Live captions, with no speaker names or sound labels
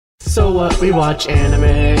So what, we watch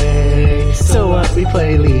anime. So what, we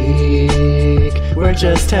play League. We're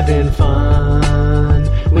just having fun.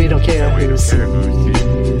 We don't care who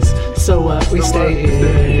sees. So what, we stay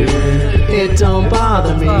in. It don't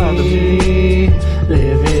bother me.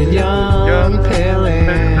 Living young, pale,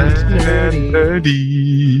 and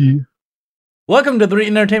nerdy. Welcome to the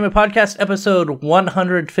Reading Entertainment Podcast, episode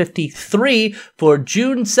 153 for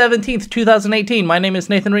June 17th, 2018. My name is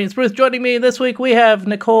Nathan Reedens Bruce. Joining me this week, we have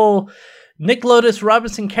Nicole, Nick Lotus,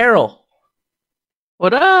 Robinson Carroll.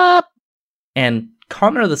 What up? And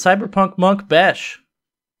Connor, the Cyberpunk Monk Besh.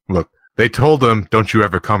 Look, they told him, don't you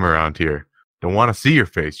ever come around here. Don't want to see your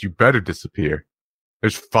face. You better disappear.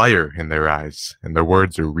 There's fire in their eyes, and their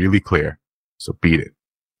words are really clear. So beat it.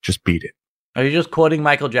 Just beat it. Are you just quoting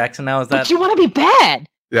Michael Jackson now? Is that? But you want to be bad.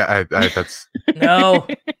 Yeah, that's... No.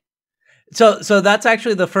 So that's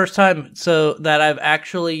actually the first time that I've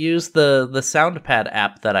actually used the SoundPad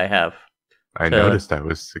app that I have. I noticed. I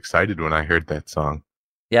was excited when I heard that song.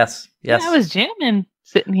 Yes. Yeah, I was jamming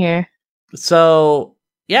sitting here. So,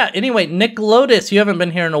 yeah, anyway, Nick Lotus, you haven't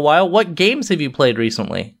been here in a while. What games have you played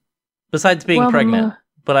recently? Besides being pregnant.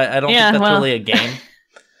 But I don't think that's really a game.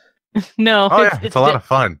 No. Oh, yeah, it's a lot of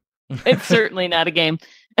fun. It's certainly not a game.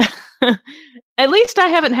 At least I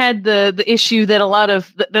haven't had the issue that a lot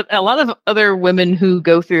of other women who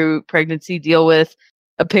go through pregnancy deal with.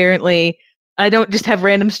 Apparently, I don't just have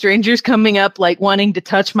random strangers coming up like wanting to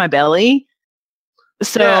touch my belly.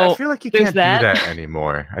 So yeah, I feel like you can't do that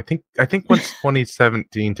anymore. I think once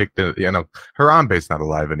 2017 took Harambe's not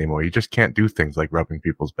alive anymore. You just can't do things like rubbing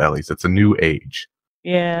people's bellies. It's a new age.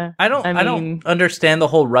 Yeah. I don't understand the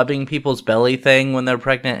whole rubbing people's belly thing when they're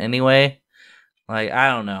pregnant anyway. Like, I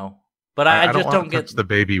don't know. But I just don't get touch the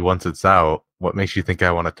baby once it's out. What makes you think I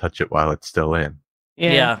want to touch it while it's still in?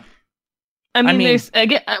 Yeah. I mean, there's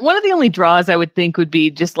again one of the only draws I would think would be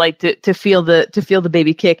just like to feel the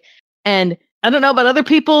baby kick. And I don't know about other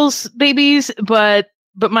people's babies, but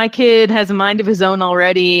my kid has a mind of his own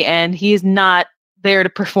already, and he is not there to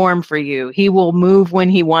perform for you. He will move when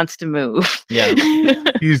he wants to move. Yeah.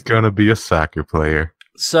 He's gonna be a soccer player.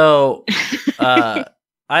 So,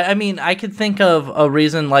 I mean, I could think of a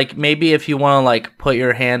reason, like maybe if you want to like put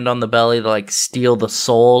your hand on the belly to like steal the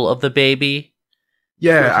soul of the baby.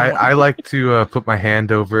 Yeah, I like to put my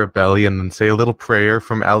hand over a belly and then say a little prayer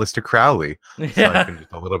from Aleister Crowley. So I can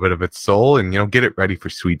just a little bit of its soul and, get it ready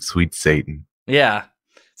for sweet, sweet Satan. Yeah,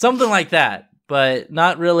 something like that. But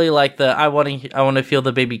not really like the I want to feel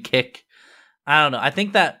the baby kick. I don't know. I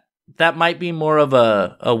think that might be more of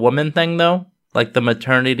a woman thing though, like the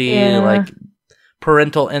maternity, like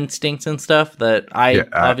parental instincts and stuff that I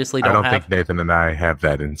obviously don't have. I don't think Nathan and I have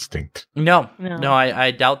that instinct. No,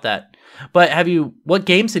 I doubt that. But what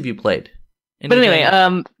games have you played? But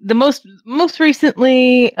anyway, the most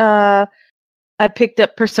recently, I picked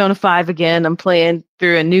up Persona 5 again. I'm playing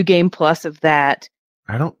through a new game plus of that.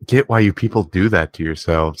 I don't get why you people do that to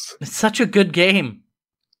yourselves. It's such a good game.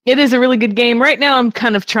 It is a really good game. Right now, I'm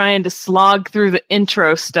kind of trying to slog through the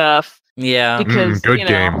intro stuff. Yeah, because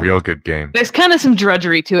game, real good game. There's kind of some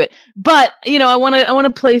drudgery to it, but I want to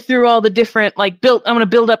play through all the different I want to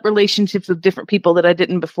build up relationships with different people that I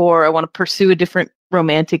didn't before. I want to pursue a different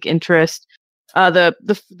romantic interest. The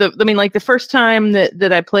first time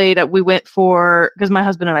that I played, we went for, because my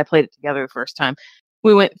husband and I played it together the first time.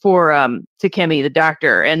 We went for Takemi, the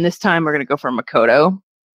doctor, and this time we're gonna go for Makoto.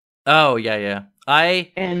 Oh yeah.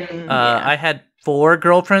 I had 4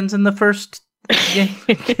 girlfriends in the first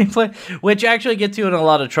gameplay, which actually gets you in a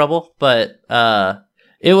lot of trouble. But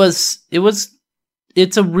it's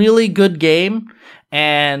a really good game,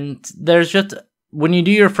 and there's just when you do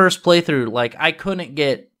your first playthrough, like I couldn't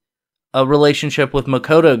get a relationship with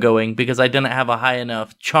Makoto going because I didn't have a high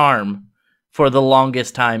enough charm for the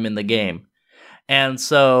longest time in the game. And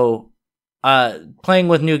so, playing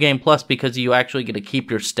with New Game Plus, because you actually get to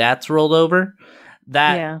keep your stats rolled over,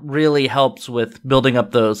 that really helps with building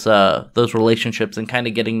up those relationships and kind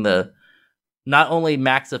of getting the not only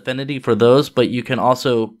max affinity for those, but you can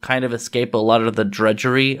also kind of escape a lot of the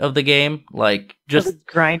drudgery of the game, like just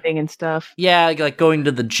grinding and stuff. Yeah, like going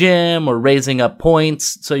to the gym or raising up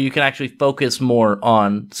points, so you can actually focus more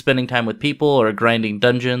on spending time with people or grinding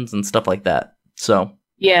dungeons and stuff like that. So.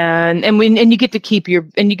 Yeah, and you get to keep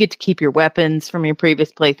your weapons from your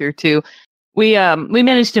previous playthrough too. We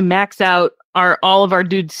managed to max out all of our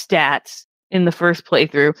dude's stats in the first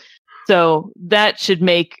playthrough, so that should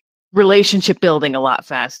make relationship building a lot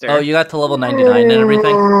faster. Oh, you got to level 99 and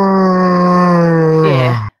everything?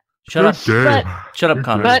 Yeah. Shut up,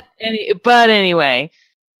 Connor. But anyway,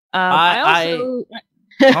 I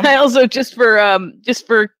also just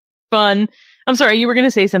for fun, I'm sorry, you were going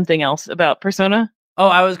to say something else about Persona? Oh,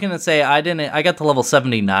 I was gonna say I got to level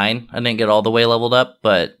 79. I didn't get all the way leveled up,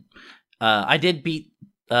 but I did beat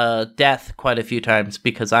Death quite a few times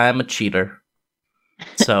because I am a cheater.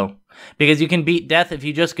 So, because you can beat Death if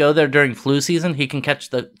you just go there during flu season, he can catch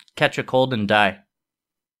a cold and die.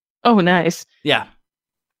 Oh, nice. Yeah.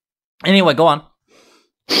 Anyway, go on.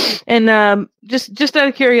 And just out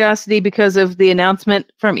of curiosity, because of the announcement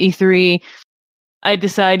from E3, I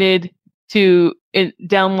decided to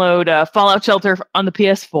download Fallout Shelter on the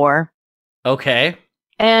PS4. Okay.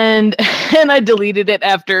 And I deleted it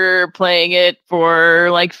after playing it for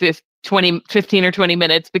like 15 or 20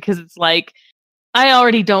 minutes because it's like, I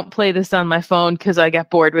already don't play this on my phone because I got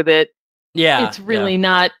bored with it. Yeah. It's really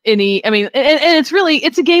not any, I mean, and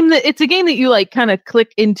it's a game that you like kind of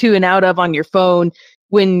click into and out of on your phone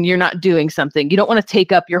when you're not doing something. You don't want to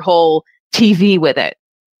take up your whole TV with it.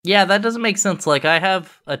 Yeah, that doesn't make sense. Like, I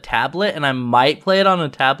have a tablet, and I might play it on a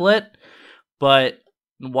tablet, but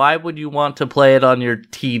why would you want to play it on your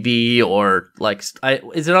TV or, like,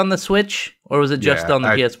 is it on the Switch, or was it just on the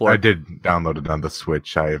PS4? I did download it on the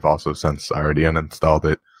Switch. I have also since already uninstalled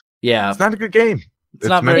it. Yeah. It's not a good game. It's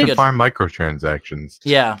not meant very to good. farm microtransactions.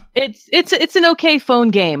 Yeah. It's an okay phone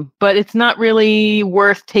game, but it's not really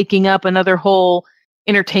worth taking up another whole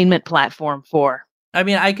entertainment platform for. I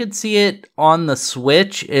mean, I could see it on the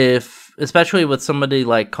Switch especially with somebody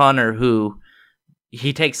like Connor, who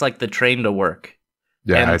he takes like the train to work.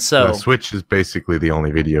 Yeah, and so the Switch is basically the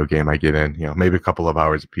only video game I get in. Maybe a couple of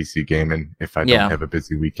hours of PC gaming if I don't have a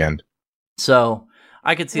busy weekend. So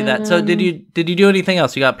I could see that. So did you do anything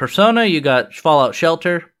else? You got Persona, you got Fallout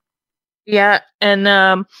Shelter. Yeah, and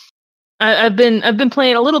I've been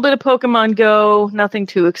playing a little bit of Pokemon Go, nothing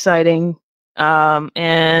too exciting.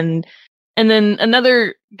 And then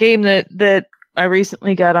another game that I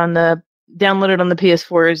recently got downloaded on the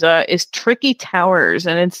PS4 is Tricky Towers,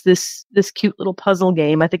 and it's this cute little puzzle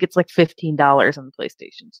game. I think it's like $15 on the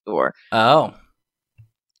PlayStation Store. Oh,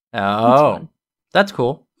 that's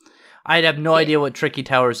cool. I have no idea what Tricky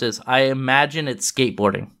Towers is. I imagine it's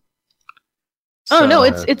skateboarding. Oh no,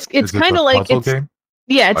 it's kind of like it's game?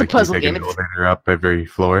 Yeah, it's like a puzzle you take game. An elevator up every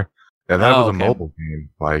floor. Yeah, that was a mobile game.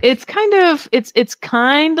 Like it's kind of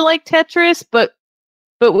like Tetris, but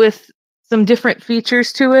with some different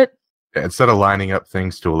features to it. Instead of lining up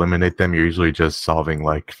things to eliminate them, you're usually just solving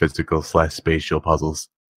like physical/spatial puzzles.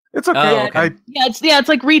 It's okay. Oh, okay. It's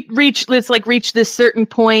like reach this certain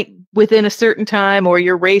point within a certain time, or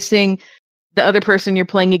you're racing the other person you're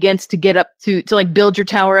playing against to get up to like build your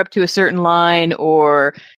tower up to a certain line,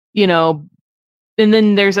 or and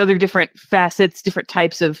then there's other different facets, different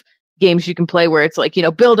types of games you can play where it's like,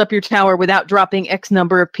 build up your tower without dropping X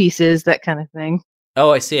number of pieces, that kind of thing.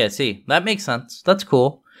 Oh, I see. That makes sense. That's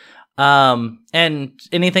cool. And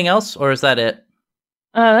anything else, or is that it?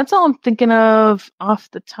 That's all I'm thinking of off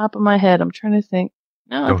the top of my head. I'm trying to think.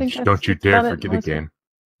 No, don't you dare forget a game.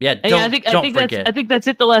 Yeah, don't forget. I think that's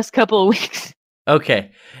it the last couple of weeks. Okay.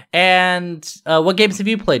 And what games have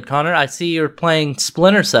you played, Connor? I see you're playing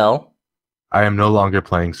Splinter Cell. I am no longer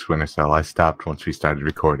playing Splinter Cell. I stopped once we started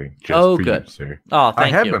recording. Just for good. You, sir. Oh,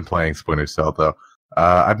 thank you. I have been playing Splinter Cell, though.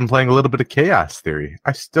 I've been playing a little bit of Chaos Theory.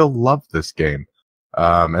 I still love this game.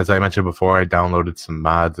 As I mentioned before, I downloaded some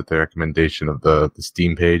mods at the recommendation of the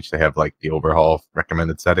Steam page. They have like the overhaul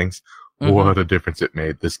recommended settings. Mm-hmm. What a difference it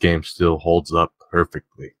made. This game still holds up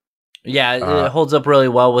perfectly. Yeah, it holds up really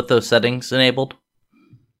well with those settings enabled.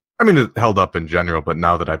 I mean, it held up in general, but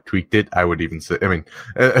now that I've tweaked it, I would even say,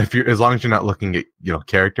 as long as you're not looking at,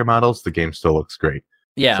 character models, the game still looks great.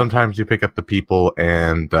 Yeah. Sometimes you pick up the people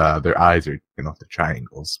and their eyes are, the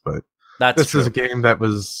triangles, but this is a game that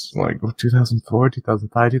was like 2004,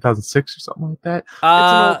 2005, 2006 or something like that. It's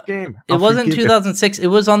an old game. It wasn't 2006. It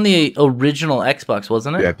was on the original Xbox,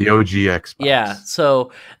 wasn't it? Yeah, the OG Xbox. Yeah,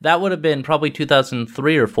 so that would have been probably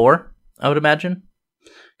 2003 or 4, I would imagine.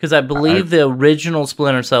 Because I believe the original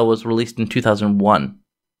Splinter Cell was released in 2001.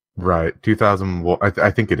 Right, 2001. I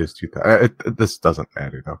think it is 2000. This doesn't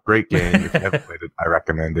matter, though. Great game. If you haven't played it, I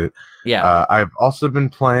recommend it. Yeah. I've also been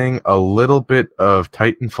playing a little bit of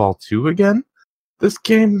Titanfall 2 again. This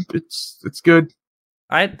game, it's good.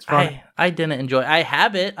 I didn't enjoy it. I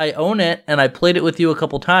have it. I own it, and I played it with you a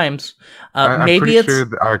couple times. I'm pretty sure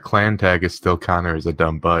that our clan tag is still Connor is a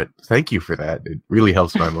dumb butt. Thank you for that. It really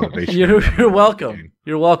helps my motivation. You're welcome.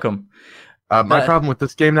 You're welcome. My problem with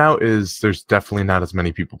this game now is there's definitely not as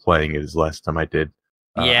many people playing it as last time I did.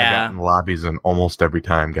 I got in lobbies and almost every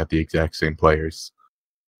time got the exact same players.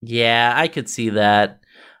 Yeah, I could see that.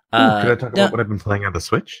 Could I talk about what I've been playing on the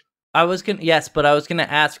Switch? I was gonna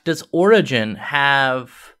ask, does Origin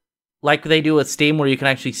have like they do with Steam, where you can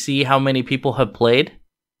actually see how many people have played?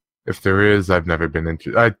 If there is, I've never been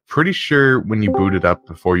into. I'm pretty sure when you boot it up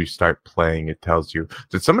before you start playing, it tells you.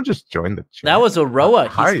 Did someone just join the chat? That was Aroa.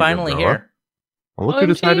 Hi, He's finally Aroa. here. Well, look who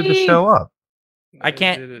decided to OMG. show up. I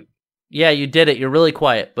can't. Yeah, you did it. You're really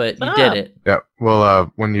quiet, but you did it. Yeah.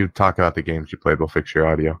 Well, when you talk about the games you played, we'll fix your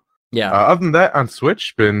audio. Yeah. Other than that, on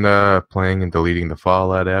Switch, been playing and deleting the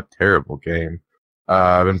Fallout app. Terrible game.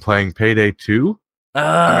 I've been playing Payday 2.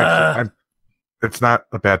 It's not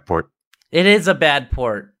a bad port. It is a bad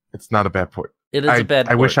port. It's not a bad port. It is a bad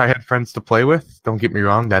port. I wish I had friends to play with. Don't get me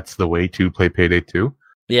wrong. That's the way to play Payday 2.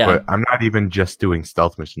 Yeah. But I'm not even just doing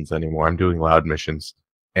stealth missions anymore. I'm doing loud missions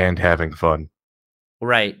and having fun.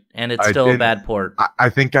 Right. And it's still a bad port. I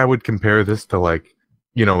think I would compare this to like,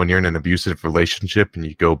 when you're in an abusive relationship and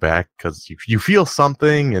you go back because you feel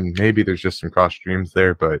something and maybe there's just some cross streams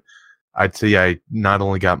there. But I'd say I not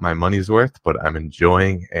only got my money's worth, but I'm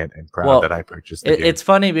enjoying and proud that I purchased the game. It's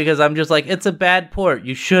funny because I'm just like, it's a bad port.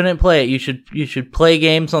 You shouldn't play it. You should play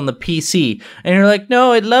games on the PC. And you're like,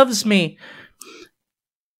 no, it loves me.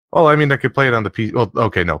 Well, I mean, I could play it on the PC. Well,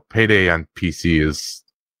 okay, no. Payday on PC is...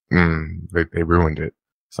 they ruined it.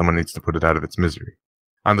 Someone needs to put it out of its misery.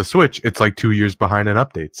 On the Switch, it's like 2 years behind in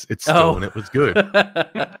updates. It's still and it was good.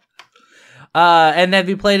 And have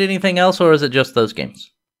you played anything else, or is it just those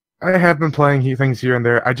games? I have been playing things here and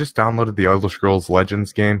there. I just downloaded the Elder Scrolls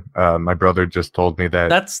Legends game. My brother just told me that...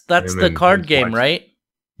 That's the card game, right?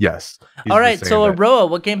 Yes. All right, so Aroa,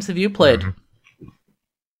 what games have you played?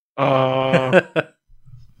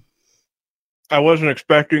 I wasn't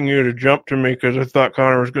expecting you to jump to me because I thought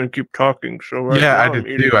Connor was going to keep talking. So I did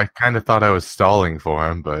too. I kind of thought I was stalling for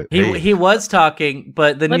him, but he was talking,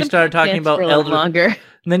 but then you started talking about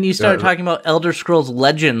talking about Elder Scrolls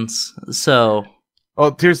Legends. So,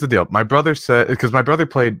 well, here's the deal. My brother said, because my brother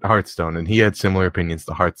played Hearthstone, and he had similar opinions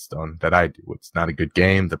to Hearthstone that I do. It's not a good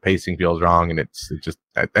game. The pacing feels wrong, and it just.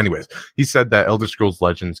 Anyways, he said that Elder Scrolls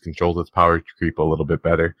Legends controls its power creep a little bit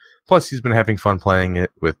better. Plus, he's been having fun playing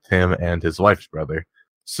it with him and his wife's brother.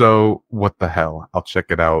 So, what the hell? I'll check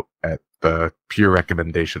it out at the pure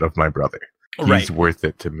recommendation of my brother. He's worth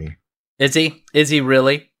it to me. Is he? Is he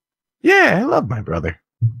really? Yeah, I love my brother.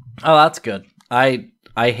 Oh, that's good. I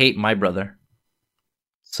hate my brother.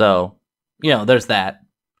 So, there's that.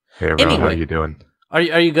 Hey, Aroa, how are you doing? Are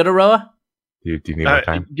you good, Aroa? Do you need more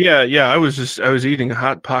time? Yeah. I was eating a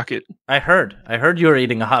Hot Pocket. I heard you were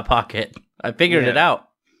eating a Hot Pocket. I figured it out.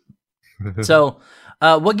 So,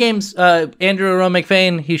 what games? Andrew Aroa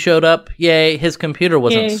McFain, he showed up. Yay! His computer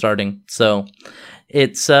wasn't starting, so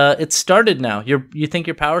it's started now. You think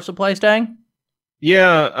your power supply's dying?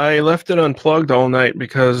 Yeah, I left it unplugged all night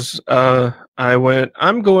because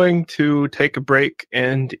I'm going to take a break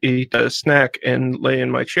and eat a snack and lay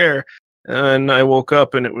in my chair. And I woke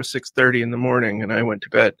up and it was 6:30 in the morning and I went to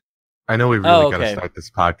bed. I know we really got to start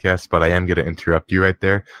this podcast, but I am going to interrupt you right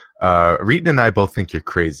there. Reeton and I both think you're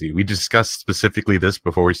crazy. We discussed specifically this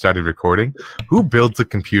before we started recording. Who builds a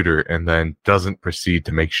computer and then doesn't proceed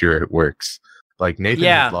to make sure it works? Like Nathan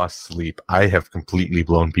has lost sleep. I have completely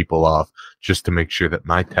blown people off just to make sure that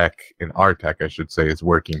my tech, and our tech, I should say, is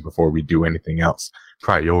working before we do anything else.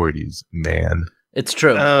 Priorities, man. It's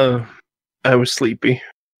true. I was sleepy.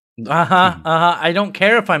 I don't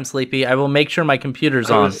care if I'm sleepy. I will make sure my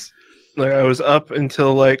computer's on. I was up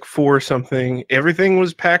until like 4 something. Everything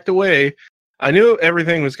was packed away. I knew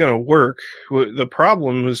everything was going to work. The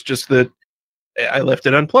problem was just that I left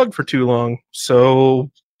it unplugged for too long.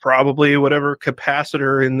 So probably whatever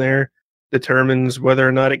capacitor in there determines whether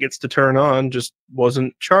or not it gets to turn on just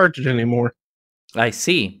wasn't charged anymore. I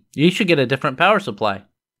see. You should get a different power supply.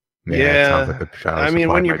 Yeah. Sounds like the power supply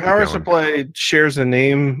when your power supply shares a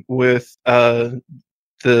name with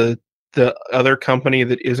the other company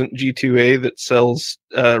that isn't G2A that sells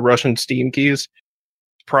Russian Steam keys,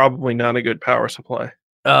 probably not a good power supply.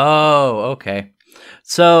 Oh, okay.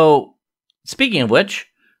 So, speaking of which,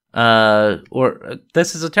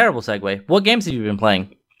 this is a terrible segue. What games have you been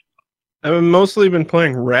playing? I've mostly been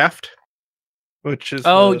playing Raft, which is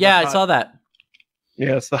I saw that.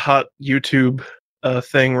 Yeah, it's the hot YouTube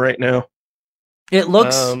thing right now. It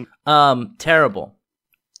looks terrible.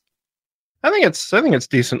 I think it's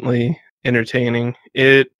decently entertaining.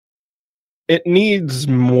 It needs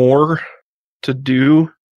more to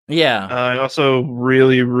do. Yeah. I also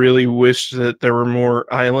really, really wish that there were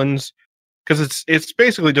more islands because it's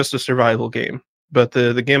basically just a survival game. But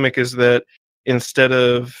the gimmick is that instead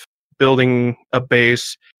of building a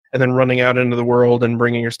base and then running out into the world and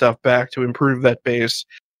bringing your stuff back to improve that base,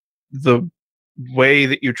 the way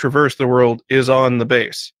that you traverse the world is on the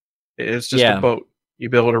base. It's just a boat. You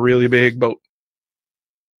build a really big boat.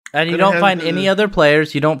 And you Gonna don't have find the- any other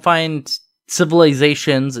players. You don't find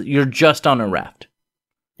civilizations. You're just on a raft.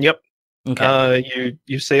 Yep. Okay.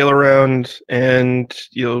 You sail around and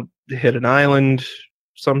you'll hit an island.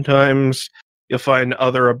 Sometimes you'll find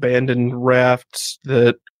other abandoned rafts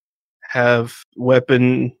that have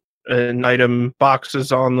weapon and item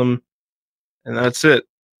boxes on them, and that's it.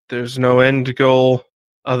 There's no end goal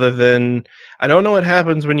other than I don't know what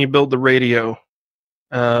happens when you build the radio.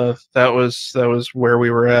 That was where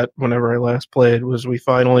we were at whenever I last played. Was we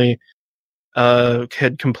finally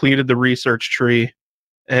had completed the research tree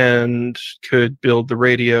and could build the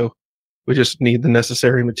radio. We just need the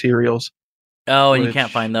necessary materials. Oh, and you which-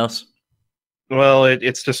 can't find those. Well,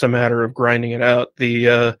 it's just a matter of grinding it out.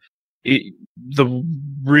 The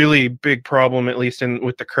really big problem, at least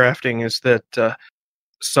with the crafting, is that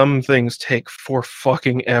some things take for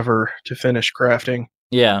fucking ever to finish crafting.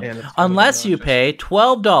 Yeah. And it's Unless you obnoxious. pay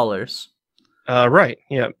 $12. Right.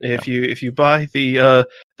 Yeah. If you buy the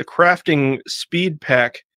crafting speed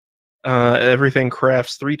pack, everything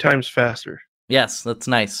crafts 3 times faster. Yes, that's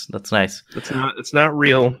nice. That's nice. It's not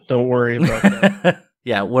real. Don't worry about that.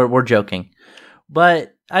 Yeah, we're joking.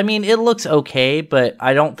 But I mean, it looks okay, but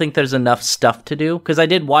I don't think there's enough stuff to do because I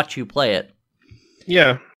did watch you play it.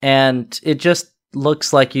 Yeah. And it just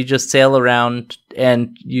looks like you just sail around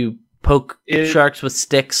and you poke sharks with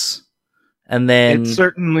sticks, and then It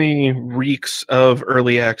certainly reeks of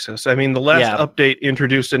early access. I mean, the last update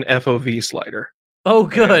introduced an FOV slider. oh,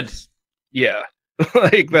 good. Yeah,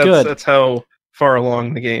 like Good. that's how far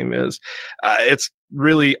along the game is. It's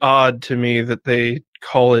really odd to me that they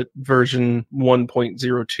call it version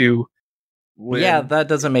 1.02. when Yeah, that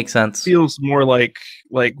doesn't make sense. feels more like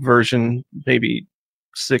version maybe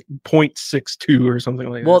 6.62 or something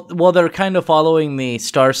like Well, they're kind of following the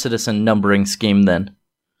Star Citizen numbering scheme then,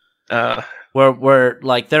 that. where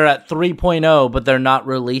like they're at 3.0, but they're not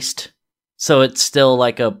released, so it's still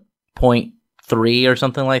like a 0.3 or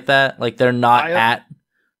something like that. Like they're not at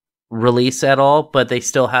release at all, but they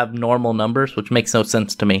still have normal numbers, which makes no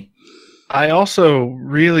sense to me. I also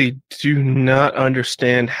really do not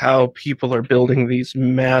understand how people are building these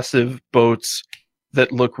massive boats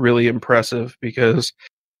that look really impressive, because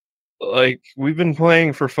like we've been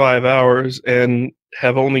playing for 5 hours and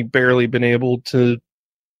have only barely been able to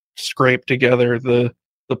scrape together the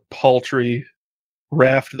paltry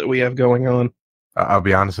raft that we have going on. I'll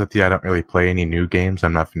be honest with you, I don't really play any new games.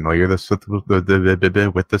 I'm not familiar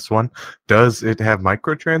with this one. Does it have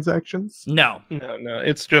microtransactions? No, No,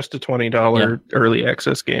 it's just a $20 early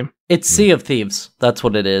access game. it's Sea of Thieves. That's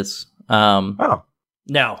what it is. Oh,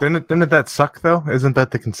 No, didn't that suck though? Isn't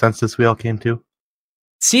that the consensus we all came to?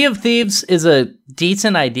 Sea of Thieves is a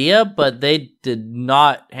decent idea, but they did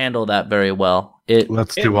not handle that very well.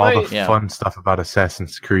 Let's do all the yeah. fun stuff about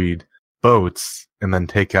Assassin's Creed boats, and then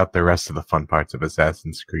take out the rest of the fun parts of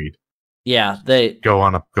Assassin's Creed. Yeah, they. Go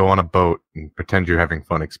on a boat and pretend you're having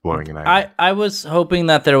fun exploring an island. I was hoping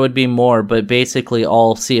that there would be more, but basically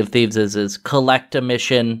all Sea of Thieves is collect a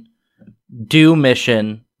mission, do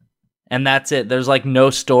mission, and that's it. There's like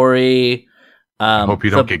no story. I hope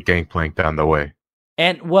you don't get gangplanked on the way.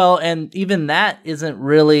 And even that isn't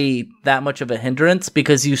really that much of a hindrance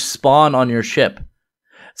because you spawn on your ship.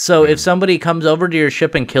 So if somebody comes over to your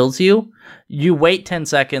ship and kills you, you wait 10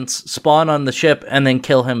 seconds, spawn on the ship, and then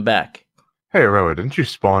kill him back. Hey, Roa, didn't you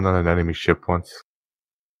spawn on an enemy ship once?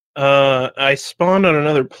 I spawned on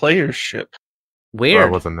another player's ship. Weird. Well,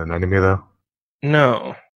 it wasn't an enemy though.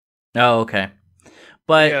 No. Oh, okay.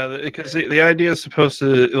 But Yeah, because the idea is supposed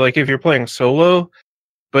to, like, if you're playing solo,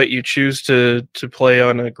 but you choose to play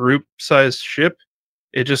on a group-sized ship,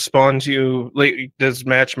 it just spawns you, like, does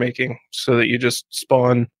matchmaking, so that you just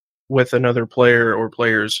spawn with another player or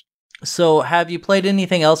players. so have you played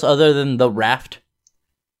anything else other than the raft?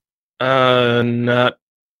 Not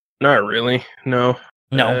really, no.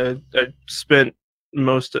 No. I spent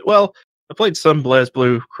I played some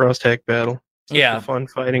BlazBlue Cross-Tag Battle. It's Yeah. a fun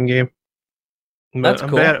fighting game. But That's I'm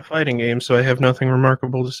cool. bad at fighting games, so I have nothing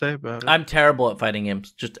remarkable to say about it. I'm terrible at fighting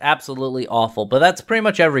games. Just absolutely awful. But that's pretty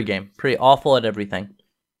much every game. Pretty awful at everything.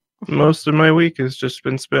 Most of my week has just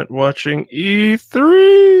been spent watching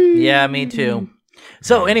E3. Yeah, me too.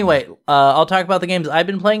 So anyway, I'll talk about the games I've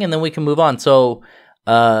been playing and then we can move on. So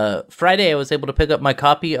Friday I was able to pick up my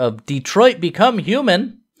copy of Detroit Become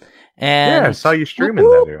Human. And Yeah, I saw you streaming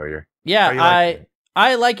that earlier. yeah, How you like it?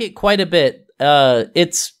 I like it quite a bit.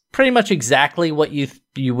 It's pretty much exactly what you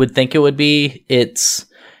would think it would be. It's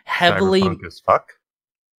heavily Cyberpunk as fuck.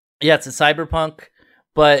 Yeah, it's a cyberpunk,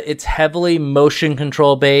 but it's heavily motion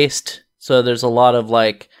control based. So there's a lot of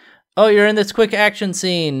like oh, you're in this quick action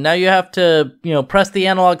scene. Now you have to, press the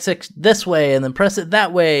analog stick this way and then press it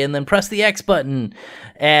that way and then press the X button.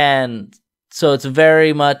 And so it's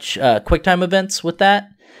very much QuickTime events with that.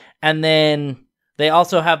 And then they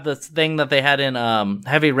also have this thing that they had in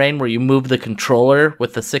Heavy Rain where you move the controller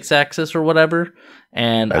with the 6-axis or whatever.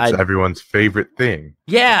 And That's everyone's favorite thing.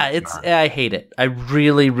 Yeah, I hate it. I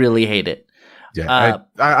really, really hate it. Yeah,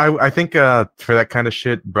 I think for that kind of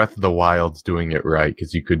shit, Breath of the Wild's doing it right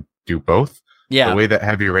because you could do both. Yeah, the way that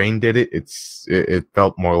Heavy Rain did it, it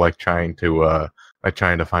felt more like trying to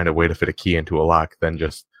find a way to fit a key into a lock than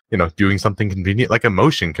just doing something convenient like a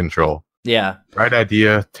motion control. Yeah, right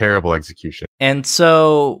idea, terrible execution. And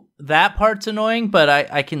so that part's annoying, but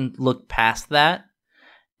I can look past that.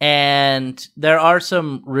 And there are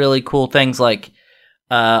some really cool things like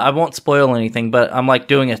I won't spoil anything, but I'm like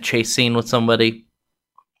doing a chase scene with somebody,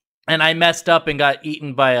 and I messed up and got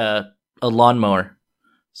eaten by a lawnmower.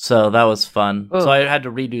 So that was fun. Oh. So I had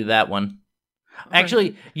to redo that one.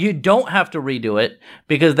 Actually, you don't have to redo it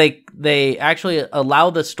because they actually allow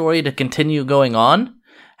the story to continue going on.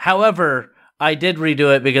 However, I did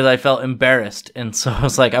redo it because I felt embarrassed, and so I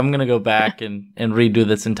was like, I'm gonna go back and redo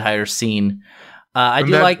this entire scene. I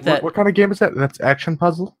do like that. What kind of game is that? That's action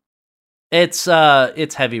puzzle. It's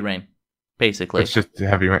Heavy Rain, basically. It's just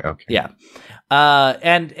Heavy Rain. Okay. Yeah,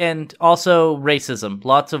 and also racism.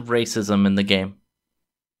 Lots of racism in the game.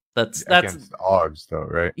 That's against Augs, though,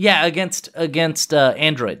 right? Yeah, against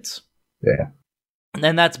androids. Yeah,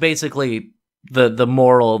 and that's basically the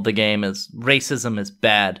moral of the game is racism is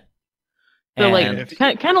bad. So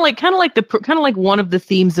kind of like one of the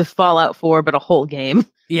themes of Fallout 4, but a whole game.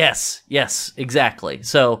 Yes, exactly.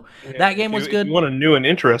 So that game was good. You want a new and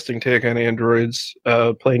interesting take on androids,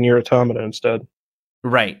 play Nier Automata instead.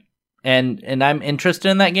 Right. And I'm interested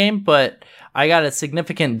in that game, but I got a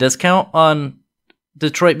significant discount on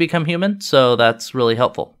Detroit Become Human, so that's really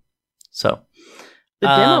helpful. So the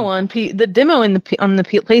demo on the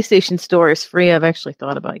PlayStation Store is free. I've actually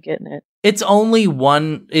thought about getting it. It's only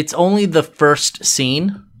the first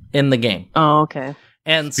scene in the game. Oh, okay.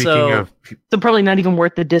 And so probably not even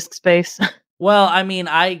worth the disk space. Well, I mean,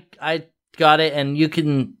 I got it, and you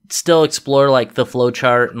can still explore like the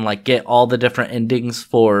flowchart and like get all the different endings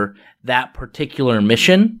for that particular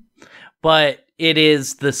mission, but it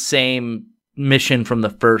is the same mission from the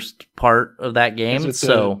first part of that game. Is it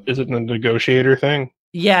the negotiator thing?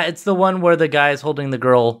 Yeah, it's the one where the guy is holding the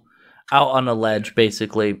girl out on a ledge,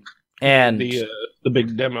 basically, and the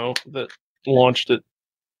big demo that launched it.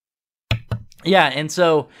 Yeah, and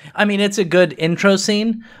so, I mean, it's a good intro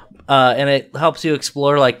scene, and it helps you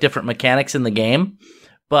explore, like, different mechanics in the game,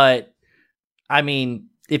 but, I mean,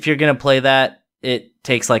 if you're going to play that, it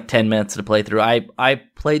takes, like, 10 minutes to play through. I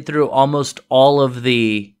played through almost all of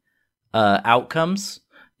the outcomes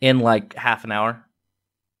in, like, half an hour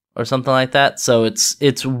or something like that, so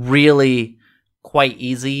it's really quite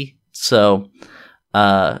easy, so,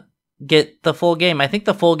 get the full game. I think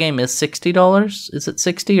the full game is $60. Is it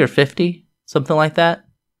 60 or 50? Something like that.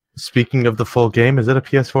 Speaking of the full game, is it a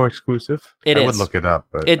PS4 exclusive? I would look it up,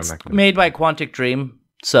 but it's made by Quantic Dream.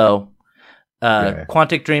 So,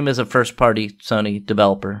 Quantic Dream is a first-party Sony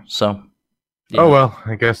developer. So, yeah. Oh well,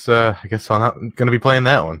 I guess I'm not going to be playing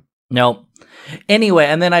that one. No. Anyway,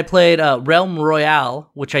 and then I played Realm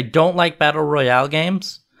Royale, which I don't like battle royale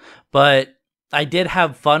games, but I did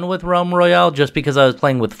have fun with Realm Royale just because I was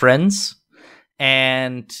playing with friends,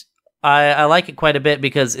 and I like it quite a bit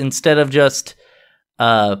because instead of just,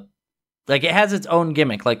 like, it has its own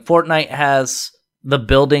gimmick. Like, Fortnite has the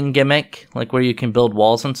building gimmick, like, where you can build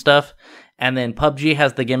walls and stuff. And then PUBG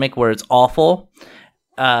has the gimmick where it's awful.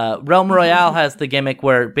 Realm Royale has the gimmick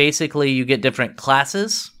where basically you get different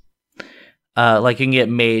classes. Like, you can get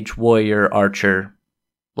mage, warrior, archer,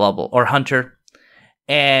 blah, blah, or hunter.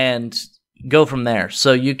 And go from there.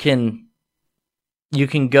 So you can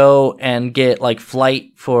go and get like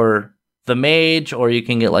flight for the mage, or you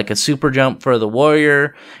can get like a super jump for the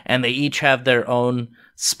warrior, and they each have their own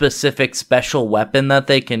specific special weapon that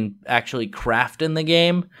they can actually craft in the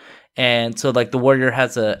game. And so like the warrior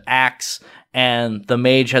has an axe and the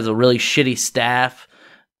mage has a really shitty staff.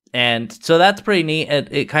 And so that's pretty neat.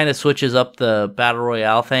 It kind of switches up the battle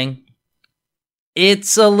royale thing.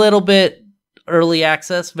 It's a little bit early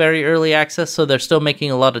access, very early access, so they're still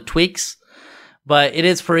making a lot of tweaks. But it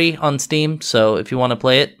is free on Steam, so if you want to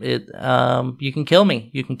play it, you can kill me.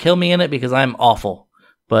 You can kill me in it because I'm awful,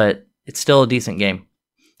 but it's still a decent game.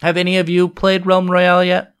 Have any of you played Realm Royale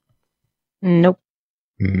yet? Nope.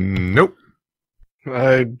 Nope.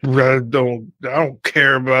 I don't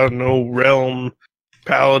care about no Realm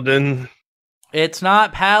Paladin. It's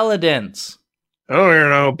not paladins. Oh, you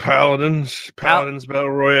know, Paladins. Paladins Battle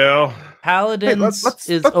Royale. Paladins let's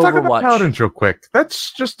is talk about Overwatch. Paladins real quick.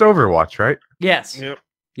 That's just Overwatch, right? Yes. Yep.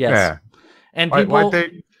 Yes. Yeah. And Why- people why'd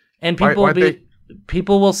they- and why- people why'd will be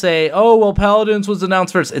people will say, "Oh, well, Paladins was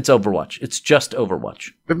announced first." It's Overwatch. It's just Overwatch.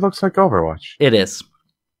 It looks like Overwatch. It is.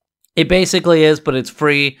 It basically is, but it's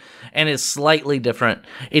free and is slightly different.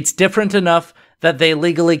 It's different enough that they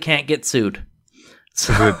legally can't get sued.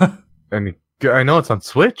 So, Any? I know it's on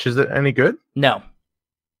Switch. Is it any good? no,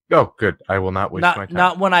 Oh, good. I will not waste my time.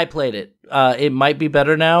 not when I played it. It might be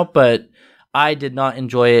better now, but I did not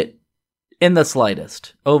enjoy it in the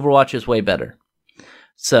slightest. Overwatch is way better.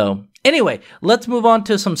 So, anyway, let's move on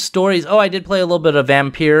to some stories. Oh, I did play a little bit of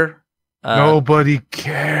Vampire. Nobody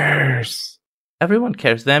cares. Everyone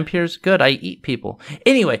cares. Vampire's good. I eat people.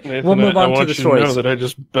 Anyway, Nathan, we'll move I on to want the you stories. to know that I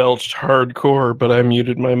just belched hardcore, but I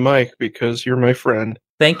muted my mic because you're my friend.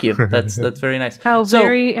 Thank you. That's very nice. How So-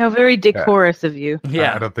 very decorous of you.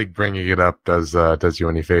 Yeah. I don't think bringing it up does you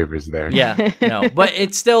any favors there. Yeah, no, but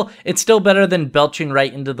it's still better than belching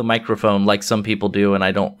right into the microphone like some people do, and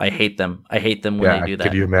I hate them. I hate them when Yeah. they do that.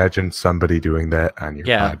 Could you imagine somebody doing that on your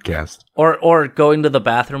Yeah. podcast? Or going to the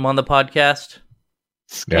bathroom on the podcast.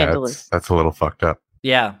 Yeah, Scandalous. that's a little fucked up.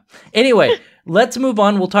 Yeah. Anyway, let's move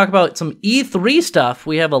on. We'll talk about some E3 stuff.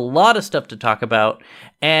 We have a lot of stuff to talk about,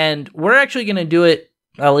 and we're actually going to do it,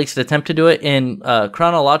 at least attempt to do it in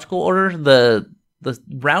chronological order. The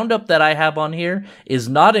roundup that I have on here is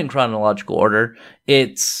not in chronological order.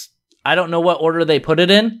 I don't know what order they put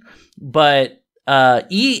it in, but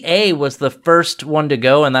EA was the first one to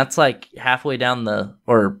go, and that's like halfway down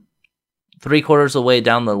or 3/4 of the way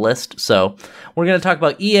down the list. So we're going to talk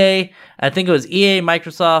about EA. I think it was EA,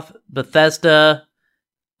 Microsoft, Bethesda,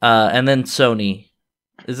 and then Sony.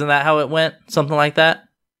 Isn't that how it went? Something like that?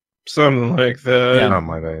 Something like that. Yeah. Not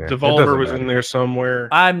my bad. It Devolver doesn't was matter. in there somewhere.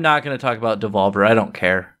 I'm not going to talk about Devolver. I don't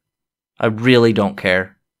care. I really don't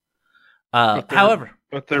care. But they're- However,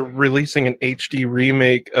 But they're releasing an HD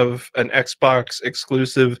remake of an Xbox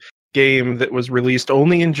exclusive game that was released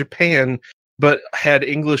only in Japan, but had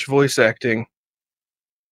English voice acting.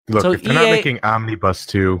 Look, So if they're not EA making Omnibus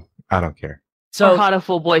 2, I don't care. so or hot a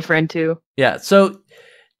full boyfriend too. yeah, so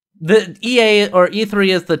the EA or E3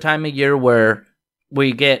 is the time of year where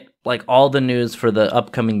we get like all the news for the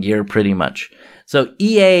upcoming year pretty much. So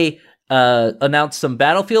EA announced some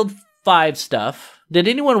Battlefield 5 stuff. Did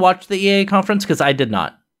anyone watch the EA conference? Because I did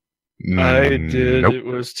not. I did. Nope. It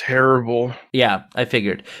was terrible. Yeah, I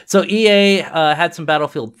figured. So EA had some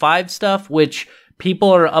Battlefield 5 stuff, which people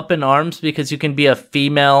are up in arms because you can be a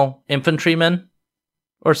female infantryman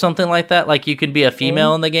or something like that. Like you can be a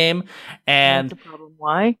female in the game, and That's the problem.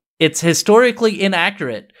 Why? it's historically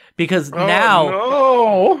inaccurate because now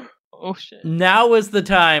no. Oh shit. now is the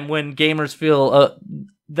time when gamers feel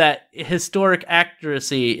that historic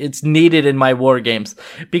accuracy it's needed in my war games,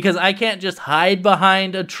 because I can't just hide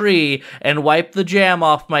behind a tree and wipe the jam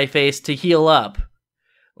off my face to heal up.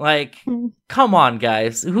 Like, come on,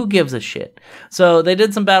 guys, who gives a shit? So they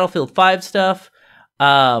did some Battlefield 5 stuff,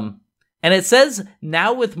 and it says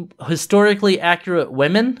now with historically accurate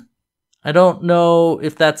women. I don't know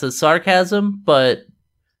if that's a sarcasm, but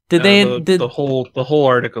did The whole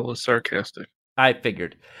article is sarcastic. I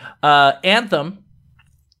figured. Anthem.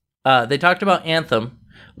 They talked about Anthem,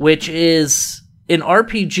 which is an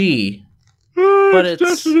RPG, but it's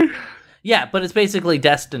Destiny. yeah, but it's basically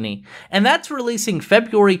Destiny, and that's releasing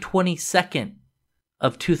February 22nd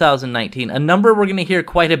of 2019. A number we're going to hear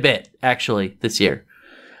quite a bit actually this year.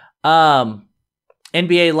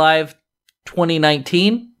 NBA Live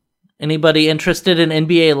 2019. Anybody interested in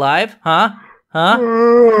NBA Live? Huh?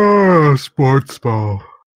 Sports ball.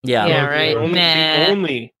 Yeah. Yeah,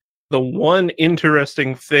 right. The one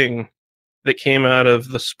interesting thing that came out of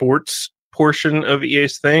the sports portion of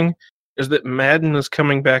EA's thing is that Madden is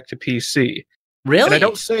coming back to PC. Really? And I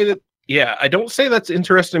don't say that. Yeah, I don't say that's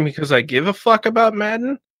interesting because I give a fuck about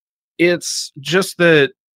Madden. It's just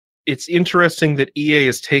that it's interesting that EA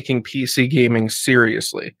is taking PC gaming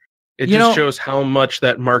seriously. It You just know- shows how much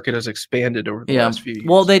that market has expanded over the last few years.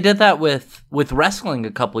 Well, they did that with wrestling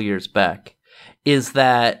a couple years back. Is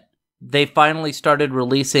that they finally started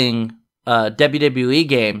releasing WWE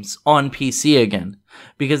games on PC again,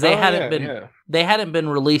 because they hadn't been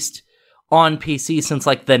released on PC since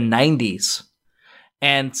like the 90s.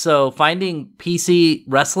 And so finding PC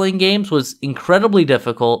wrestling games was incredibly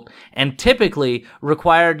difficult and typically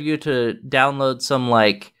required you to download some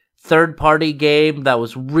like third-party game that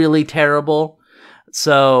was really terrible.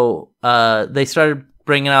 So they started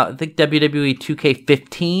bringing out, I think, WWE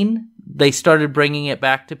 2K15. They started bringing it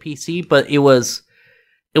back to PC, but it was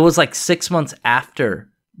like 6 months after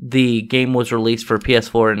the game was released for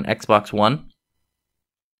PS4 and Xbox One.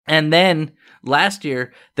 And then last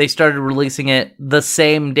year, they started releasing it the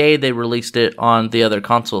same day they released it on the other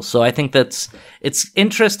consoles. So I think it's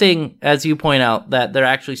interesting, as you point out, that they're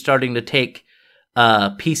actually starting to take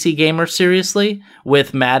PC gamers seriously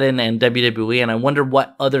with Madden and WWE. And I wonder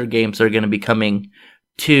what other games are going to be coming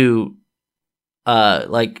to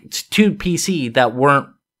to PC that weren't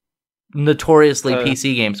notoriously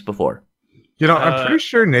PC games before. You know, I'm pretty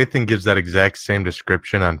sure Nathan gives that exact same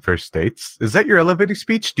description on First Dates. Is that your elevator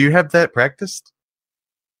speech? Do you have that practiced?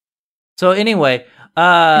 So anyway,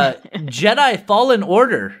 Jedi Fallen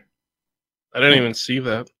Order. I didn't even see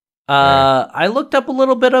that. I looked up a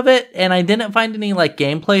little bit of it, and I didn't find any like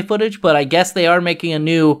gameplay footage, but I guess they are making a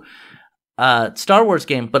new Star Wars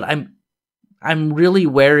game. But I'm really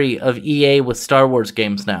wary of EA with Star Wars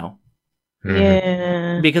games now.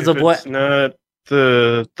 Yeah. Because If of what? It's not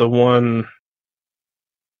the one.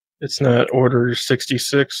 It's not Order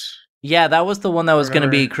 66. Yeah, that was the one that was going to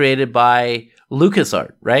be created by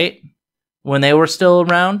LucasArts, right? When they were still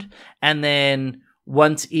around. And then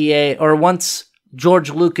once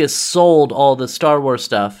George Lucas sold all the Star Wars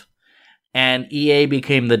stuff and EA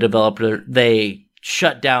became the developer, they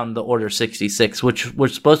shut down the Order 66, which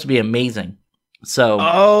was supposed to be amazing. So,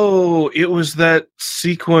 Oh, it was that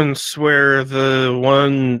sequence where the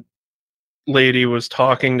one lady was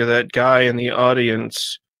talking to that guy in the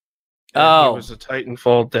audience. And he was a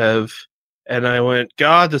Titanfall dev, and I went,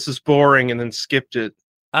 God, this is boring, and then skipped it.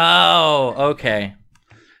 Oh, okay.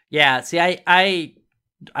 Yeah, see,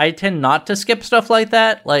 I tend not to skip stuff like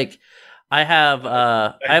that. Like, I have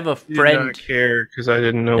a friend. Did not care because I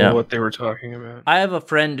didn't know what they were talking about. I have a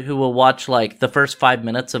friend who will watch like the first 5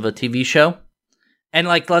 minutes of a TV show, and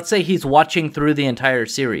like, let's say he's watching through the entire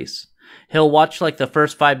series. He'll watch like the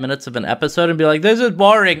first 5 minutes of an episode and be like, "This is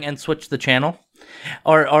boring," and switch the channel.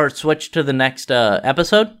 Or switch to the next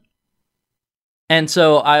episode. And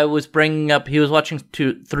so I was bringing up, he was watching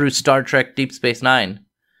through Star Trek Deep Space Nine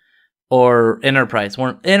or Enterprise.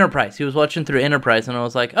 He was watching through Enterprise, and I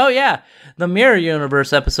was like, oh yeah, the Mirror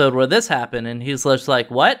Universe episode where this happened. And he's just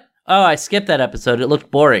like, what? Oh, I skipped that episode. It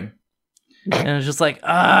looked boring. And it's just like,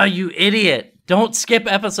 you idiot. Don't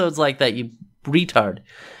skip episodes like that, you retard. You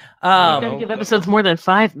gotta give episodes more than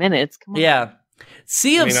 5 minutes. Come on. Yeah.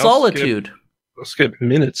 Sea of Solitude. I'll skip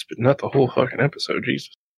minutes, but not the whole fucking episode, Jesus.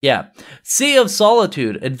 Yeah. Sea of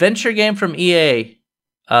Solitude, adventure game from EA.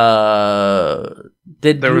 There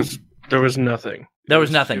was nothing. There was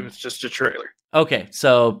nothing. It was just a trailer. Okay,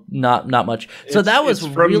 so not much. So that was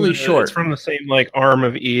really short. It's from the same like arm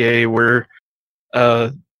of EA where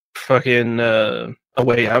fucking A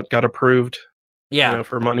Way Out got approved. Yeah.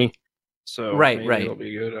 For money. So right. It'll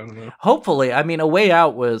be good. I don't know. Hopefully, I mean, A Way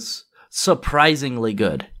Out was surprisingly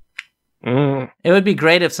good. Mm. It would be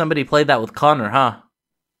great if somebody played that with Connor, huh?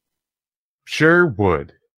 Sure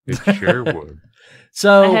would. It sure would.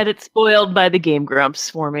 So I had it spoiled by the Game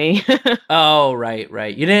Grumps for me. Oh, right.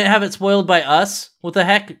 You didn't have it spoiled by us? What the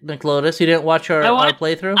heck, Niclotus? You didn't watch our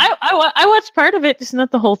playthrough? I watched part of it, just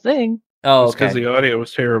not the whole thing. Oh, It's because okay. the audio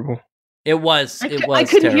was terrible. It was. I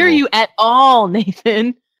couldn't hear you at all,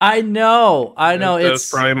 Nathan. I know.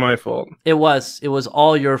 That's probably my fault. It was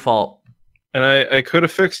all your fault. And I could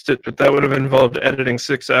have fixed it, but that would have involved editing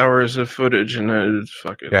 6 hours of footage, and it's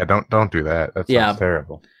fucking... Yeah, don't do that. That sounds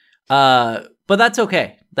terrible. But that's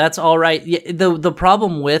okay. That's all right. The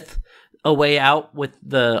problem with A Way Out with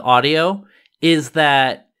the audio is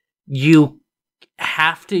that you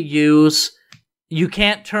have to you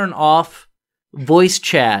can't turn off voice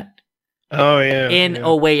chat in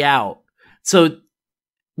A Way Out. So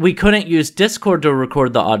we couldn't use Discord to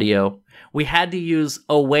record the audio. We had to use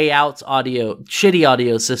A Way Out's shitty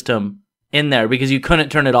audio system in there because you couldn't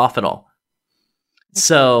turn it off at all.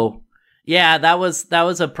 So, yeah, that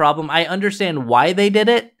was a problem. I understand why they did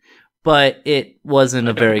it, but it wasn't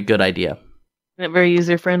a very good idea. Not very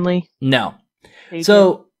user friendly. No.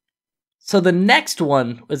 So the next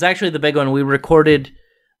one was actually the big one. We recorded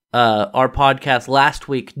our podcast last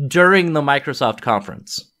week during the Microsoft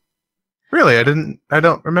conference. Really, I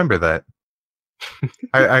don't remember that.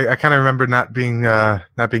 I kind of remember not being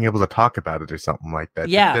able to talk about it or something like that.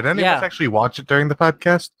 Yeah, Did any of us actually watch it during the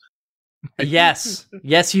podcast? Yes,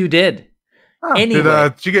 you did. Oh, Anyway.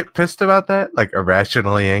 Did you get pissed about that? Like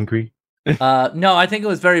irrationally angry? No, I think it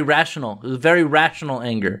was very rational. It was very rational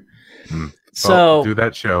anger. So do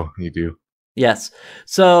that show. You do. Yes.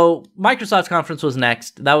 So Microsoft's conference was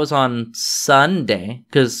next. That was on Sunday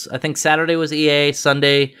because I think Saturday was EA.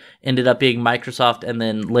 Sunday ended up being Microsoft, and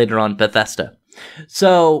then later on Bethesda.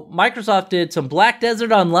 So Microsoft did some Black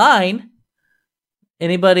Desert Online.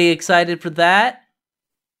 Anybody excited for that?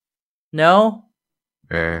 No,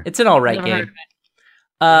 Eh. it's an all right Never game. heard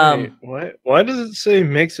of Wait, why does it say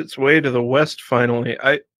makes its way to the West finally?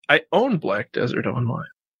 I own Black Desert Online.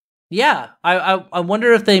 Yeah, I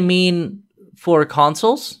wonder if they mean for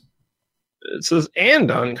consoles. It says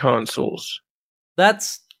and on consoles.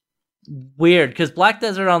 That's weird because Black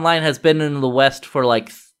Desert Online has been in the West for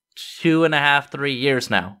like 2.5, 3 years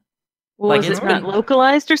now. Well, Like, was it's it not been-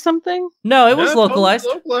 localized or something? No, it was Yeah, totally localized.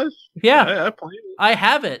 localized. Yeah, I played it I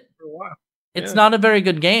have it. for a while. It's Yeah. not a very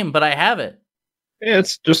good game, but I have it. Yeah,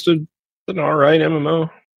 it's just an alright MMO.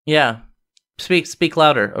 Yeah, speak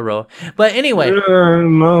louder, Aroa. But anyway,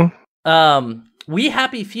 MMO. We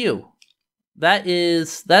Happy Few. That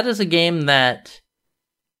is a game that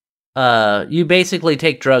you basically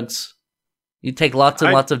take drugs. You take lots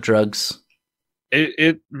and lots of drugs.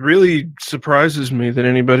 It really surprises me that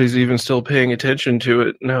anybody's even still paying attention to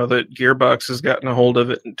it now that Gearbox has gotten a hold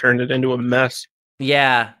of it and turned it into a mess.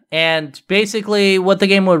 Yeah, and basically what the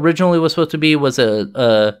game originally was supposed to be was it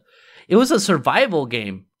was a survival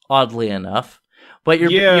game, oddly enough. But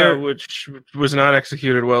you're which was not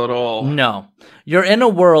executed well at all. No. You're in a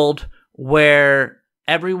world where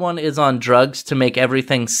everyone is on drugs to make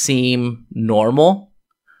everything seem normal.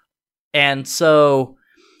 And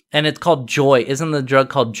it's called Joy. Isn't the drug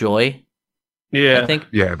called Joy? Yeah, I think.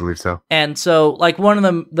 Yeah, I believe so. And so, like, one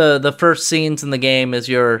of the first scenes in the game is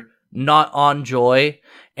you're not on Joy.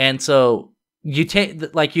 And so you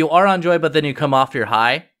you are on Joy, but then you come off your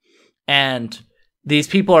high. And these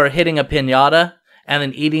people are hitting a piñata and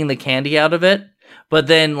then eating the candy out of it. But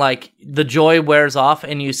then, like, the joy wears off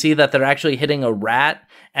and you see that they're actually hitting a rat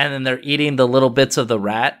and then they're eating the little bits of the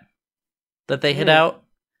rat that they hit out.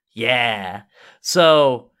 Yeah.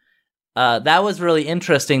 So that was really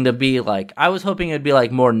interesting to be like, I was hoping it'd be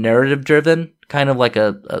like more narrative driven, kind of like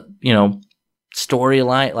a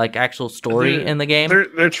storyline, like actual story in the game.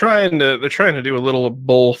 They're trying to do a little of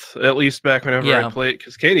both, at least back whenever I played,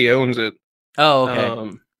 because Katie owns it. Oh,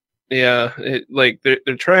 okay. Yeah,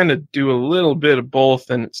 they're trying to do a little bit of both,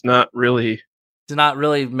 and it's not really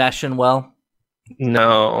meshing well.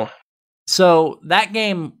 No. So that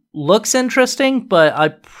game looks interesting, but I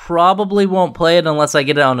probably won't play it unless I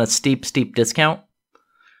get it on a steep discount.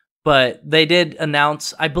 But they did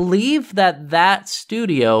announce, I believe that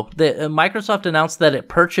studio, Microsoft announced that it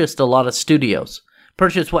purchased a lot of studios.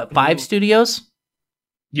 Purchased, 5 studios?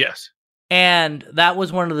 Yes. And that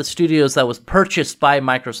was one of the studios that was purchased by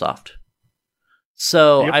Microsoft.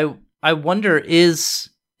 So Yep. I wonder, is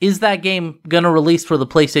that game going to release for the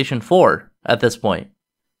PlayStation 4 at this point?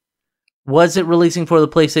 Was it releasing for the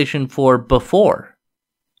PlayStation 4 before?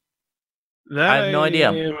 I have no idea.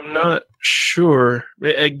 I'm not sure.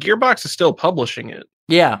 Gearbox is still publishing it,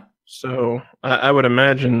 Yeah. so I would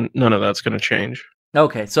imagine none of that's going to change.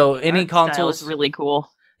 Okay, so any Art style consoles... is really cool.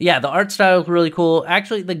 Yeah, the art style is really cool.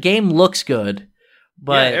 Actually, the game looks good,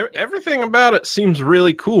 but... Yeah, everything about it seems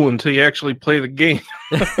really cool until you actually play the game.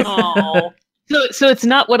 Oh. So it's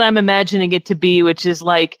not what I'm imagining it to be, which is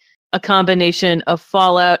like a combination of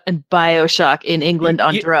Fallout and BioShock in England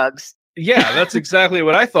on drugs. Yeah, that's exactly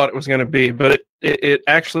what I thought it was going to be, but it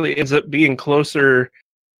actually ends up being closer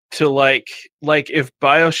to like if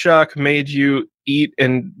BioShock made you eat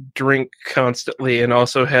and drink constantly and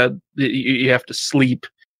also had you have to sleep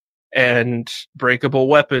and breakable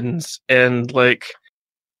weapons and like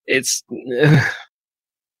it's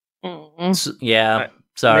yeah,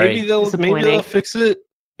 sorry. maybe they'll fix it.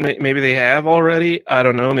 Maybe they have already. I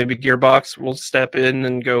don't know. Maybe Gearbox will step in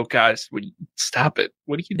and go, guys, stop it.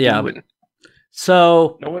 What are you doing?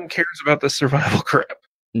 So no one cares about the survival crap.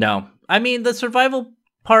 No. I mean, the survival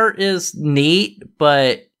part is neat,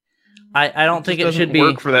 but I don't think it should be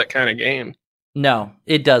work for that kind of game. No,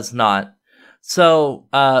 it does not. So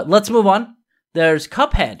let's move on. There's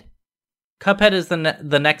Cuphead. Cuphead is the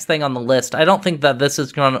next thing on the list. I don't think that this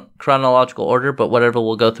is chronological order, but whatever,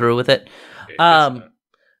 we'll go through with it.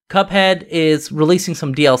 Cuphead is releasing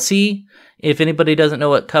some DLC. If anybody doesn't know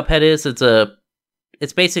what Cuphead is,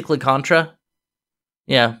 it's basically Contra.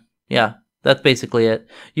 Yeah, that's basically it.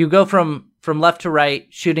 You go from left to right,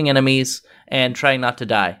 shooting enemies and trying not to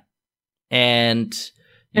die. And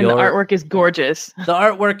the artwork is gorgeous. The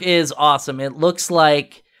artwork is awesome. It looks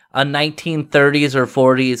like a 1930s or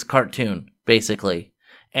 40s cartoon, basically,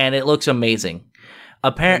 and it looks amazing.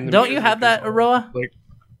 Don't you have that, Aroa?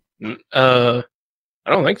 I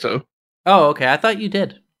don't think so. Oh, okay. I thought you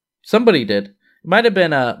did. Somebody did. It might have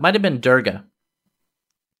been Durga.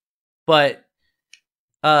 But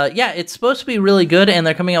yeah, it's supposed to be really good, and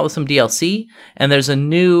they're coming out with some DLC. And there's a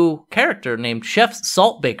new character named Chef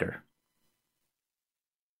Saltbaker.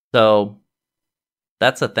 So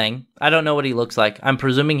That's a thing. I don't know what he looks like. I'm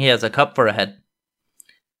presuming he has a cup for a head.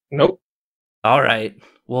 Nope. All right.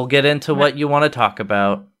 We'll get into what you want to talk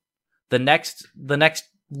about. The next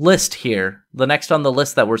list here, the next on the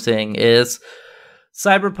list that we're seeing is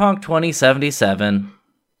Cyberpunk 2077.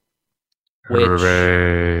 Which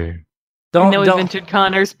Hooray. I know we've entered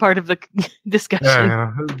Connor's part of the discussion.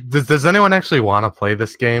 Yeah. Does anyone actually want to play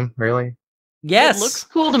this game, really? Yes. It looks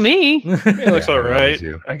cool to me. It looks Yeah, all right, that was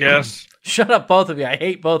you. I guess. Shut up, both of you. I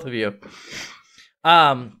hate both of you.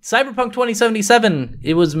 Cyberpunk 2077.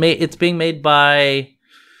 It's being made by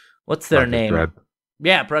what's their Project name? Red.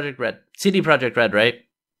 Yeah, Project Red. CD Projekt Red, right?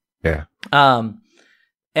 Yeah.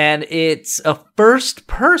 And it's a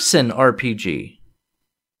first-person RPG.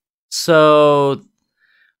 So,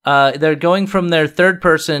 they're going from their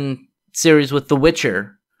third-person series with The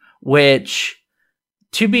Witcher, which,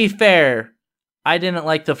 to be fair, I didn't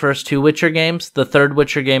like the first two Witcher games. The third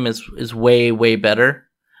Witcher game is way, way better.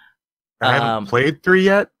 I haven't played 3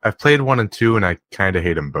 yet. I've played 1 and 2, and I kind of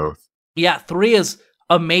hate them both. Yeah, 3 is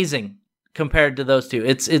amazing compared to those two.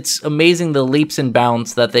 It's amazing the leaps and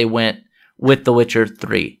bounds that they went with The Witcher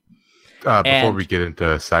 3. Before we get into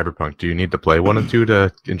Cyberpunk, do you need to play 1 and 2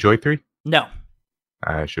 to enjoy 3? No.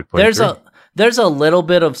 I should play There's 3. there's a little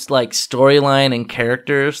bit of like storyline and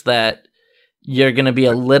characters that you're going to be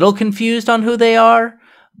a little confused on who they are,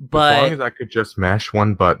 but as long as I could just mash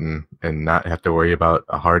one button and not have to worry about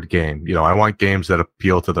a hard game. You know, I want games that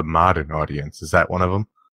appeal to the modern audience. Is that one of them?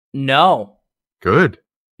 no. Good.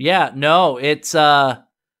 Yeah, no, it's You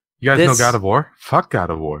guys This- know God of War? Fuck God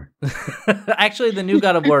of War. actually the new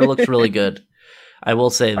God of War looks really good. I will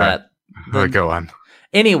say that. Go on.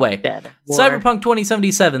 Anyway, Dead. Cyberpunk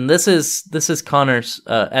 2077. This is Connor's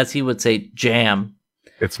as he would say jam.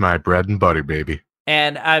 It's my bread and butter, baby.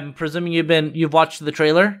 And I'm presuming you've watched the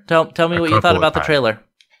trailer. Tell me A what you thought couple of about the times. trailer.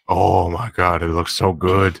 Oh my God, it looks so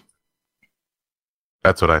good.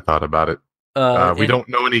 That's what I thought about it. We don't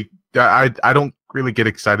know any. I don't really get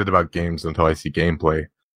excited about games until I see gameplay,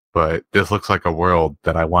 but this looks like a world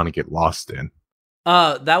that I want to get lost in.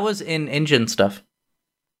 That was in engine stuff.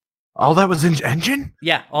 All that was in engine?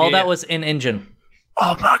 Yeah, all Yeah. that was in engine.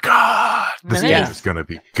 Oh my God, this Nice. game is gonna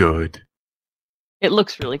be good. It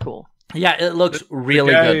looks really cool. Yeah, it looks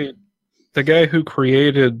really the guy, good. The guy who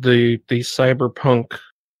created the Cyberpunk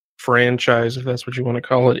franchise, if that's what you want to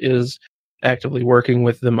call it, is actively working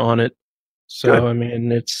with them on it. So Good. I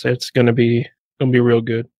mean, it's gonna be real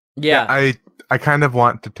good. Yeah. I kind of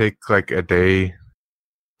want to take like a day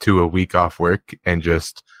to a week off work and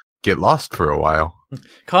just get lost for a while.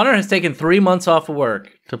 Connor has taken 3 months off of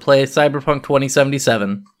work to play Cyberpunk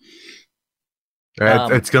 2077.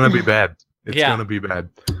 It's gonna be bad. It's yeah. gonna be bad.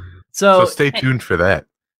 So So stay tuned for that.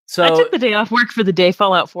 so I took the day off work for the day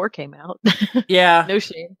Fallout 4 came out. yeah, No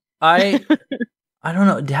shame. I don't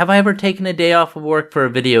know. Have I ever taken a day off of work for a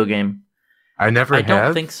video game? I never I have.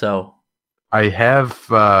 don't think so. I have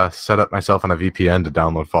set up myself on a VPN to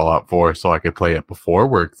download Fallout 4 so I could play it before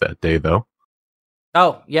work that day, though.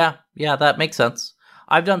 Oh, yeah, that makes sense.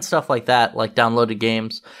 I've done stuff like that, like downloaded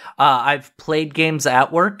games. I've played games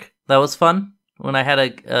at work. That was fun. When I had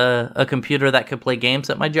a computer that could play games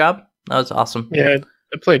at my job. That was awesome. Yeah,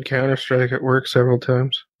 I played Counter-Strike at work several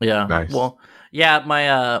times. Yeah. Nice. Well, yeah,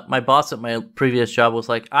 my boss at my previous job was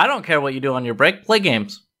like, I don't care what you do on your break, play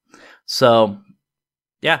games. So,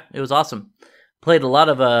 yeah, it was awesome. Played a lot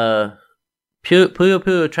of Puyo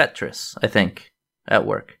Puyo Tetris, I think, at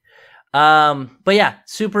work. But yeah,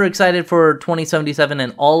 super excited for 2077,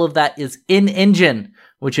 and all of that is in engine,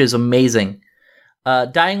 which is amazing.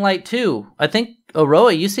 Dying Light 2. I think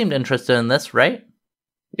Aroa, you seemed interested in this, right?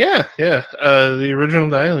 Yeah. The original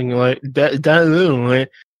Dying Light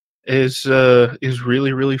is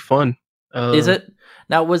really, really fun. Is it?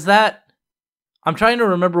 Now, was that... I'm trying to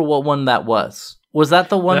remember what one that was. Was that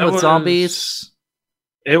the one That with was- zombies?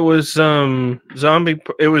 It was zombie.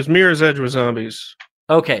 It was Mirror's Edge with zombies.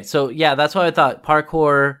 Okay, so yeah, that's what I thought.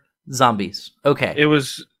 Parkour zombies. Okay.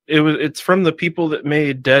 It's from the people that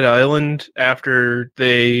made Dead Island after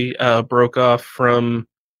they broke off from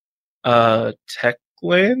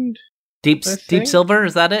Techland. Deep I Deep think- Silver,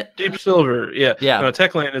 is that it? Deep Silver, yeah. Yeah. No,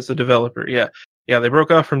 Techland is the developer, yeah. Yeah, they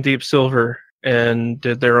broke off from Deep Silver and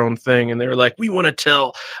did their own thing, and they were like, we want to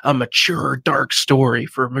tell a mature, dark story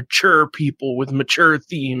for mature people with mature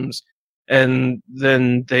themes. And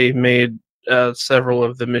then they made several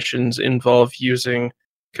of the missions involve using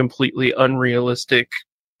completely unrealistic,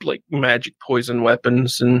 like, magic poison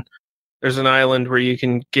weapons. And there's an island where you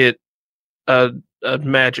can get a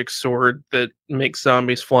magic sword that makes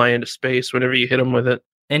zombies fly into space whenever you hit them with it.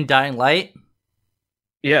 In Dying Light?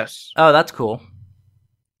 Yes. Oh, that's cool.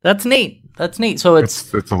 That's neat. That's neat. So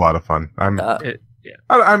It's a lot of fun. I mean,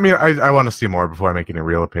 I want to see more before I make any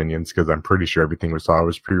real opinions because I'm pretty sure everything we saw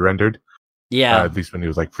was pre-rendered. Yeah, at least when it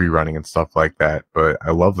was like free running and stuff like that. But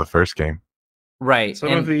I love the first game. right.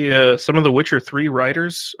 Some of the Witcher 3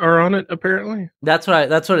 writers are on it, apparently. That's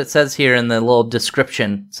what it says here in the little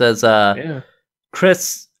description. It says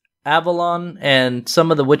Chris Avalon and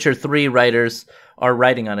some of the Witcher 3 writers are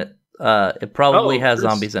writing on it. It probably has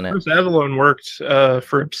zombies in it. Chris Avalon worked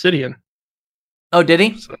for Obsidian. Oh, did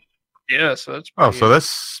he? So that's so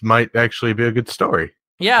this might actually be a good story.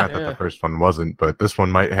 Yeah. Not that the first one wasn't, but this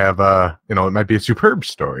one might have it might be a superb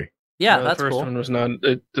story. Yeah, the that's first cool. one was not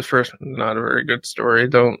the first one was not a very good story.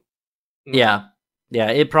 Don't. Yeah,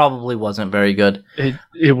 it probably wasn't very good.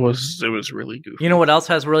 It was really goofy. You know what else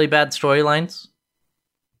has really bad storylines?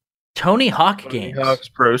 Tony Hawk games. Tony Hawk's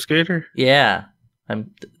Pro Skater. Yeah,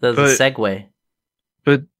 that's a segue.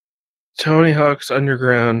 But Tony Hawk's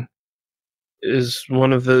Underground is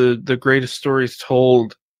one of the greatest stories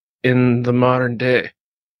told in the modern day.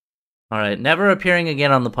 All right, never appearing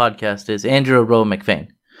again on the podcast is Andrew Rowe McFain.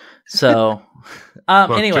 So,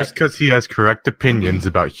 anyway, just because he has correct opinions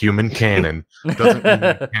about human canon doesn't mean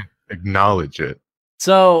you can't acknowledge it.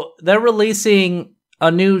 So they're releasing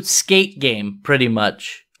a new skate game, pretty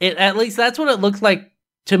much. At least that's what it looked like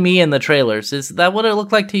to me in the trailers. Is that what it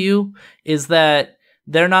looked like to you? Is that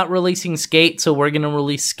they're not releasing Skate, so we're going to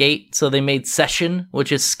release Skate? So they made Session,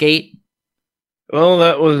 which is Skate. Well,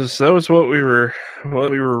 that was what we were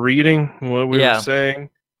reading, what we were saying,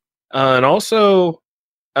 and also,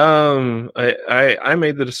 I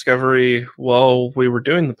made the discovery while we were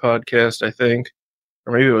doing the podcast, I think,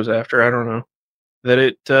 or maybe it was after, I don't know, that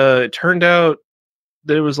it turned out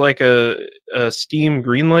that it was like a Steam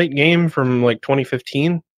Greenlight game from like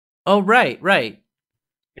 2015. Oh, right.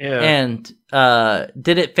 Yeah. And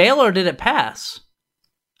did it fail or did it pass?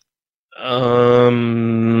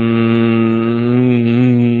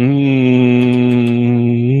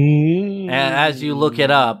 As you look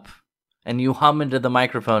it up, and you hum into the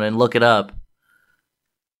microphone and look it up,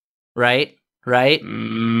 right? I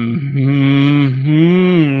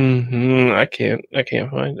can't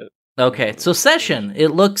find it. Okay, so Session.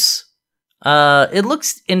 It looks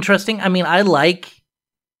interesting. I mean, I like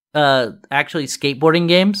actually skateboarding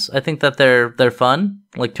games. I think that they're fun,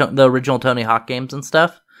 like the original Tony Hawk games and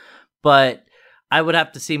stuff. But I would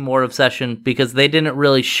have to see more of Session because they didn't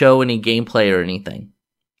really show any gameplay or anything.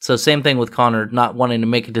 So same thing with Connor not wanting to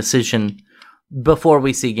make a decision before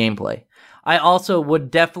we see gameplay. I also would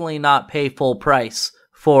definitely not pay full price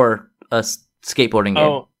for a skateboarding game.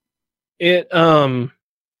 Oh,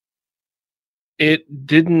 it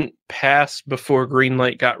didn't pass before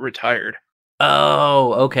Greenlight got retired.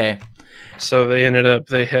 Oh, okay. So they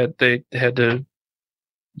had to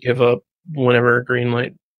give up whenever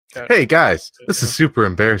Greenlight. Hey guys, this is super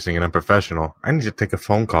embarrassing and unprofessional. I need to take a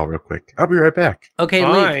phone call real quick. I'll be right back. Okay,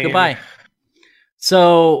 Fine. leave. Goodbye.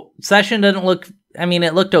 So Session doesn't look. I mean,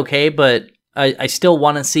 it looked okay, but I still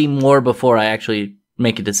want to see more before I actually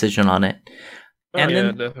make a decision on it.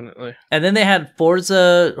 Definitely. And then they had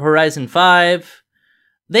Forza Horizon 5.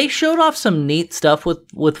 They showed off some neat stuff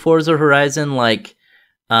with Forza Horizon, like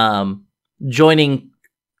joining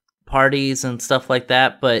parties and stuff like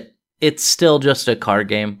that, but it's still just a car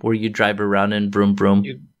game where you drive around and vroom vroom.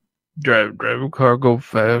 You drive a car, go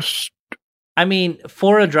fast. I mean,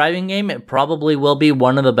 for a driving game, it probably will be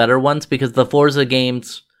one of the better ones because the Forza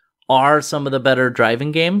games are some of the better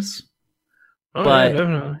driving games. Oh, but, yeah,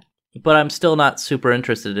 definitely. But I'm still not super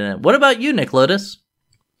interested in it. What about you, Nick Lotus?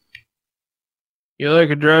 You like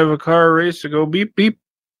to drive a car race to go beep beep?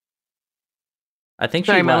 I think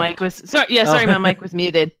sorry, my mic was my mic was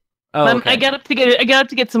muted. Oh, okay. I got up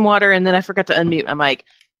to get some water and then I forgot to unmute my mic.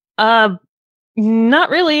 Not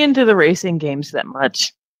really into the racing games that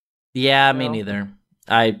much. Yeah, me neither.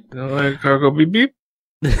 I don't like a car go beep beep.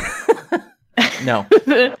 No.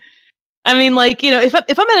 I mean, like, you know, if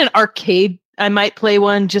I'm at an arcade, I might play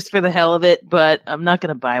one just for the hell of it, but I'm not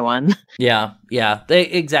gonna buy one. Yeah, they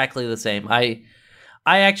exactly the same. I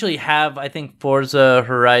actually have, I think, Forza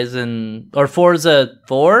Horizon or Forza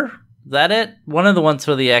 4. Is that it? One of the ones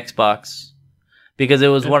for the Xbox, because it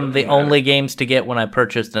was one of the only games to get when I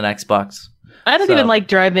purchased an Xbox. I don't even like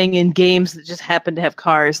driving in games that just happen to have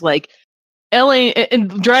cars. Like and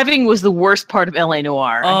driving was the worst part of LA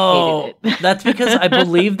Noire. I hated it. That's because I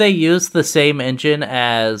believe they used the same engine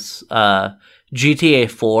as GTA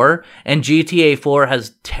 4, and GTA 4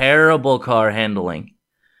 has terrible car handling.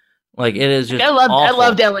 Like, it is just awful. I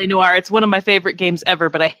loved LA Noire. It's one of my favorite games ever,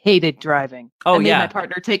 but I hated driving. Oh, I made my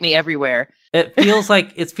partner take me everywhere. It feels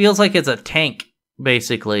like it's a tank,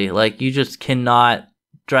 basically. Like, you just cannot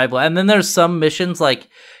drive well. And then there's some missions like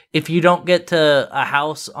if you don't get to a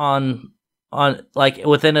house on like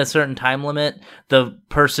within a certain time limit, the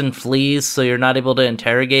person flees, so you're not able to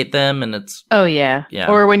interrogate them, and it's yeah.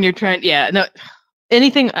 Or when you're trying, no,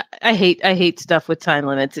 anything. I hate stuff with time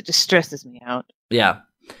limits. It just stresses me out. Yeah.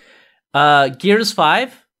 Gears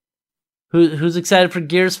 5. Who's excited for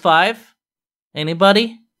Gears 5?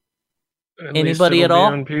 Anybody? Anybody at all?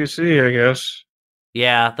 On PC, I guess.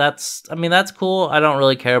 Yeah, that's cool. I don't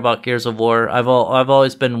really care about Gears of War. I've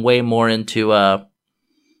always been way more into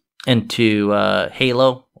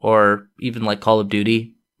Halo or even like Call of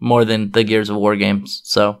Duty more than the Gears of War games.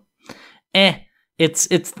 So, it's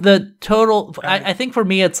the total. I think for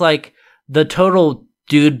me, it's like the total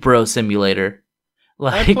dude bro simulator.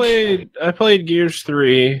 Like I played Gears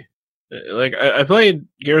 3. Like I played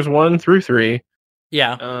Gears 1 through 3.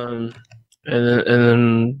 Yeah. And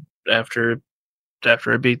then after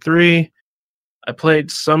I beat 3, I played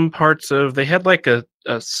some parts of. They had like a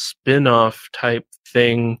spin-off type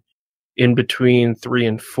thing in between 3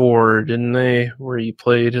 and 4, didn't they? Where you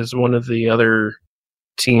played as one of the other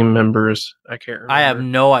team members. I can't remember. I have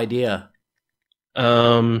no idea.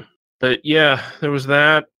 But yeah, there was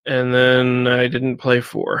that, and then I didn't play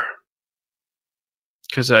 4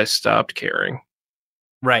 because I stopped caring.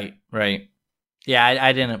 Right. Yeah,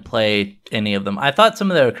 I didn't play any of them. I thought some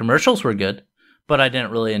of their commercials were good, but I didn't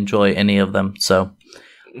really enjoy any of them. So,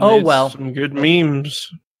 well. Some good memes.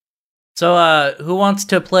 So, who wants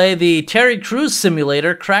to play the Terry Crews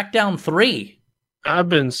simulator, Crackdown 3? I've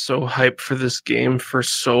been so hyped for this game for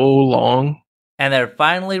so long. And they're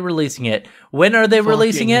finally releasing it. When are they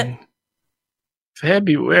releasing it?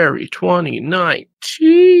 February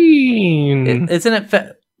 2019. Isn't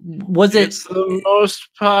it? It's the most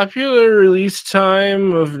popular release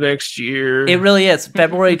time of next year. It really is.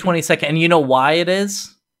 February 22nd. And you know why it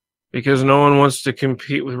is? Because no one wants to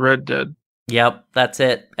compete with Red Dead. Yep, that's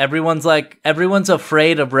it. Everyone's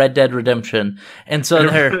afraid of Red Dead Redemption. And so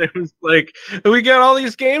it was like, we got all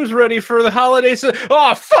these games ready for the holidays.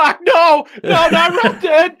 Oh, fuck, no, not Red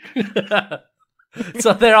Dead.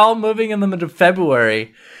 So they're all moving them into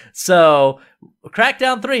February. So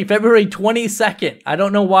Crackdown 3, February 22nd. I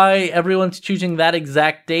don't know why everyone's choosing that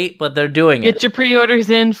exact date, but they're doing it. Get your pre-orders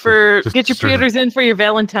in for your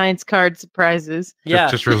Valentine's card surprises.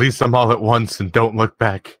 Just release them all at once and don't look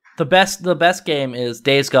back. The best game is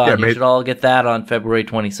Days Gone. Yeah, you should all get that on February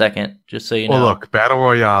 22nd, just so you know. Well, look, Battle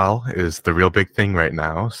Royale is the real big thing right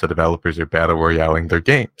now, so developers are Battle Royale-ing their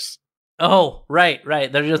games. Oh, right.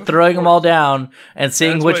 They're just throwing them all down and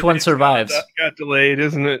seeing which one survives. That got delayed,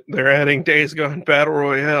 isn't it? They're adding Days Gone Battle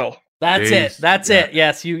Royale. That's it.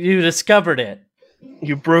 Yes, you discovered it.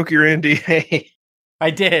 You broke your NDA.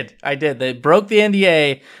 I did. They broke the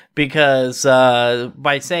NDA because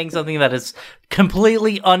by saying something that is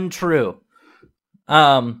completely untrue.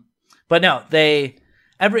 But no,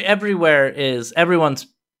 everyone's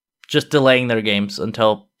just delaying their games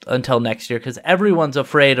until next year because everyone's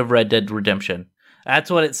afraid of Red Dead Redemption. That's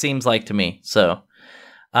what it seems like to me. So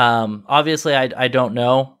obviously I don't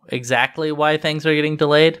know exactly why things are getting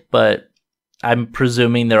delayed, but I'm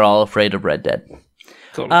presuming they're all afraid of Red Dead.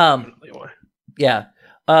 Yeah.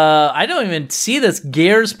 I don't even see this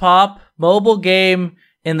Gears Pop mobile game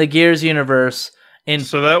in the Gears universe.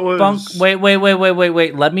 So that was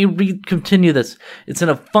wait. Let me continue this. It's in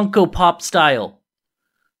a Funko Pop style.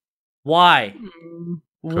 Why?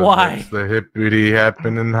 Why? It's the hip booty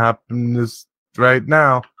happening this right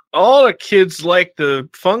now. All the kids like the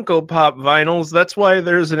Funko Pop vinyls. That's why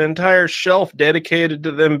there's an entire shelf dedicated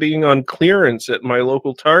to them being on clearance at my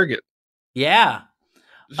local Target. Yeah.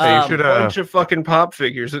 A bunch of fucking pop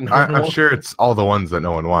figures. I'm sure it's all the ones that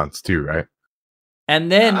no one wants too, right? And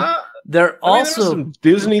then there also some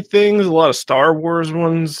Disney things, a lot of Star Wars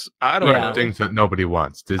ones. I don't know. Things that nobody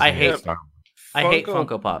wants. Disney I hate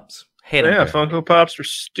Funko Pops. Hate them. Yeah, Funko Pops are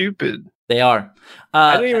stupid. They are.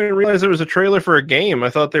 I didn't even realize there was a trailer for a game. I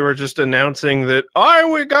thought they were just announcing that,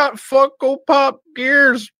 we got Funko Pop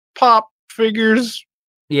Gears Pop figures.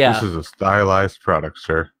 Yeah. This is a stylized product,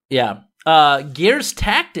 sir. Yeah. Gears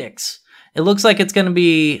Tactics. It looks like it's going to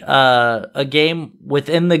be a game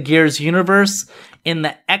within the Gears universe in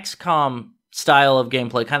the XCOM style of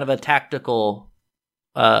gameplay, kind of a tactical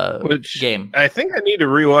game. I think I need to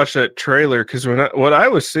rewatch that trailer because what I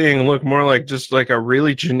was seeing looked more like just like a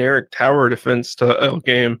really generic tower defense style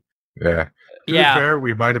game. Yeah. To be fair,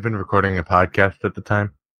 we might have been recording a podcast at the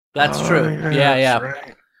time. That's true. Yeah.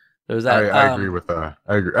 Right. There was that. I agree with that.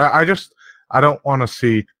 I agree. I don't want to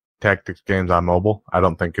see tactics games on mobile. I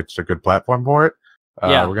don't think it's a good platform for it.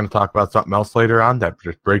 Yeah. We're going to talk about something else later on that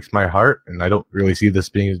just breaks my heart, and I don't really see this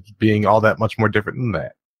being all that much more different than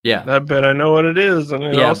that. Yeah. I bet I know what it is, and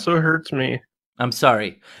it Yeah. also hurts me. I'm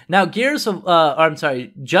sorry. Now,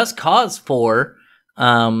 Just Cause 4.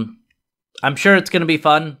 I'm sure it's going to be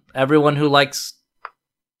fun. Everyone who likes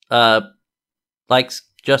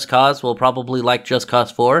Just Cause will probably like Just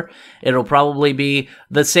Cause 4. It'll probably be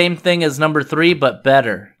the same thing as number 3, but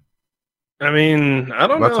better. I mean, I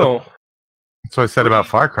don't That's know. That's what I said about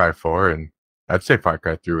Far Cry 4, and I'd say Far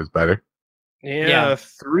Cry 3 was better. Yeah,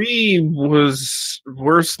 3 was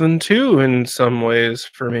worse than 2 in some ways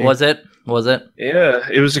for me. Was it? Yeah,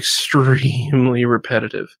 it was extremely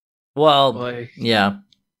repetitive. Well, Like, yeah.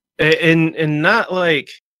 and not like,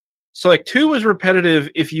 so like 2 was repetitive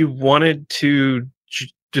if you wanted to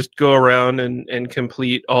just go around and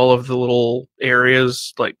complete all of the little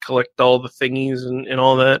areas, like collect all the thingies and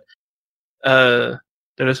all that.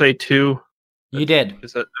 Did I say 2? You did.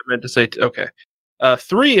 Is that I meant to say? Okay.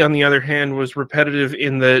 3, on the other hand, was repetitive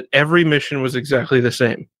in that every mission was exactly the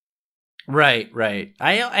same. Right.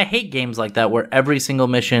 I hate games like that where every single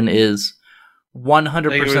mission is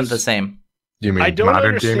 100% the same. You mean I don't modern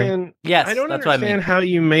understand. gaming? Yes, I don't that's what I understand mean. how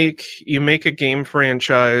you make a game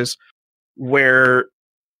franchise where,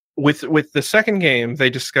 with the second game, they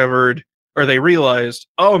discovered or they realized,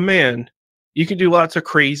 oh man, you can do lots of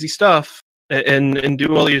crazy stuff and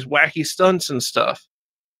do all these wacky stunts and stuff.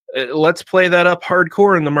 Let's play that up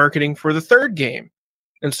hardcore in the marketing for the third game.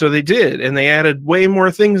 And so they did, and they added way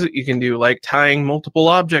more things that you can do, like tying multiple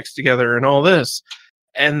objects together and all this.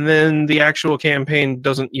 And then the actual campaign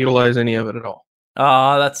doesn't utilize any of it at all.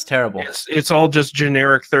 Oh, that's terrible. It's all just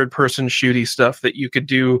generic third-person shooty stuff that you could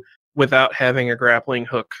do without having a grappling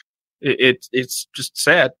hook. It's just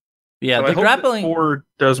sad. Yeah, So I the hope that grappling. 4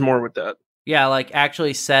 does more with that. Yeah, like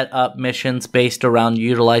actually set up missions based around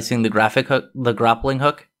utilizing the grappling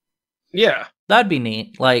hook. Yeah, That'd be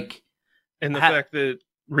neat. Like, and the fact that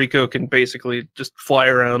Rico can basically just fly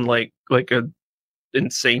around like a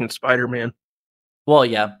insane Spider-Man. well,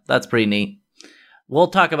 yeah, that's pretty neat. We'll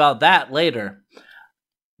talk about that later.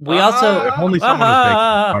 We also If only someone was making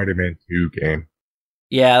a Spider-Man 2 game.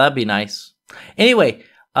 Yeah, that'd be nice. Anyway,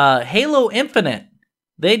 Halo Infinite.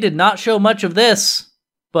 They did not show much of this,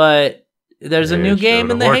 but there's a They new game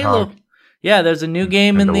showed in a the Warthog. Halo. Yeah, there's a new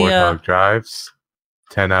game And in the the. Warthog drives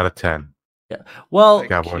 10 out of 10. Well, I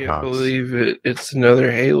Got can't Warthogs. believe it. It's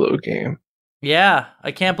another Halo game. yeah,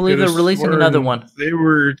 I can't believe they're Could've releasing another sworn one.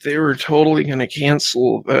 They were totally going to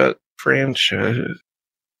cancel that franchise.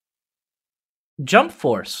 Jump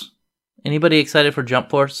Force. Anybody excited for Jump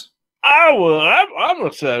Force? I'm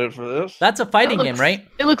excited for this. That's a fighting That game, looks- right?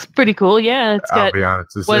 It looks pretty cool. Yeah, it's I'll got be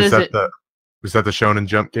honest. Is what is that it? Was that the Shonen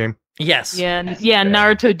Jump game? Yes. yeah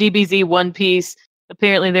Naruto, DBZ, One Piece.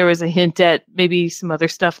 Apparently, there was a hint at maybe some other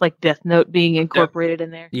stuff like Death Note being incorporated in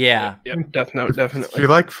there. Yeah. Yep, Death Note, If definitely. you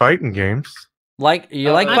like fighting games, Like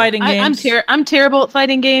you like I'm- fighting games? I'm terrible at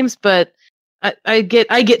fighting games, but I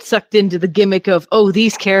get sucked into the gimmick of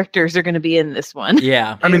these characters are going to be in this one.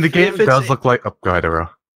 Yeah. I mean, the If game it's- does look like. Oh, go ahead, Aro.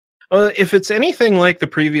 If it's anything like the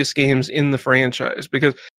previous games in the franchise,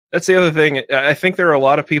 because that's the other thing. I think there are a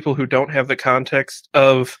lot of people who don't have the context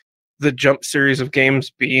of the Jump series of games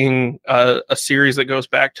being a series that goes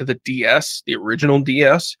back to the DS, the original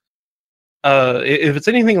DS. If it's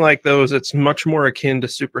anything like those, it's much more akin to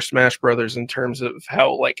Super Smash Brothers in terms of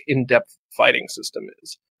how like in-depth fighting system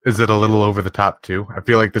is. Is it a little over the top too? I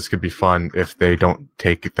feel like this could be fun if they don't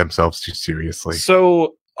take themselves too seriously.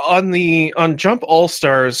 So on Jump All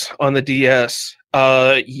Stars on the DS,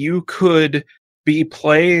 you could be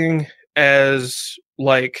playing as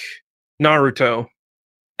like Naruto,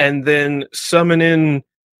 and then summon in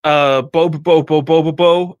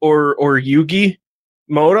Bobo or Yugi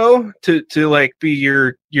Moto to like be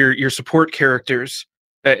your support characters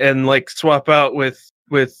and like swap out with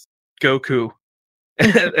Goku.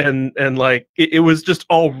 and like it was just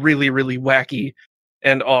all really, really wacky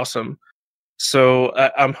and awesome. So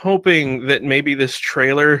I'm hoping that maybe this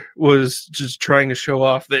trailer was just trying to show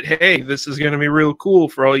off that, hey, this is going to be real cool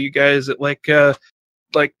for all you guys that like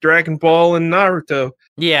Dragon Ball and Naruto.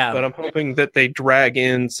 Yeah. But I'm hoping that they drag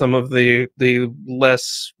in some of the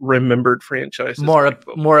less remembered franchises. More like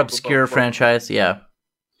more obscure franchise, yeah.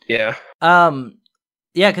 Yeah.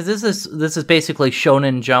 Yeah, because this is basically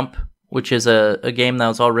Shonen Jump, which is a game that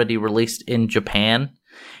was already released in Japan,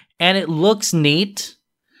 and it looks neat.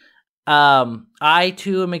 I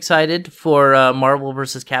too am excited for Marvel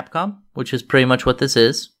vs. Capcom, which is pretty much what this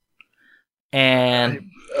is. And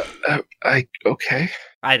Okay.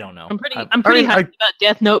 I don't know. I'm pretty mean, happy about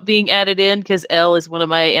Death Note being added in because L is one of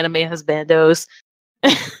my anime husbandos.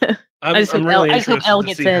 I'm, I just I'm hope really I just hope interested Elle to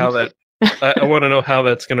gets see how in. that. I want to know how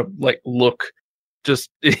that's gonna like look, just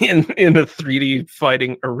in a 3D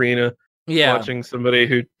fighting arena. Yeah. Watching somebody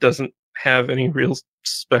who doesn't have any real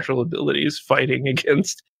special abilities fighting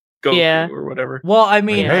against Goku Yeah. or whatever. Well, I I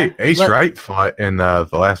mean, mean, hey, Ace let- Wright fought in the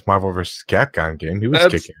last Marvel vs. Capcom game. He was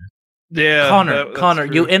That's- kicking. Yeah, Connor,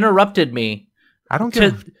 that's you true. interrupted me. I don't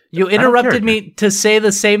To, give. you don't care, interrupted dude. me to say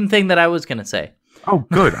the same thing that I was going to say. Oh,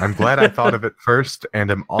 good. I'm glad I thought of it first,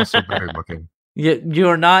 and I'm also better looking. You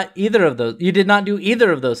are not either of those. You did not do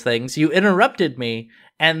either of those things. You interrupted me,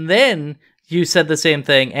 and then you said the same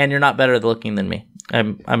thing, and you're not better looking than me.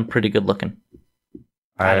 I'm pretty good looking.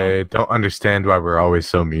 I don't understand why we're always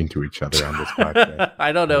so mean to each other on this podcast.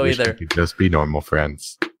 I don't know I wish either. we could just be normal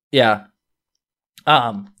friends. Yeah.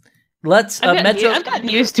 Let's I've gotten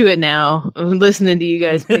used to it now. Listening to you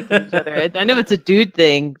guys pick each other. I know it's a dude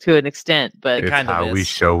thing to an extent, but It It's kind of how we is.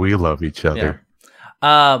 show we love each other.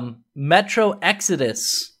 Metro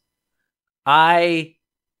Exodus. I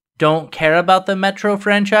don't care about the Metro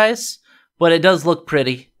franchise, but it does look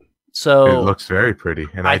pretty. So It looks very pretty,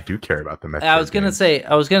 and I I- do care about the Metro. I was gonna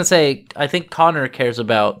games. say, I think Connor cares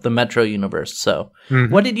about the Metro universe. So, Mhm.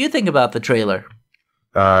 what did you think about the trailer?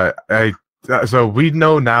 So we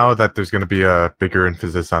know now that there's going to be a bigger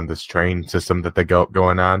emphasis on this train system that they got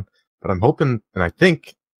going on, but I'm hoping, and I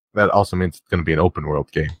think that also means it's going to be an open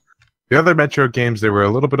world game. The other Metro games, they were a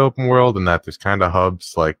little bit open world in that there's kind of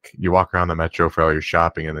hubs, like you walk around the Metro for all your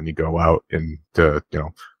shopping, and then you go out into,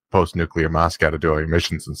 post-nuclear Moscow to do all your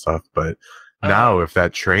missions and stuff. But now, if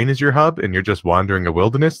that train is your hub and you're just wandering a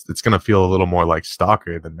wilderness, it's going to feel a little more like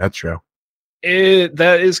Stalker than Metro.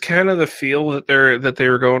 That is kind of the feel that they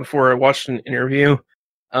were going for. I watched an interview.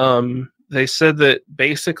 They said that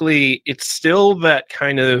basically it's still that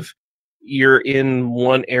kind of you're in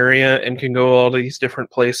one area and can go all these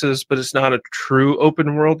different places, but it's not a true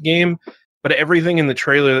open world game. But everything in the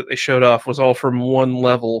trailer that they showed off was all from one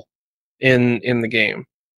level in the game.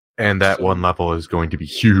 And that So- one level is going to be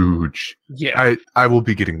huge. Yeah, I will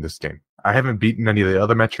be getting this game. I haven't beaten any of the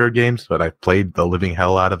other Metro games, but I've played the living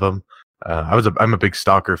hell out of them. I'm a big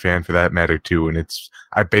Stalker fan for that matter too, and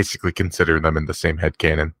I basically consider them in the same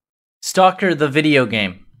headcanon. Stalker the video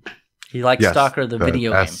game. You like Yes, Stalker the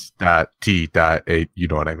video game? S.T.8, you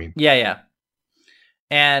know what I mean? Yeah.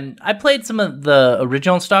 And I played some of the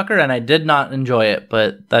original Stalker, and I did not enjoy it.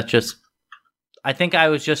 But that's just, I think I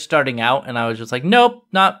was just starting out, and I was just like, nope,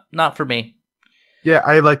 not for me. Yeah,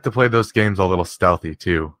 I like to play those games a little stealthy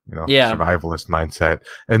too. Yeah. Survivalist mindset,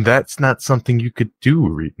 and that's not something you could do,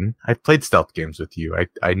 Reeton. I've played stealth games with you.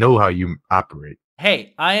 I know how you operate.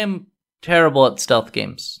 Hey, I am terrible at stealth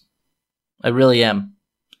games. I really am.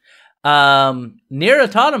 Nier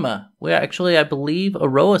Automata. I believe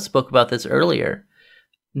Aroa spoke about this earlier.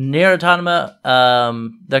 Nier Automata,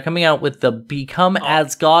 they're coming out with the Become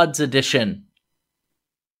as Gods edition.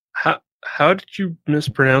 how did you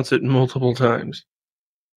mispronounce it multiple times?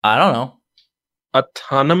 I don't know.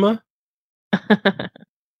 Autonoma?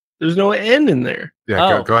 There's no N in there.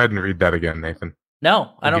 Yeah, Oh. go ahead and read that again, Nathan.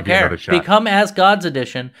 No, I I'll don't give you care. another shot. Become as Gods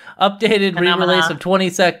edition, updated re-release of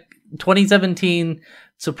 2017,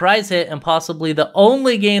 surprise hit, and possibly the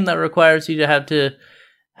only game that requires you to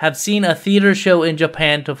have seen a theater show in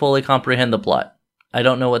Japan to fully comprehend the plot. I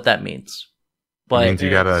don't know what that means, It but means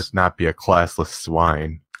you gotta it's- not be a classless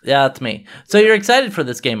swine. yeah, that's me. So you're excited for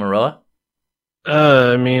this game, Aroa?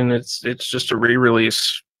 I mean, it's just a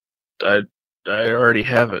re-release. I already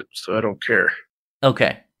have it, so I don't care.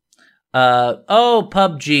 Okay.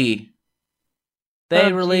 PUBG. They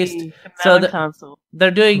PUBG, released. coming so out on the- console. They're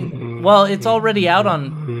doing well. It's already out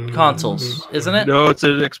on consoles, isn't it? No, it's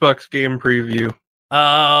an Xbox game preview.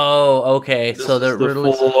 Oh, okay. This so is they're the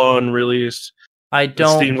releasing. full-on release. I It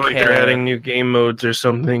don't seems like care. they're adding new game modes or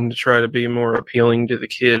something to try to be more appealing to the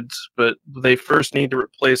kids, but they first need to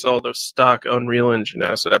replace all those stock Unreal Engine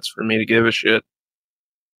assets for me to give a shit.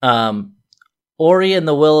 Ori and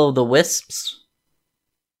the Will of the Wisps.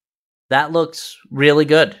 That looks really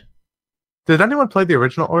good. Did anyone play the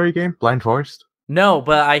original Ori game, Blind Forest? No,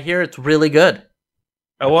 but I hear it's really good.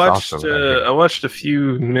 I watched also what I heard. I watched a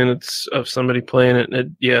few minutes of somebody playing it,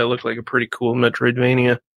 and it looked like a pretty cool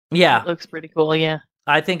Metroidvania. Yeah, It looks pretty cool, yeah.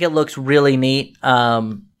 I think it looks really neat.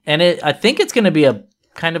 And I think it's going to be a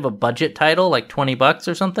kind of a budget title, like $20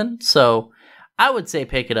 or something. So I would say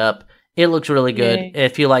pick it up. It looks really good. Yay.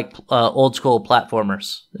 If you like old school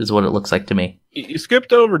platformers, is what it looks like to me. You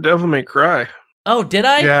skipped over Devil May Cry. Oh, did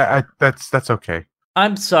I? Yeah, that's okay.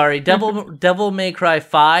 I'm sorry. Devil May Cry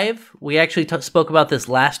 5. We actually spoke about this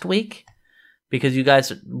last week because you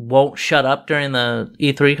guys won't shut up during the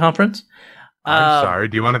E3 conference. I'm sorry.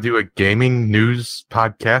 Do you want to do a gaming news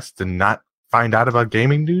podcast and not find out about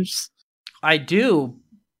gaming news? I do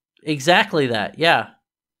exactly that. Yeah.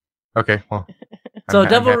 Okay, well, So I'm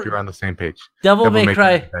happy we're on the same page. Devil May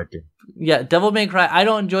Cry. is a bad game. Yeah, Devil May Cry. I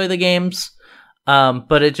don't enjoy the games,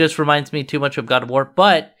 but it just reminds me too much of God of War.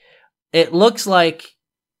 But it looks like,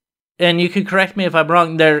 and you can correct me if I'm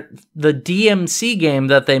wrong, the DMC game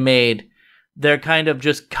that they made, they're kind of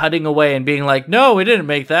just cutting away and being like, no, we didn't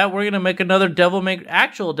make that. We're going to make another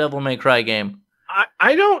actual Devil May Cry game.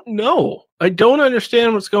 I don't know. I don't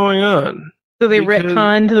understand what's going on. So they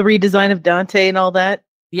retconned the redesign of Dante and all that?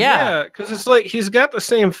 Yeah, because it's like he's got the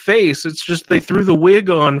same face. It's just they threw the wig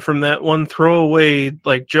on from that one throwaway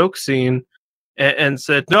like joke scene and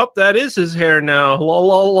said, nope, that is his hair now. Lol,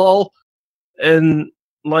 lol, lol. And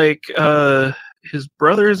like his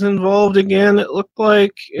brother's involved again, it looked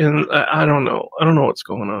like. And I don't know. I don't know what's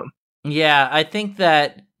going on. Yeah, I think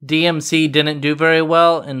that DMC didn't do very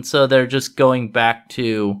well, and so they're just going back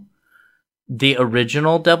to the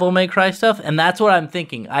original Devil May Cry stuff, and that's what I'm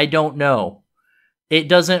thinking. I don't know. It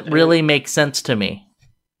doesn't really make sense to me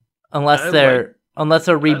unless they're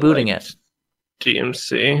rebooting it.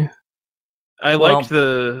 DMC. I like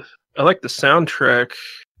the soundtrack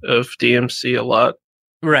of DMC a lot.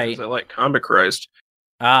 Right. I like Comic Christ.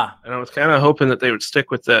 And I was kind of hoping that they would stick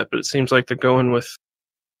with that, but it seems like they're going with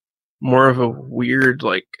more of a weird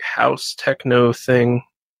like house techno thing.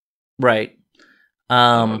 Right.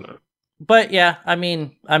 But yeah, I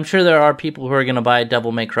mean, I'm sure there are people who are going to buy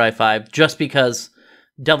Devil May Cry 5 just because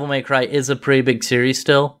Devil May Cry is a pretty big series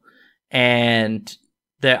still, and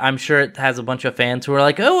I'm sure it has a bunch of fans who are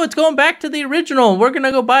like, "Oh, it's going back to the original. We're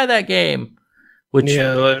gonna go buy that game." Which,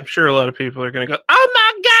 yeah, I'm sure a lot of people are gonna go, "Oh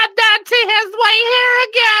my God, Dante has white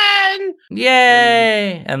hair again!"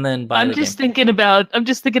 Yay! And then buy. I'm just thinking about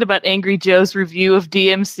Angry Joe's review of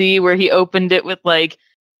DMC where he opened it with like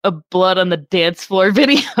a blood on the dance floor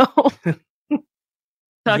video. Talking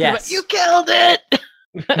about, you killed it.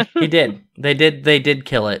 He did. They did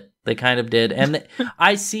kill it. They kind of did. And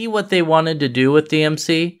I see what they wanted to do with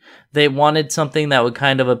DMC. They wanted something that would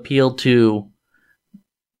kind of appeal to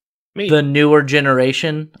the newer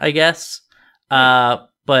generation, I guess. But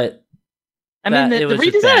I mean, the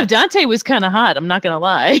redesign of Dante was kind of hot. I'm not going to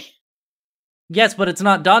lie. Yes, but it's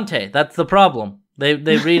not Dante. That's the problem. They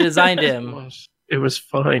redesigned him. It was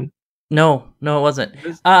fine. No, it wasn't.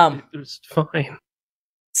 It was fine.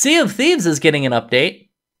 Sea of Thieves is getting an update.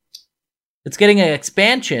 It's getting an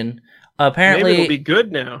expansion. Apparently, maybe it'll be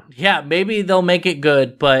good now. Yeah, maybe they'll make it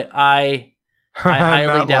good, but I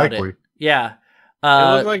highly doubt it. Yeah.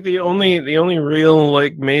 It looked like the only real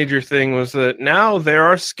like major thing was that now there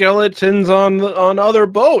are skeletons on other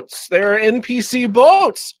boats. There are NPC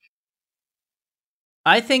boats.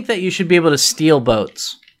 I think that you should be able to steal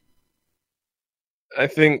boats. I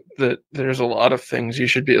think that there's a lot of things you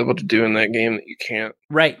should be able to do in that game that you can't.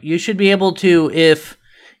 Right. You should be able to,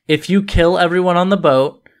 if you kill everyone on the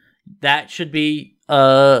boat, that should be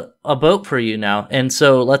a boat for you now. And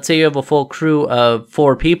so let's say you have a full crew of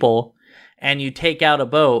 4 people and you take out a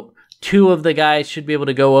boat, 2 of the guys should be able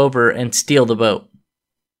to go over and steal the boat.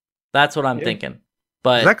 That's what I'm thinking.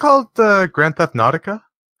 But is that called Grand Theft Nautica?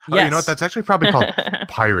 Yes. Oh, you know what? That's actually probably called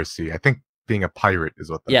piracy. I think being a pirate is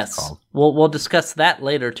what that's called. We'll discuss that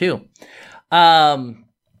later too.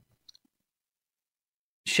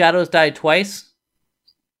 Shadows Die Twice.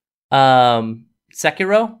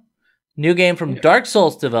 Sekiro, new game from Dark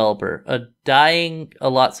Souls developer, a dying a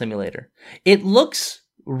lot simulator. It looks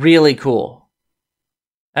really cool.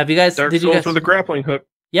 Have you guys? Dark Souls with a grappling hook.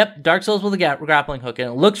 Yep, Dark Souls with a grappling hook, and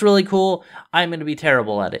it looks really cool. I'm going to be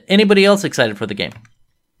terrible at it. Anybody else excited for the game?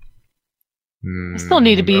 I still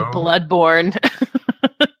need to be Bloodborne.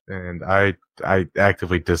 And I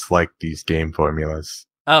actively dislike these game formulas.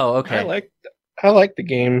 Oh, okay. I like the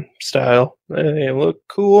game style. They look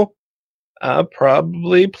cool. I'll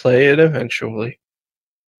probably play it eventually.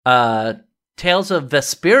 Tales of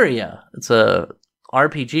Vesperia. It's a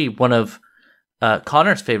RPG. One of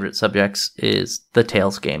Connor's favorite subjects is the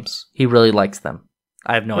Tales games. He really likes them.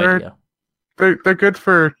 I have no idea. They're good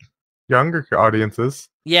for younger audiences.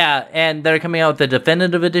 Yeah, and they're coming out with the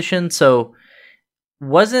definitive edition. So,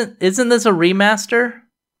 isn't this a remaster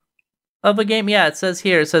of a game? Yeah, it says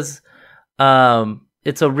here. It says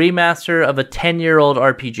it's a remaster of a 10-year-old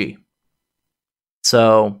RPG.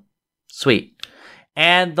 So, sweet.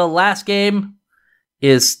 And the last game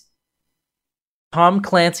is Tom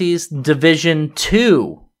Clancy's Division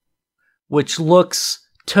 2, which looks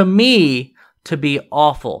to me to be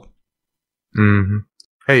awful. Mm-hmm.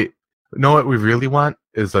 Hey, you know what we really want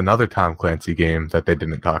is another Tom Clancy game that they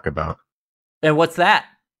didn't talk about. And what's that?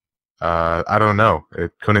 I don't know.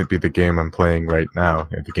 It couldn't be the game I'm playing right now.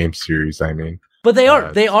 The game series, I mean. But they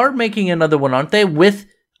are making another one, aren't they? With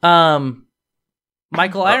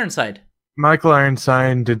Michael Ironside. Michael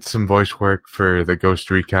Ironside did some voice work for the Ghost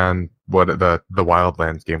Recon, the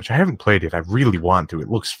Wildlands game, which I haven't played yet. I really want to. It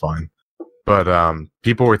looks fun. But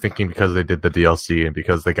people were thinking because they did the DLC and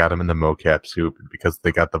because they got him in the mocap soup and because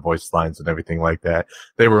they got the voice lines and everything like that,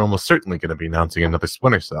 they were almost certainly going to be announcing another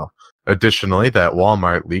Splinter Cell. Additionally, that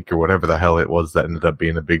Walmart leak or whatever the hell it was that ended up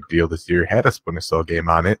being a big deal this year had a Splinter Cell game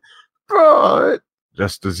on it. But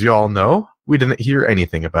just as you all know, we didn't hear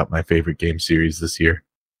anything about my favorite game series this year.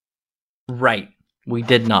 Right. We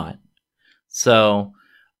did not. So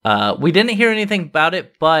we didn't hear anything about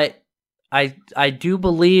it, but I do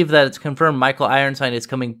believe that it's confirmed Michael Ironside is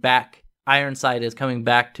coming back. Ironside is coming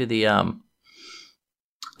back to the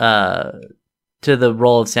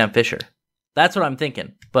role of Sam Fisher. That's what I'm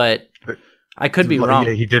thinking, but I could be wrong.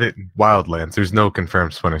 Yeah, he did it in Wildlands. There's no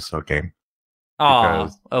confirmed Splinter Cell game. Oh,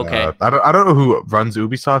 okay. I don't know who runs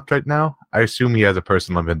Ubisoft right now. I assume he has a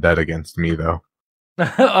personal vendetta against me, though.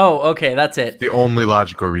 Oh, okay, that's it. The only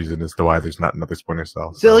logical reason as to why there's not another Splinter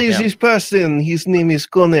Cell. There is this person. His name is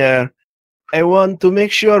Connor. I want to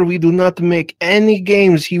make sure we do not make any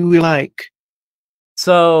games he will like.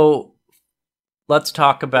 So let's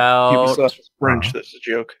talk about Ubisoft is French. That's a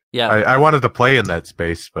joke. Yeah, I wanted to play in that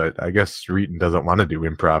space, but I guess Reeton doesn't want to do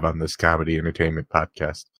improv on this comedy entertainment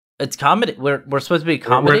podcast. it's comedy. We're supposed to be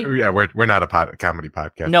comedy. We're not a comedy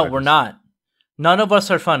podcast. No, we're not. None of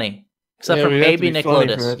us are funny, except for maybe Nick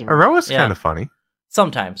Lotus. Aroa's kind of funny.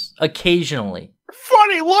 Sometimes, occasionally.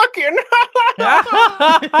 Funny looking.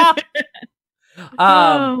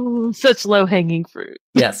 Such low hanging fruit.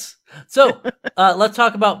 Yes. So let's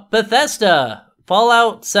talk about Bethesda.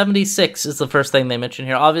 Fallout 76 is the first thing they mention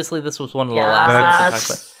here. Obviously, this was one of the last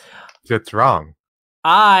things. That's wrong.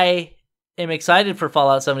 I am excited for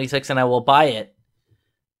Fallout 76, and I will buy it.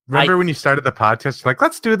 Remember when you started the podcast, like,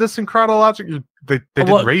 let's do this in chronological? They did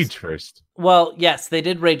Rage first. Well, yes, they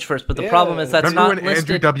did Rage first, but the problem is that's remember not when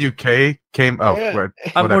listed. Andrew WK came out? Whatever.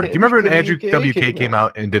 Do you remember when Andrew WK came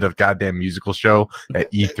out and did a goddamn musical show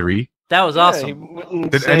at E3? That was awesome.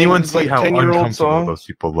 Did anyone see how uncomfortable those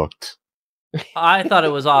people looked? I thought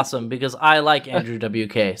it was awesome because I like Andrew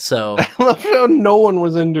WK. So I love how no one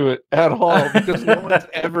was into it at all because no one's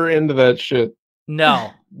ever into that shit.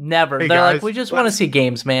 No, never. Hey, They're guys, like, we just want to see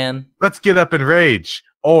games, man. Let's get up and rage,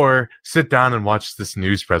 or sit down and watch this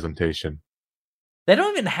news presentation. They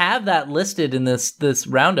don't even have that listed in this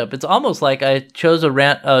roundup. It's almost like I chose a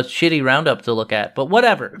shitty roundup to look at, but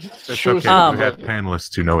whatever. It's okay. We have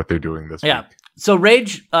panelists who know what they're doing this week. So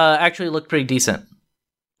Rage actually looked pretty decent.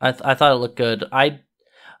 I thought it looked good.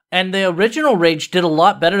 And the original Rage did a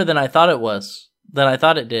lot better than I thought it was. Than I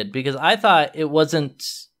thought it did, because I thought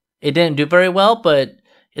it didn't do very well, but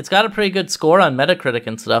it's got a pretty good score on Metacritic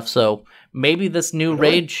and stuff. So maybe this new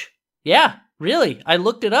Rage, yeah, really, I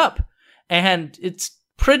looked it up, and it's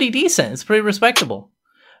pretty decent. It's pretty respectable.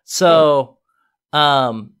 So,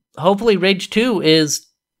 hopefully, Rage 2 is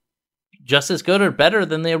just as good or better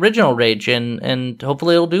than the original Rage, and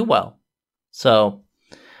hopefully it'll do well. So.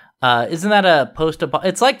 Isn't that a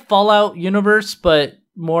it's like Fallout universe, but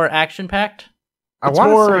more action packed? It's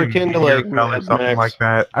more akin to like something like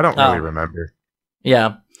that. I don't really remember.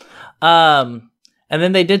 Yeah. And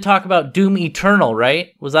then they did talk about Doom Eternal, right?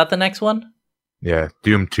 Was that the next one? Yeah,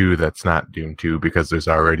 Doom 2. That's not Doom 2 because there's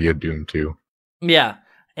already a Doom 2. Yeah,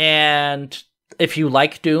 and if you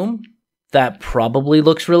like Doom, that probably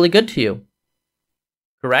looks really good to you.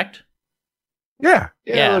 Correct? Yeah,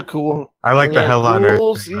 look cool. I like the hell on earth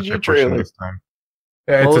CG trailer this time.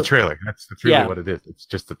 Yeah, it's a trailer. That's really what it is. It's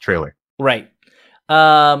just a trailer. Right.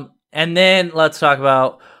 And then let's talk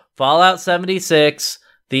about Fallout 76,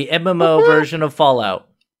 the MMO version of Fallout.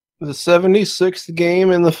 The 76th game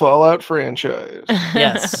in the Fallout franchise.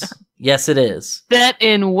 Yes. Yes, it is. Set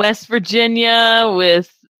in West Virginia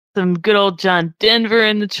with some good old John Denver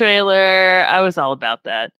in the trailer. I was all about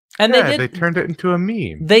that. And they turned it into a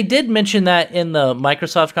meme. They did mention that in the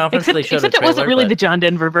Microsoft conference. Except it wasn't really the John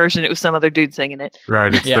Denver version. It was some other dude singing it.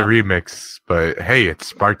 Right, it's the remix. But hey, it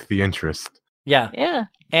sparked the interest. Yeah. Yeah.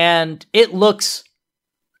 And it looks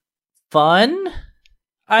fun,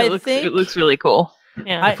 I think. It looks really cool.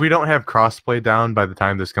 Yeah. If we don't have crossplay down by the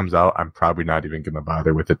time this comes out, I'm probably not even going to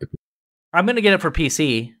bother with it. I'm going to get it for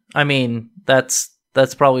PC. I mean, that's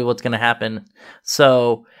probably what's going to happen.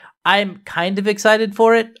 So I'm kind of excited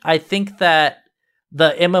for it. I think that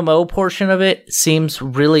the MMO portion of it seems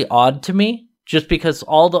really odd to me, just because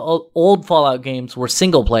all the old Fallout games were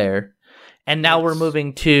single player, and now we're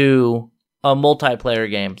moving to a multiplayer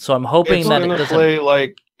game. So I'm hoping that it doesn't play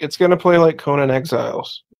like It's gonna play like Conan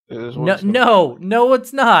Exiles. No,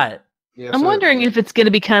 it's not. Yes, I'm wondering if it's going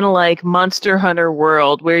to be kind of like Monster Hunter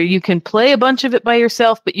World, where you can play a bunch of it by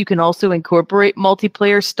yourself, but you can also incorporate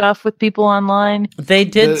multiplayer stuff with people online. They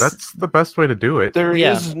did. That's the best way to do it. There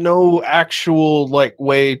is no actual like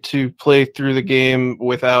way to play through the game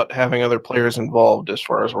without having other players involved, as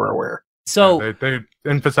far as we're aware. So they're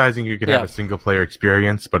emphasizing you can have a single player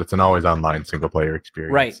experience, but it's an always online single player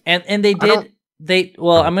experience. Right. And they did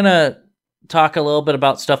I'm gonna talk a little bit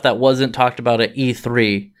about stuff that wasn't talked about at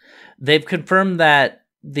E3. They've confirmed that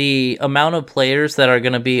the amount of players that are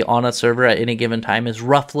going to be on a server at any given time is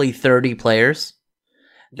roughly 30 players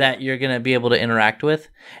that you're going to be able to interact with.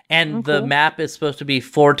 And the map is supposed to be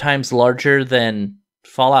 4 times larger than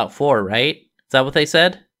Fallout 4, right? Is that what they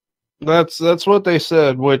said? That's what they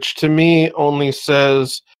said, which to me only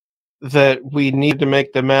says that we need to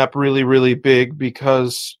make the map really, really big,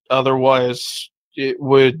 because otherwise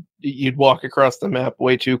you'd walk across the map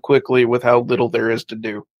way too quickly with how little there is to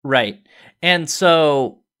do. Right. And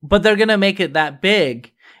so, but they're going to make it that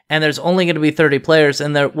big, and there's only going to be 30 players.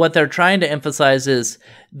 And what they're trying to emphasize is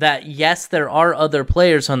that, yes, there are other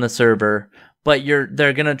players on the server, but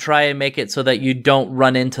they're going to try and make it so that you don't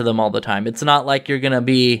run into them all the time. It's not like you're going to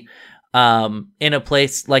be in a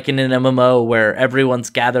place like in an MMO where everyone's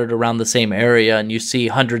gathered around the same area and you see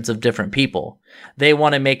hundreds of different people. They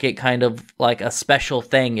want to make it kind of like a special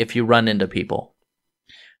thing if you run into people.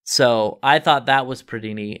 So I thought that was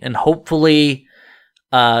pretty neat, and hopefully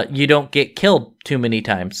you don't get killed too many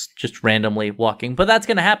times just randomly walking, but that's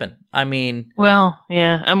going to happen. I mean, well,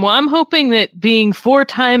 yeah. I'm hoping that being 4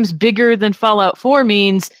 times bigger than Fallout 4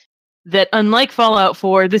 means that, unlike Fallout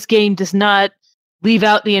 4, this game does not leave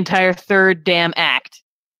out the entire third damn act.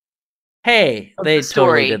 Hey, they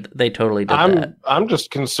totally did that. I'm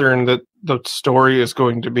just concerned that the story is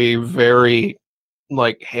going to be very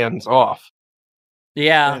like hands off.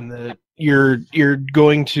 Yeah. And that you're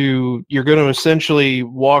going to essentially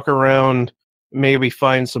walk around, maybe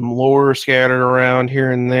find some lore scattered around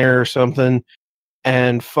here and there or something,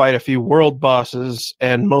 and fight a few world bosses,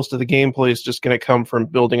 and most of the gameplay is just going to come from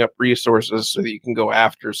building up resources so that you can go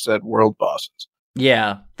after said world bosses.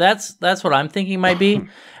 Yeah, that's what I'm thinking might be.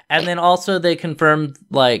 And then also they confirmed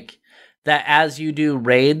like that as you do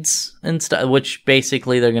raids and stuff, which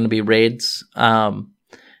basically they're going to be raids,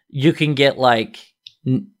 you can get like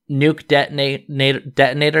nuke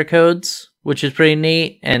detonator codes, which is pretty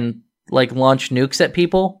neat, and like launch nukes at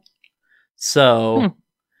people. So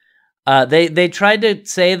they tried to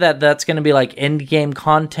say that that's going to be like end game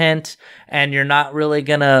content, and you're not really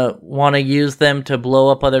going to want to use them to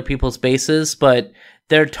blow up other people's bases, but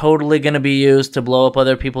they're totally going to be used to blow up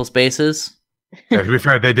other people's bases. Yeah, to be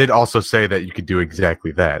fair, they did also say that you could do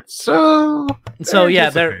exactly that. So yeah,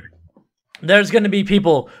 there's going to be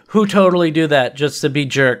people who totally do that just to be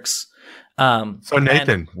jerks. So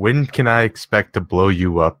Nathan, when can I expect to blow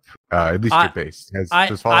you up? At least your base.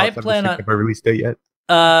 Does Fallout 76 have a release date yet?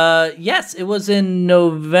 Yes, it was in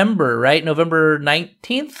November, right? November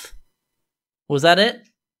 19th? Was that it?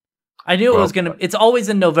 I knew it was it's always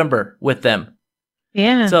in November with them.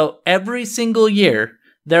 Yeah. So every single year,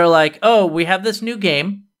 they're like, oh, we have this new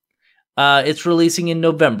game. It's releasing in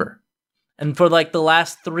November. And for like the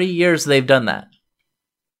last 3 years, they've done that.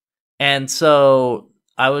 And so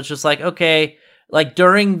I was just like, okay, like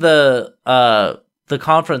during the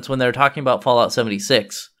conference when they were talking about Fallout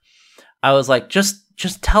 76, I was like, just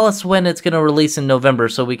tell us when it's going to release in November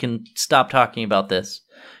so we can stop talking about this.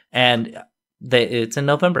 And it's in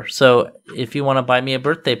November. So if you want to buy me a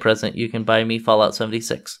birthday present, you can buy me Fallout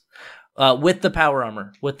 76 with the power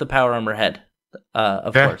armor head,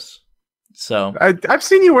 of course. So I've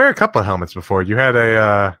seen you wear a couple of helmets before. You had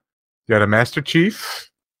a Master Chief.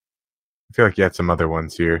 I feel like you had some other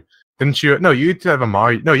ones here, didn't you? No, you used to have a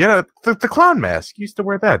Mario. No, you had the clown mask. You used to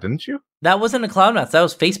wear that, didn't you? That wasn't a clown mask. That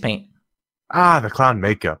was face paint. Ah, the clown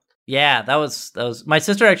makeup. Yeah, that was. My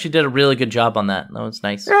sister actually did a really good job on that. That was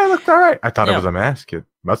nice. Yeah, it looked all right. I thought it was a mask. It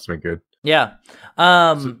must have been good. Yeah.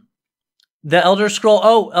 The Elder Scroll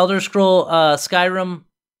Skyrim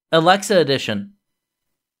Alexa edition.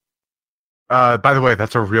 By the way,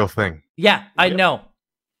 that's a real thing. Yeah, I know.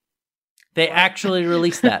 They actually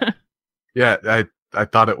released that. Yeah, I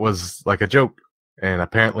thought it was like a joke, and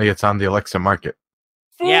apparently it's on the Alexa market.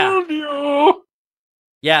 Yeah.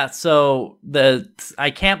 Yeah, so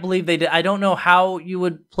I can't believe they did. I don't know how you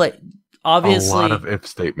would play. Obviously, a lot of if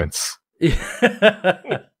statements.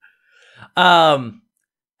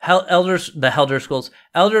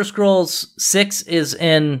 Elder Scrolls 6 is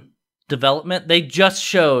in development. They just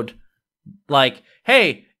showed like,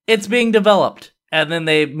 hey, it's being developed, and then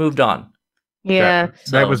they moved on. Yeah.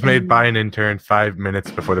 That was made by an intern 5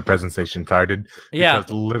 minutes before the presentation started. Yeah.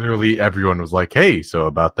 Because literally everyone was like, hey, so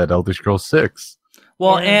about that Elder Scrolls 6.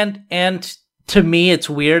 Well, Yeah. and to me, it's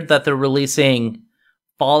weird that they're releasing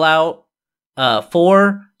Fallout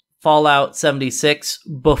 4, Fallout 76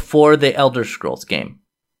 before the Elder Scrolls game.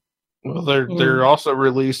 Well, they're also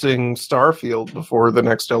releasing Starfield before the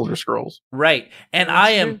next Elder Scrolls. Right. And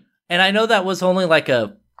That's true. and I know that was only like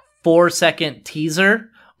a 4-second teaser,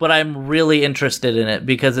 but I'm really interested in it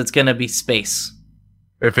because it's going to be space.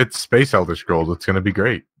 If it's Space Elder Scrolls, it's going to be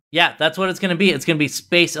great. Yeah, that's what it's going to be. It's going to be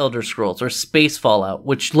Space Elder Scrolls or Space Fallout,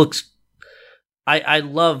 which looks... I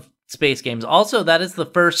love space games. Also, that is the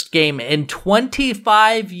first game in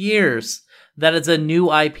 25 years that is a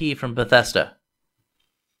new IP from Bethesda.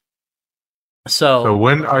 So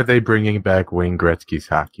when are they bringing back Wayne Gretzky's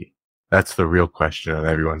hockey? That's the real question on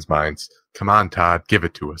everyone's minds. Come on, Todd, give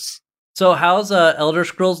it to us. So how's Elder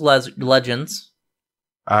Scrolls Legends?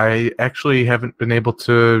 I actually haven't been able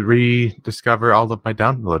to rediscover all of my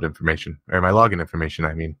download information, or my login information,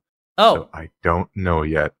 I mean. Oh. So I don't know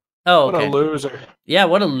yet. Oh, What okay. a loser. Yeah,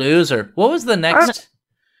 what a loser. What was the next...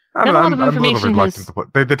 I don't Not know, a lot of I'm a little information reluctant has- to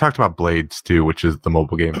play. They talked about Blades, too, which is the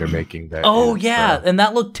mobile game they're making. That Oh, is, yeah, and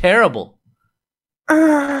that looked terrible.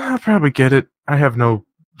 I'll probably get it. I have no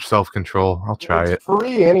self-control. I'll try It's it.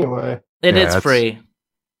 free anyway. It Yeah, is it's- free.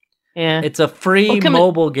 Yeah. It's a free Well,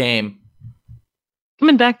 mobile game.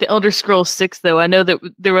 Coming back to Elder Scrolls 6, though, I know that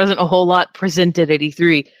there wasn't a whole lot presented at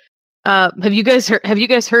E3. Have you guys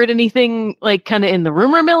heard anything like kind of in the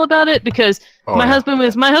rumor mill about it? Because Oh, my yeah.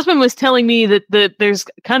 husband was telling me that there's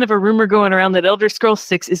kind of a rumor going around that Elder Scrolls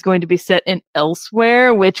 6 is going to be set in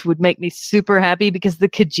Elsewhere, which would make me super happy because the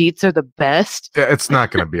Khajiits are the best. Yeah, it's not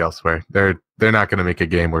going to be elsewhere. They're not going to make a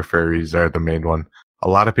game where furries are the main one. A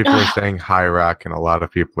lot of people are saying High Rock, and a lot of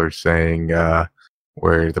people are saying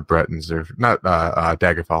where the Bretons are not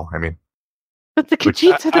Daggerfall. I mean, But the Which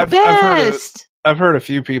Khajiits are the I've heard it. best. I've heard a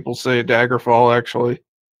few people say Daggerfall, actually.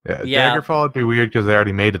 Yeah. Daggerfall would be weird because they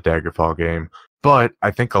already made a Daggerfall game. But I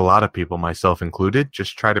think a lot of people, myself included,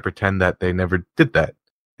 just try to pretend that they never did that,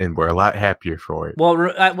 and we're a lot happier for it.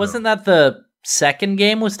 Well, wasn't that the second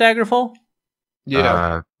game with Daggerfall?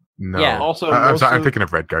 Yeah. No. Yeah. Also, I'm most sorry. I'm of- thinking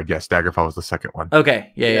of Redguard. Yes, Daggerfall was the second one.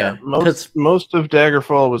 Okay, yeah. 'Cause- Most of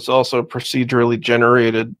Daggerfall was also procedurally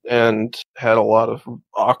generated and had a lot of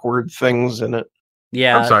awkward things in it.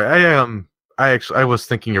 yeah. I'm sorry. I was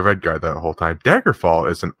thinking of Redguard that whole time. Daggerfall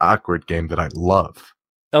is an awkward game that I love.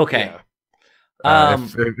 Okay. Yeah.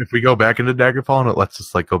 If we go back into Daggerfall and it lets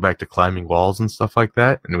us like go back to climbing walls and stuff like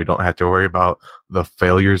that, and we don't have to worry about the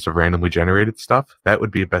failures of randomly generated stuff, that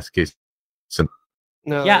would be a best case.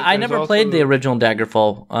 No, Yeah, I there's never also- played the original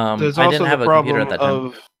Daggerfall. There's I also didn't have the a computer problem at that time.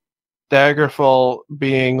 of Daggerfall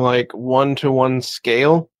being like 1-to-1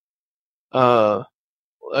 scale,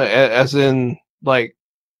 as in like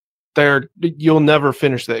you'll never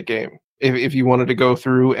finish that game if you wanted to go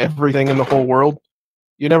through everything in the whole world.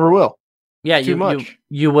 You never will. Yeah, too much.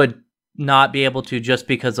 You would not be able to just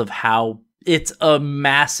because of how it's a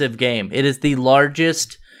massive game. It is the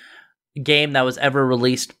largest game that was ever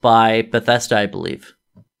released by Bethesda, I believe.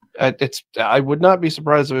 I would not be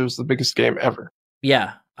surprised if it was the biggest game ever.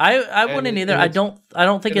 Yeah, I And wouldn't either. it's- I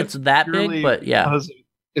don't think and it's that big, purely but yeah, because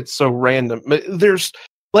it's so random. But there's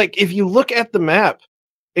like if you look at the map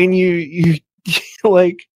and you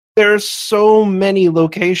like there's so many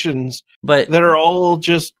locations but that are all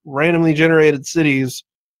just randomly generated cities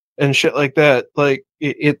and shit like that. Like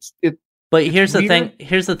it's But here's the weird. thing.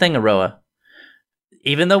 Here's the thing, Aroa.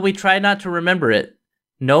 Even though we try not to remember it,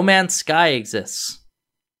 No Man's Sky exists.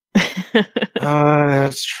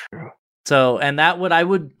 that's true. So, and I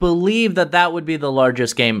would believe that would be the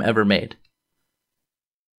largest game ever made.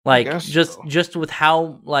 Like guess just so. just with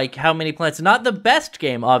how many planets. Not the best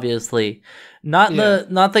game, obviously. Not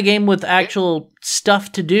Yeah. the game with actual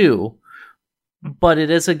stuff to do, but it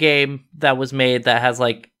is a game that was made that has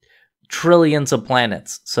like trillions of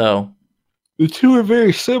planets. So The two are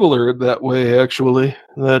very similar in that way, actually.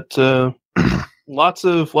 That lots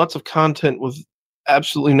of content with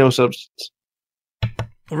absolutely no substance.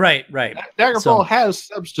 right. Daggerfall So- has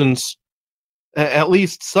substance, at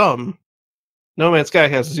least some. No Man's Sky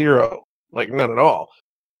has zero, like none at all.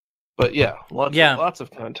 But yeah, lots of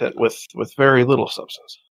content with very little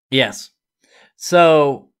substance. Yes.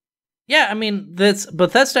 So, yeah, I mean,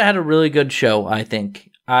 Bethesda had a really good show, I think.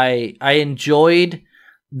 I enjoyed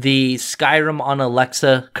the Skyrim on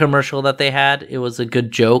Alexa commercial that they had. It was a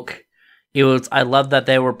good joke. I love that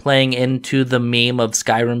they were playing into the meme of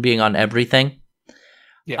Skyrim being on everything.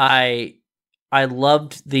 Yeah. I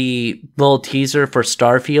loved the little teaser for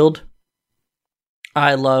Starfield.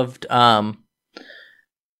 I loved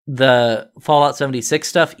the Fallout 76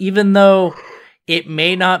 stuff, even though it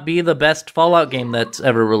may not be the best Fallout game that's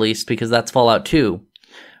ever released because that's Fallout 2.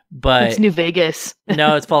 But It's New Vegas.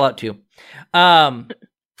 no, it's Fallout 2.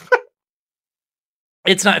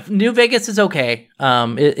 It's not. New Vegas is okay.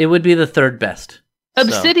 It would be the third best. So.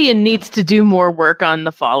 Obsidian needs to do more work on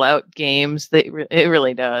the Fallout games. It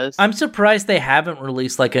really does. I'm surprised they haven't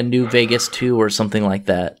released like a New Vegas 2 or something like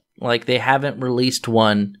that. Like they haven't released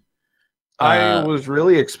one. I was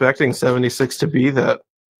really expecting 76 to be that.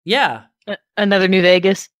 Yeah, Another New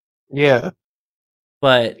Vegas. Yeah,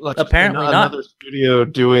 but like apparently not. Another studio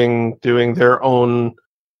doing their own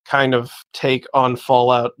kind of take on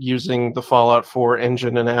Fallout using the Fallout 4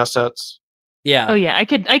 engine and assets. Yeah. Oh yeah, I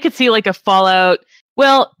could see like a Fallout.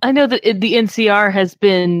 Well, I know that the NCR has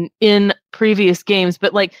been in previous games,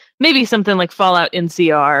 but like maybe something like Fallout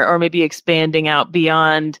NCR, or maybe expanding out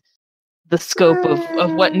beyond the scope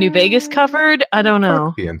of what New Vegas covered. I don't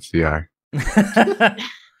know. The NCR.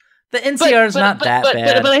 The NCR is not that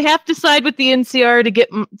bad. But I have to side with the NCR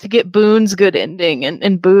to get Boone's good ending,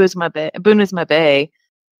 and Boone is my bae.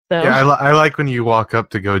 So. Yeah, I like when you walk up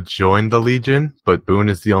to go join the Legion, but Boone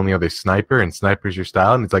is the only other sniper, and sniper's your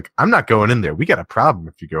style, and it's like, I'm not going in there. We got a problem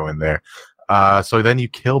if you go in there. So then you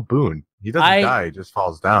kill Boone. He doesn't die, he just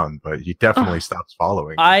falls down, but he definitely stops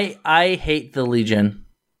following. I hate the Legion.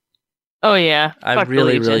 Oh yeah, I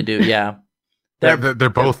really do. Yeah, they're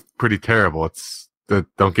both pretty terrible.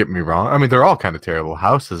 Don't get me wrong. I mean, they're all kind of terrible.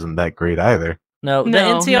 House isn't that great either. No, the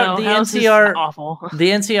NCR is awful. The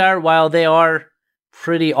NCR, while they are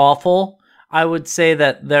pretty awful, I would say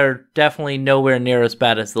that they're definitely nowhere near as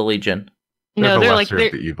bad as the Legion. No, they're like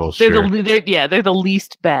the evil. They're the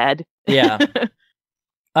least bad. Yeah.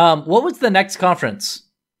 What was the next conference?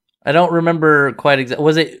 I don't remember quite exactly.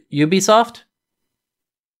 Was it Ubisoft?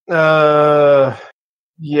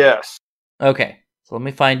 Yes. Okay, so let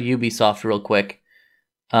me find Ubisoft real quick.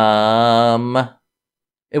 It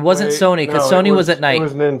wasn't Sony, because Sony was at night. It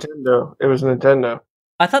was Nintendo.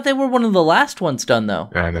 I thought they were one of the last ones done, though.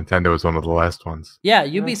 Yeah, Nintendo was one of the last ones. Yeah,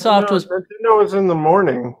 Ubisoft was. Nintendo was in the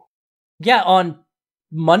morning. Yeah, on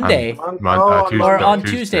Monday. On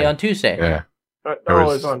Tuesday. Yeah. There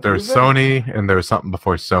was Sony, and there was something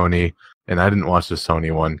before Sony, and I didn't watch the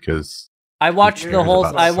Sony one because I watched the whole.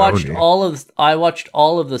 I watched all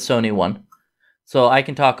of the Sony one, so I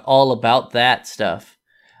can talk all about that stuff.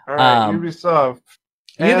 All right, Ubisoft.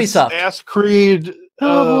 Ass Creed.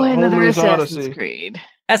 Oh boy, another Assassin's Odyssey. Creed.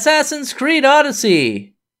 Assassin's Creed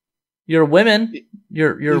Odyssey. You're women.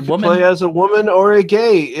 You're you woman. Play as a woman or a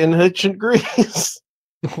gay in ancient Greece.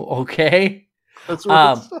 Okay. That's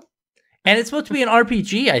what and it's supposed to be an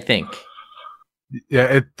RPG, I think.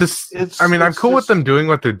 Yeah, I'm cool with them doing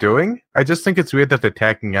what they're doing. I just think it's weird that they're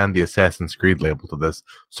tacking on the Assassin's Creed label to this.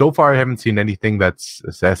 So far, I haven't seen anything that's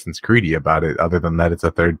Assassin's Creedy about it, other than that it's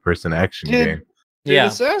a third-person action game. Did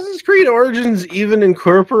Assassin's Creed Origins even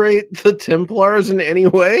incorporate the Templars in any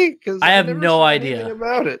way? I have no idea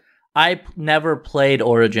about it. I never played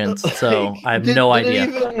Origins, so I have no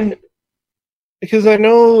idea. Because I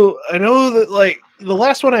know that like the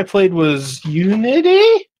last one I played was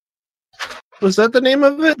Unity. Was that the name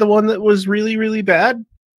of it? The one that was really, really bad?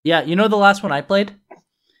 Yeah, you know the last one I played?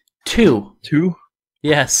 2. 2?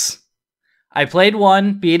 Yes. I played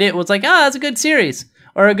 1, beat it, was like, that's a good series.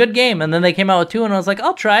 Or a good game. And then they came out with 2, and I was like,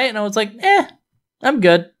 I'll try it. And I was like, I'm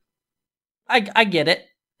good. I get it.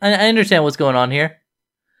 I understand what's going on here.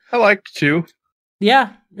 I liked 2.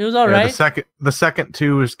 Yeah, it was all right. The second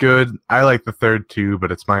 2 is good. I like the third 2,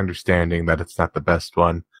 but it's my understanding that it's not the best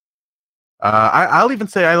one. I'll even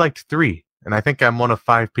say I liked 3. And I think I'm one of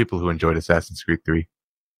 5 people who enjoyed Assassin's Creed 3.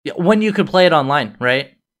 Yeah, when you could play it online,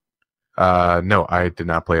 right? No, I did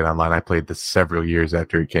not play it online. I played this several years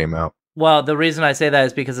after it came out. Well, the reason I say that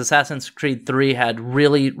is because Assassin's Creed 3 had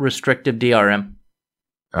really restrictive DRM.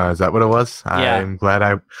 Is that what it was? Yeah. I'm glad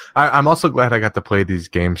I'm also glad I got to play these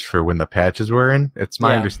games for when the patches were in. It's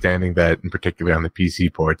my understanding that, in particular on the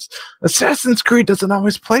PC ports, Assassin's Creed doesn't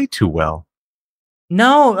always play too well.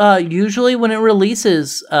 No, usually when it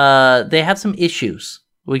releases, they have some issues.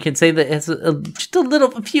 We can say that it's just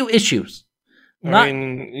a few issues. I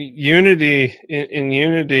mean, Unity, in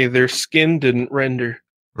Unity, their skin didn't render.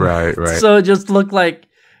 Right. So it just looked like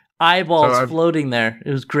eyeballs floating there.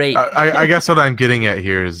 It was great. I guess what I'm getting at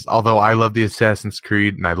here is, although I love the Assassin's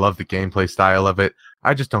Creed and I love the gameplay style of it,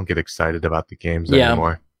 I just don't get excited about the games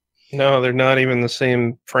anymore. No, they're not even the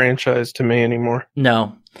same franchise to me anymore.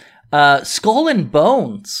 No. Skull and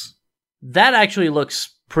Bones. That actually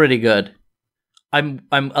looks pretty good. I'm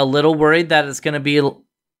a little worried that it's going to be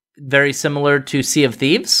very similar to Sea of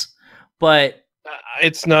Thieves, but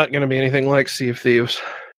it's not going to be anything like Sea of Thieves.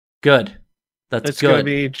 Good. That's It's good. gonna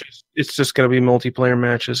be it's just gonna be multiplayer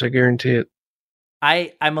matches. I guarantee it.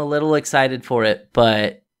 I'm a little excited for it,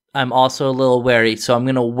 but I'm also a little wary. So I'm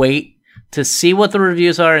gonna wait to see what the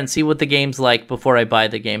reviews are and see what the game's like before I buy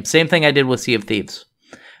the game. Same thing I did with Sea of Thieves.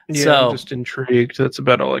 Yeah, So- I'm just intrigued. That's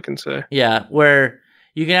about all I can say. Yeah, where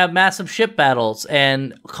you can have massive ship battles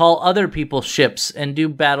and call other people's ships and do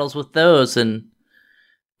battles with those, and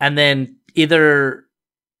then either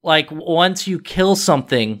like once you kill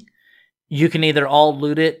something, you can either all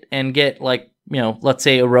loot it and get like, let's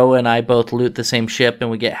say Aroa and I both loot the same ship and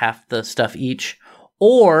we get half the stuff each,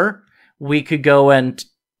 or we could go and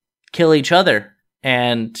kill each other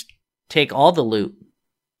and take all the loot.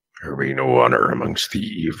 There be no honor amongst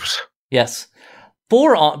thieves. Yes.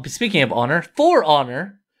 Speaking of honor, For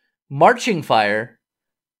Honor, Marching Fire,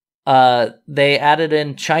 they added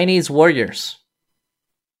in Chinese warriors.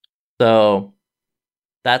 So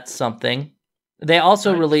that's something. They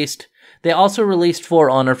also released For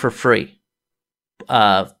Honor for free.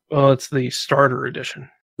 Well, it's the starter edition.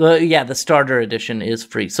 The starter edition is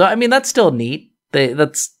free. So I mean that's still neat.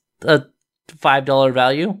 That's a $5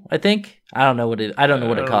 value, I think. I don't know what it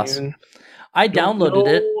costs. I downloaded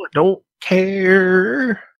it. Don't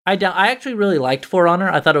care. I actually really liked For Honor.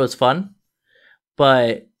 I thought it was fun,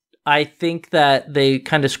 but I think that they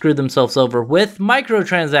kind of screwed themselves over with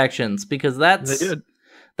microtransactions, because They did.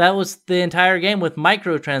 that was the entire game with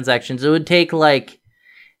microtransactions. It would take like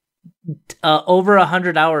over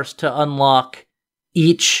 100 hours to unlock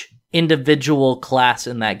each individual class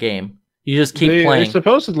in that game. You just keep They playing.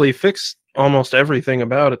 supposedly fixed almost everything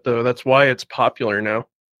about it, though. That's why it's popular now.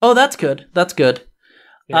 Oh, that's good. That's good.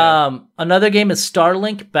 Yeah. Another game is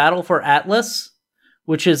Starlink Battle for Atlas,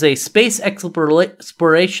 which is a space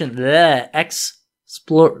exploration. I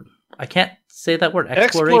can't say that word.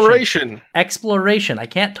 Exploration. I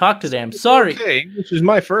can't talk today. I'm sorry. Okay, which is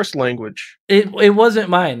my first language. It wasn't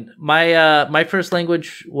mine. My first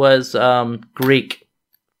language was Greek.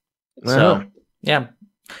 So yeah,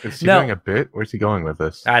 Is he No. doing a bit? Where's he going with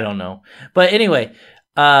this? I don't know. But anyway,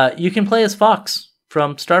 you can play as Fox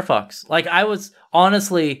from Star Fox. Like, I was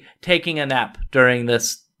honestly taking a nap during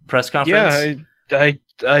this press conference. Yeah,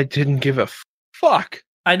 I didn't give a fuck.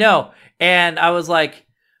 I know. And I was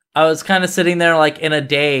kind of sitting there like in a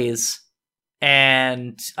daze,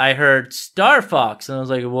 and I heard Star Fox, and I was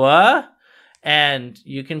like, what? And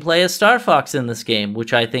you can play as Star Fox in this game,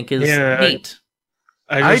 which I think is neat.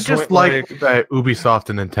 I just went like that Ubisoft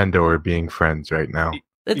and Nintendo are being friends right now.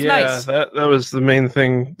 It's nice. that was the main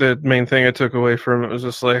thing. The main thing I took away from it was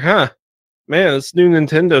just like, man, this new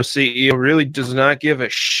Nintendo CEO really does not give a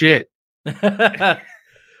shit.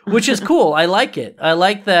 Which is cool. I like it. I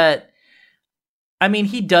like that. I mean,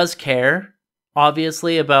 he does care,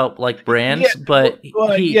 obviously, about like brands, but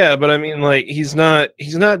I mean, like he's not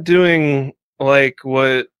doing like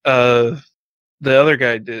what the other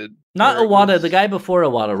guy did. not where it Iwata, was- the guy before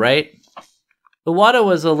Iwata, right? Iwata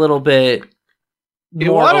was a little bit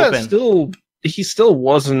more Iwata open. he still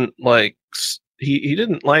wasn't like he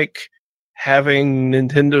didn't like having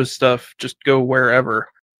Nintendo stuff just go wherever.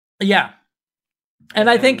 Yeah. And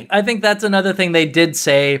I think that's another thing they did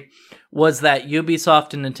say was that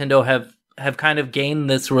Ubisoft and Nintendo have kind of gained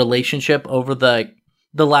this relationship over the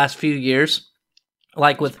last few years.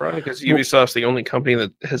 Like with Probably because Ubisoft's the only company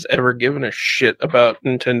that has ever given a shit about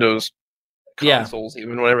Nintendo's consoles,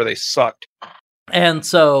 even whenever they sucked. And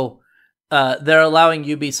so they're allowing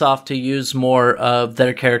Ubisoft to use more of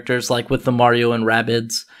their characters, like with the Mario and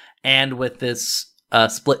Rabbids, and with this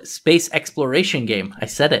space exploration game. I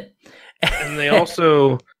said it. And they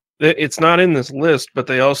also, it's not in this list, but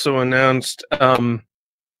they also announced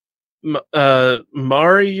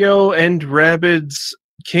Mario and Rabbids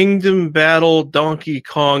Kingdom Battle Donkey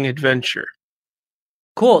Kong Adventure.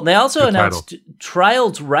 Cool. They also Good announced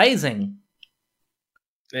Trials Rising.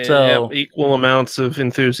 And So- have equal amounts of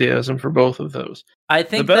enthusiasm for both of those. I The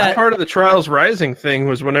think best that part of the Trials Rising thing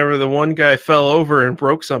was whenever the one guy fell over and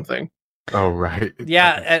broke something. Oh, right.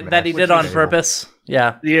 that he Which did on is- purpose.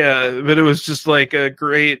 Yeah. Yeah, but it was just like a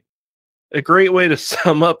great way to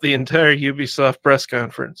sum up the entire Ubisoft press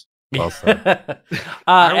conference. Well said.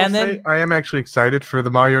 And will then say I am actually excited for the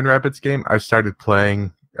Mario and Rabbids game. I started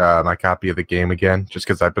playing my copy of the game again, just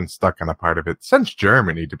because I've been stuck on a part of it since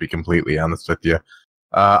Germany, to be completely honest with you.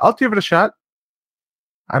 I'll give it a shot.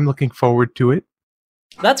 I'm looking forward to it.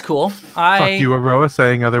 that's cool. Fuck you, Aroa,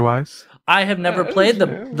 saying otherwise. I have never Yeah, played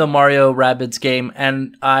yeah. the Mario Rabbids game,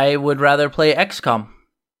 and I would rather play XCOM.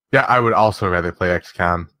 Yeah, I would also rather play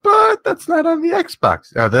XCOM, but that's not on the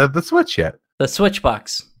Xbox, the Switch yet. The Switch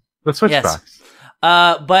box. The Switch Yes. box.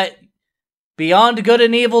 But Beyond Good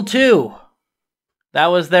and Evil 2. That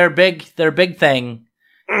was their big thing.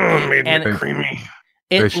 Made And it creamy.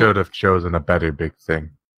 They should have chosen a better big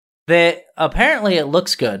thing. Apparently it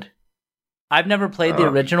looks good. I've never played the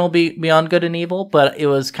original Beyond Good and Evil, but it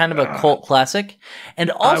was kind of a cult classic.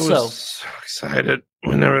 And also, I was so excited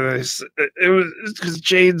whenever they said it was because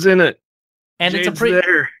Jade's in it, and Jade's it's a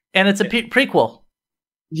there. and it's a prequel.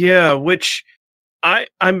 Yeah, which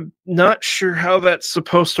I'm not sure how that's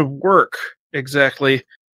supposed to work exactly.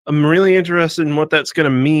 I'm really interested in what that's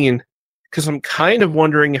going to mean because I'm kind of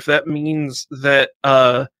wondering if that means that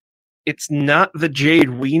it's not the Jade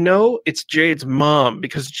we know, it's Jade's mom,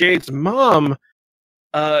 because Jade's mom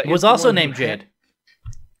was also named Jade.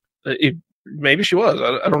 Maybe she was.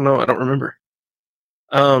 I don't know. I don't remember.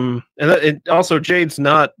 And also Jade's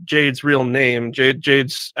not Jade's real name.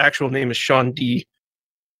 Jade's actual name is Sean D.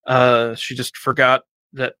 She just forgot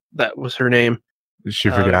that was her name. She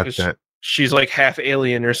forgot that. She's like half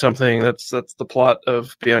alien or something. That's the plot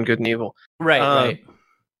of Beyond Good and Evil. Right.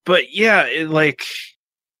 But yeah,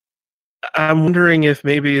 I'm wondering if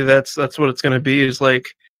maybe that's what it's going to be, is like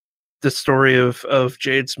the story of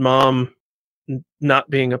Jade's mom not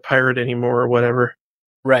being a pirate anymore or whatever.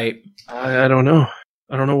 Right. I don't know.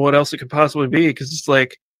 I don't know what else it could possibly be, because it's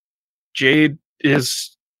like Jade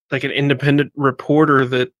is like an independent reporter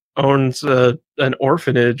that owns an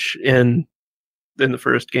orphanage in the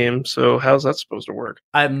first game. So how's that supposed to work?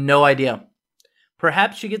 I have no idea.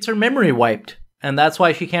 Perhaps she gets her memory wiped, and that's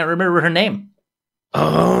why she can't remember her name.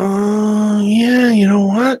 Oh, yeah, you know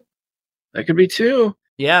what? That could be too.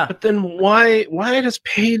 Yeah. But then why does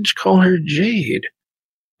Paige call her Jade?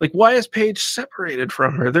 Like, why is Paige separated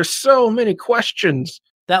from her? There's so many questions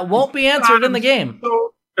that won't be answered in the game.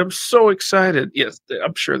 I'm so excited. Yes,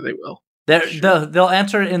 I'm sure they will. They'll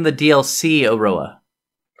answer it in the DLC, Aroa.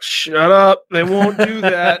 Shut up. They won't do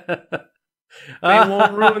that. They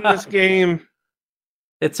won't ruin this game.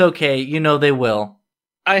 It's okay. You know they will.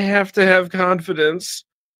 I have to have confidence.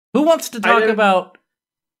 Who wants to talk about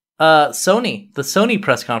Sony? The Sony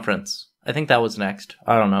press conference. I think that was next.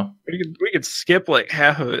 I don't know. We could skip like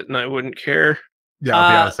half of it and I wouldn't care. Yeah,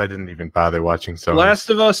 I'll be honest, I didn't even bother watching Sony.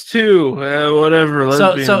 Last of Us 2, whatever.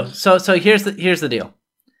 So here's the deal.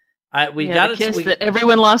 That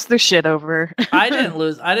everyone lost their shit over. I didn't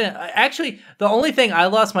lose. Actually, the only thing I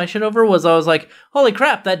lost my shit over was I was like, holy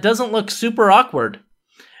crap, that doesn't look super awkward.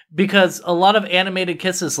 Because a lot of animated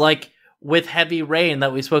kisses, like with Heavy Rain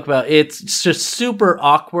that we spoke about, it's just super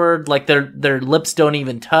awkward. Like their lips don't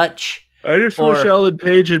even touch. I just wish Ellen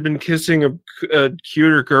Page had been kissing a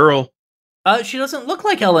cuter girl. She doesn't look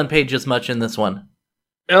like Ellen Page as much in this one.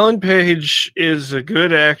 Ellen Page is a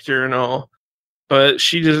good actor and all, but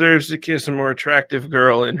she deserves to kiss a more attractive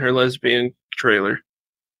girl in her lesbian trailer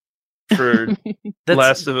for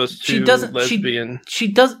Last of Us 2 lesbian. She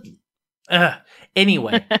doesn't.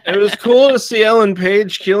 Anyway. It was cool to see Ellen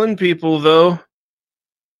Page killing people, though.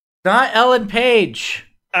 Not Ellen Page.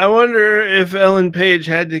 I wonder if Ellen Page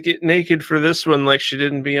had to get naked for this one like she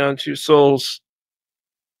did in Beyond Two Souls.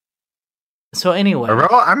 So anyway,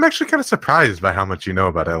 I'm actually kind of surprised by how much you know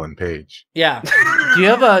about Ellen Page. Yeah. Do you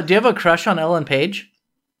have a crush on Ellen Page?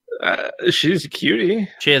 She's a cutie.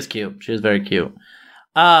 She is cute. She is very cute.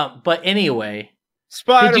 But anyway,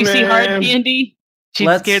 Spider-Man. Did you see Hard Candy? She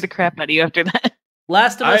scared the crap out of you after that.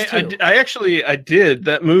 Last of Us 2. I did.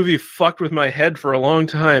 That movie fucked with my head for a long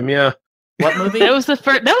time. Yeah. What movie? That was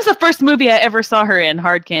the first movie I ever saw her in.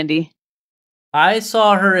 Hard Candy. I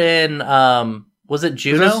saw her in. Was it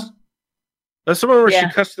Juno? That's the one where she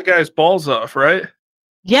cuts the guy's balls off, right?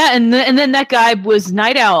 Yeah, and then that guy was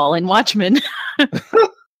Night Owl in Watchmen.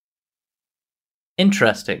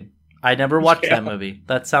 Interesting. I never watched that movie.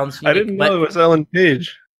 That sounds unique, I didn't know it was Ellen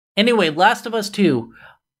Page. Anyway, Last of Us 2.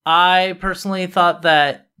 I personally thought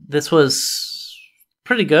that this was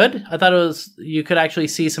pretty good. I thought you could actually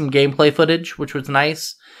see some gameplay footage, which was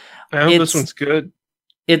nice. I hope this one's good.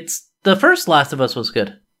 The first Last of Us was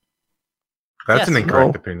good. That's an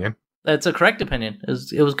incorrect opinion. That's a correct opinion. It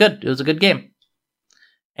was good. It was a good game.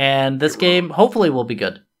 And this game hopefully will be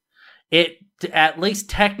good. It, at least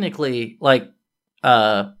technically, like,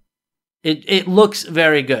 it looks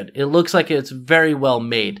very good. It looks like it's very well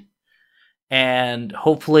made. And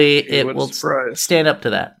hopefully it will stand up to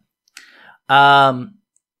that. And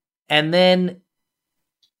then,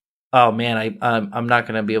 oh man, I'm not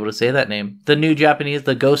going to be able to say that name. The new Japanese,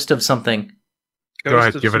 the Ghost of something. Go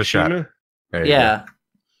ahead, give it a shot. Yeah.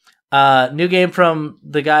 New game from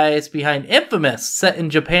the guys behind Infamous, set in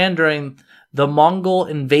Japan during the Mongol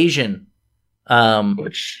invasion.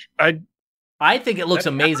 Which I think it looks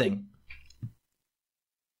amazing.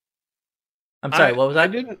 I'm sorry, what was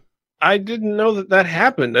that? I didn't know that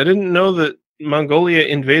happened. I didn't know that Mongolia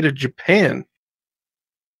invaded Japan.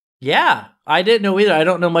 Yeah, I didn't know either. I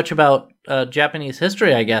don't know much about Japanese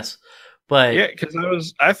history, I guess. But Yeah,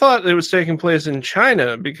 because I thought it was taking place in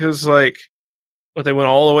China because like, but they went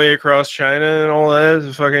all the way across China and all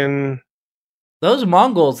that. Fucking those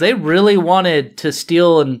Mongols, they really wanted to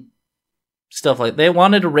steal and stuff like. They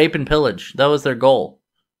wanted to rape and pillage. That was their goal.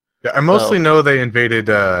 Yeah, I mostly know they invaded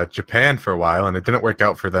Japan for a while, and it didn't work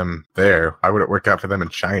out for them there. Why would it work out for them in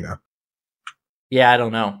China? Yeah, I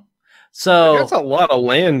don't know. So that's a lot of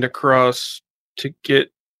land to cross to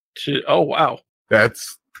get to. Oh wow,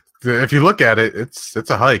 that's if you look at it, it's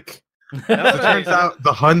a hike. It turns out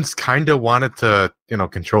the Huns kind of wanted to,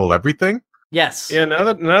 control everything. Yes. Yeah. Now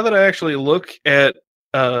that I actually look at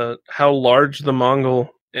how large the Mongol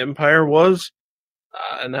Empire was,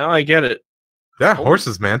 now I get it. Yeah,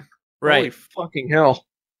 horses, man. Right. Holy fucking hell.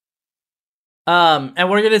 And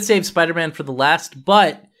we're gonna save Spider-Man for the last,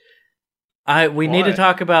 but we need to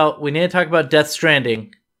talk about Death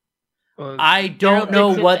Stranding. I don't know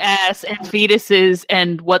what ass and fetuses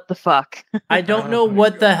and what the fuck. I don't know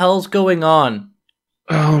what the hell's going on.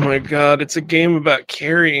 Oh my god, it's a game about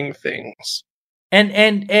carrying things.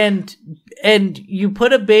 And you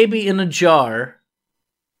put a baby in a jar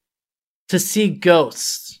to see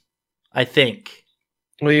ghosts, I think.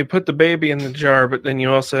 Well, you put the baby in the jar, but then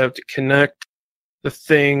you also have to connect the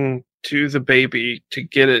thing to the baby to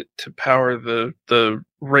get it to power the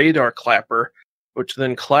radar clapper, which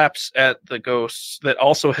then claps at the ghosts that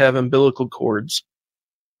also have umbilical cords.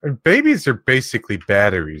 And babies are basically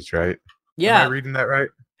batteries, right? Yeah. Am I reading that right?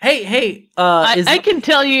 Hey, I can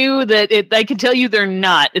tell you that I can tell you they're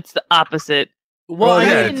not. It's the opposite. Well,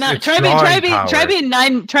 try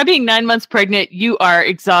being 9 months pregnant. You are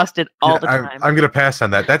exhausted all the time. I'm going to pass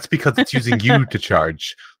on that. That's because it's using you to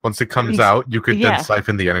charge. Once it comes out, you could then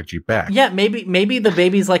siphon the energy back. Yeah, maybe the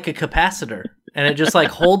baby's like a capacitor, and it just like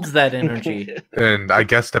holds that energy. And I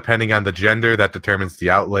guess depending on the gender, that determines the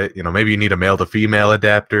outlet. Maybe you need a male to female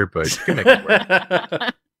adapter, but you can make it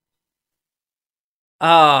work.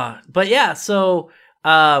 But yeah, so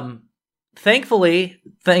thankfully,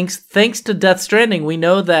 thanks to Death Stranding, we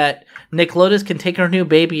know that Nick Lotus can take her new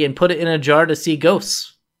baby and put it in a jar to see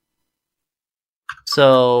ghosts.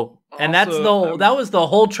 So, and that was the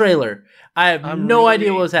whole trailer. I have no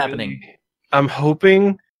idea what was happening. I'm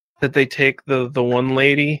hoping that they take the one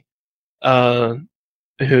lady, who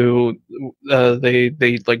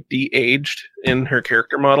they like de-aged in her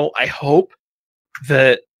character model. I hope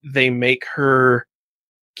that they make her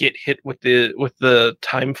get hit with the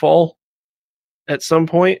time fall at some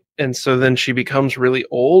point, and so then she becomes really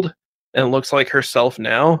old and looks like herself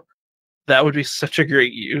now. That would be such a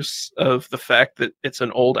great use of the fact that it's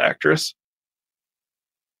an old actress.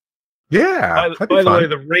 Yeah. By the way,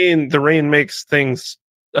 the rain makes things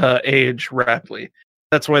age rapidly.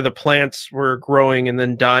 That's why the plants were growing and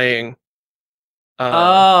then dying.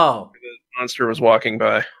 The monster was walking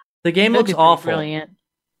by. The game looks awful. Brilliant.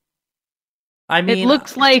 I mean, it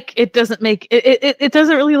looks like it doesn't make it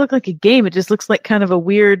doesn't really look like a game. It just looks like kind of a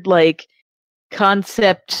weird like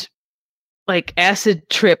concept, like acid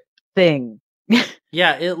trip thing.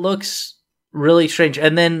 Yeah, it looks really strange.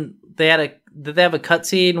 And then did they have a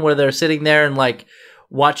cutscene where they're sitting there and like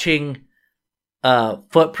watching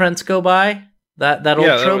footprints go by? That old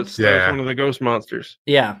trope? That was one of the ghost monsters.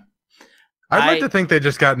 Yeah. I'd like to think they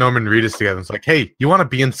just got Norman Reedus together. It's like, hey, you want to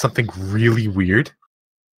be in something really weird?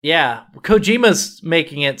 Yeah, Kojima's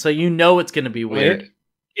making it, so you know it's going to be weird.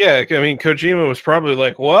 Yeah, I mean, Kojima was probably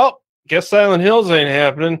like, well, guess Silent Hills ain't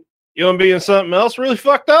happening. You want to be in something else really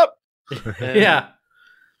fucked up? Yeah.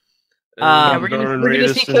 We're gonna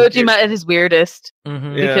see Kojima at his weirdest,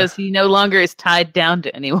 because he no longer is tied down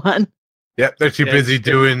to anyone. Yep, they're too busy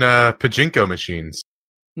doing pachinko machines.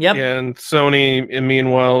 Yep. Yeah, and Sony,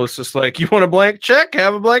 meanwhile, is just like, you want a blank check?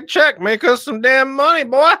 Have a blank check. Make us some damn money,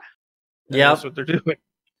 boy. Yeah, that's what they're doing.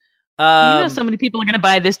 So many people are going to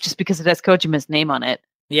buy this just because it has Kojima's name on it.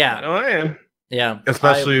 Yeah. I know I am. Yeah.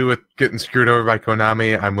 Especially with getting screwed over by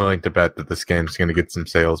Konami, I'm willing to bet that this game's going to get some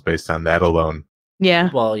sales based on that alone. Yeah.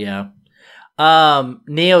 Well, yeah.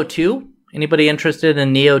 Neo 2? Anybody interested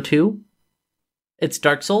in Neo 2? It's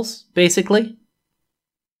Dark Souls, basically.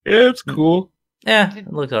 Yeah, it's cool. Yeah,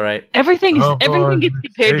 it looks all right. Everything gets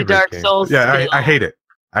compared to Dark Souls. Yeah, I hate it.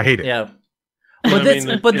 I hate it. Yeah. But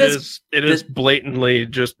it is blatantly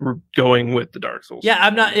just going with the Dark Souls. Yeah,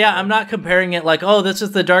 I'm not comparing it like, oh, this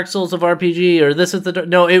is the Dark Souls of RPG, or this is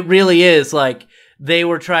no, it really is like they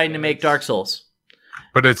were trying to make Dark Souls.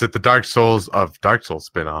 But is it the Dark Souls of Dark Souls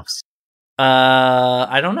spin-offs?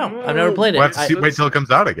 I don't know. I've never played it. We'll have to wait till it comes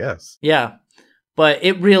out, I guess. Yeah. But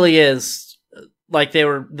it really is like they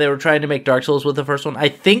were trying to make Dark Souls with the first one. I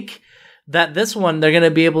think that this one you're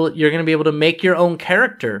gonna be able to make your own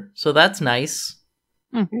character, so that's nice.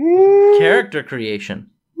 Character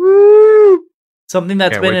creation. Something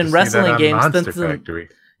that's been in wrestling games since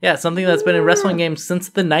something that's been in wrestling games since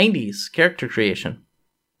the 90s. Character creation.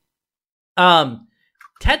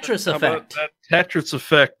 Tetris Effect. That Tetris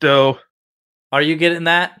Effect, though. Are you getting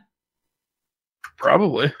that?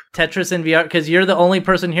 Probably. Tetris in VR, because you're the only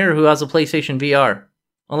person here who has a PlayStation VR,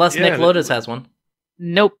 unless Nick Lotus has one.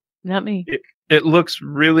 Nope, not me. It looks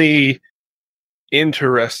really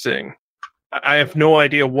interesting. I have no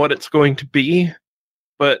idea what it's going to be.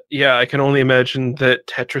 But yeah, I can only imagine that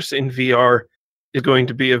Tetris in VR is going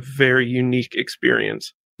to be a very unique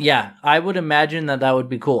experience. Yeah, I would imagine that would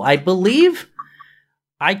be cool. I believe,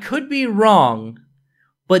 I could be wrong,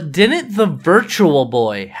 but didn't the Virtual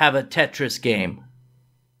Boy have a Tetris game?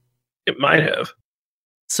 It might have.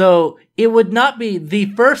 So it would not be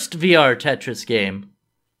the first VR Tetris game.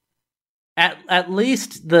 At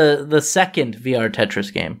least the second VR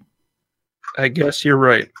Tetris game. I guess you're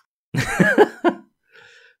right.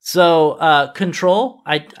 So, Control,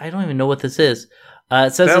 I don't even know what this is.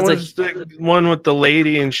 It says that it's was the one with the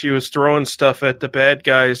lady, and she was throwing stuff at the bad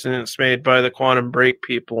guys, and it's made by the Quantum Break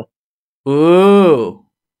people. Ooh,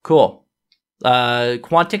 cool.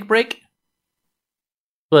 Quantic Break?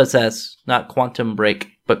 Well, it says not Quantum Break,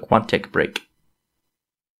 but Quantic Break.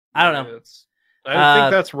 I don't know. I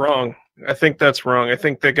think that's wrong. I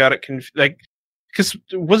think they got it because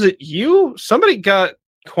was it you? Somebody got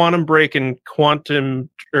Quantum Break and Quantic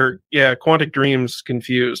Dreams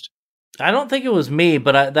confused. I don't think it was me,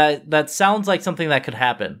 but that sounds like something that could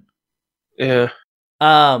happen. Yeah.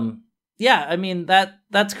 Yeah, I mean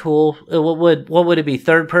that's cool. What would it be?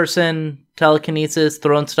 Third person telekinesis,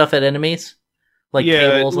 throwing stuff at enemies? Like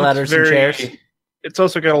tables, ladders, and chairs? It's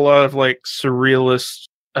also got a lot of like surrealist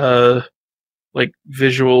like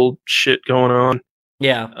visual shit going on.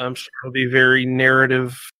 Yeah. I'm sure it'll be very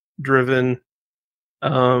narrative driven.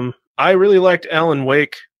 I really liked Alan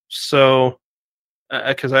Wake, so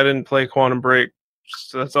because I didn't play Quantum Break,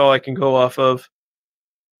 so that's all I can go off of.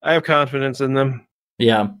 I have confidence in them.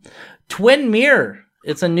 Yeah. Twin Mirror.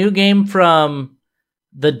 It's a new game from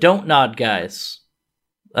the Don't Nod guys,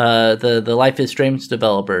 the Life is Strange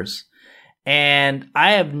developers. And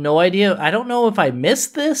I have no idea. I don't know if I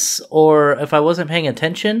missed this or if I wasn't paying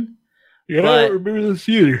attention. Yeah, I remember this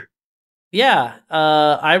either. Yeah,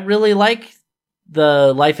 I really like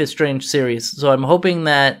the Life is Strange series, so I'm hoping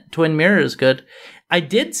that Twin Mirror is good. I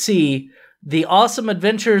did see The Awesome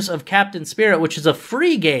Adventures of Captain Spirit, which is a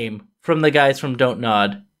free game from the guys from Don't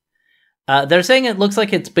Nod. They're saying it looks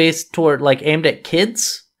like it's based toward, like, aimed at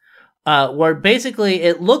kids, where basically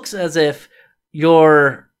it looks as if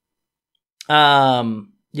you're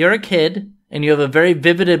a kid and you have a very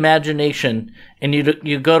vivid imagination, and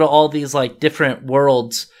you go to all these like different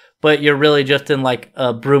worlds, but you're really just in like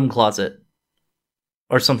a broom closet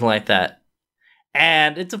or something like that.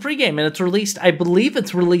 And it's a free game, and it's released. I believe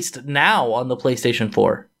it's released now on the PlayStation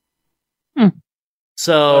 4.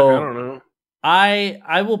 So I don't know.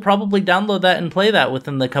 I will probably download that and play that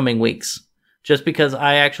within the coming weeks, just because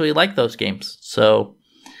I actually like those games. So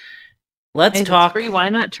let's talk. It's free. Why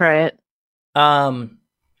not try it?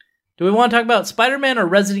 Do we want to talk about Spider-Man or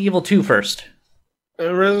Resident Evil 2 first?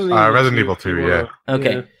 Resident Evil 2, yeah.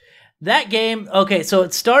 Okay. Yeah. That game, okay, so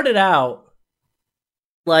it started out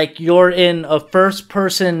like you're in a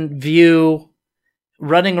first-person view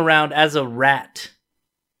running around as a rat.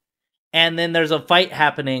 And then there's a fight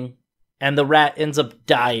happening, and the rat ends up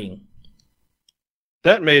dying.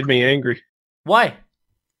 That made me angry. Why?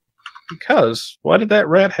 Because why did that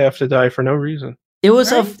rat have to die for no reason? It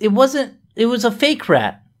was a fake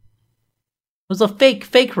rat. It was a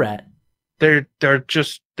fake rat. They're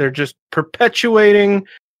just perpetuating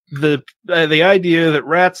the idea that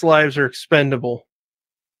rats' lives are expendable.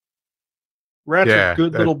 Rats are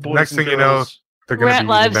good little boys. Next thing you know, they're going to be Rat using them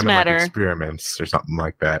lives in, like, matter. experiments or something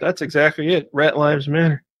like that. That's exactly it. Rat lives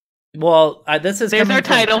matter. Well, this is There's our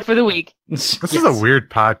title for the week. This is a weird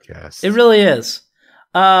podcast. It really is.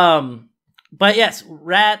 But yes,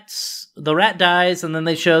 the rat dies, and then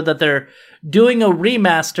they showed that they're doing a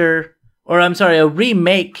remake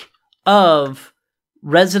of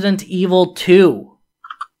Resident Evil 2.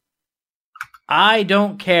 I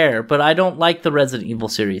don't care, but I don't like the Resident Evil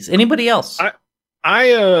series. Anybody else?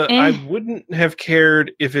 I wouldn't have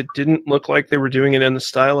cared if it didn't look like they were doing it in the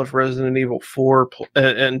style of Resident Evil 4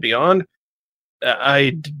 and beyond.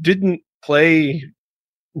 I didn't play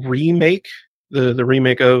remake, the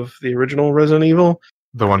remake of the original Resident Evil.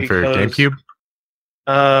 The one for GameCube?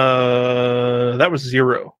 That was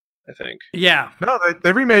 0. I think. Yeah, No,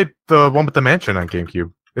 they remade the one with the mansion on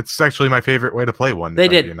GameCube. It's actually my favorite way to play one. They if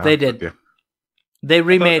I'm did. being They honest did. with you. they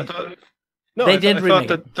remade. They did I remake thought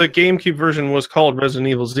that the GameCube version was called Resident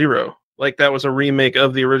Evil Zero. Like that was a remake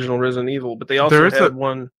of the original Resident Evil, but they also There is had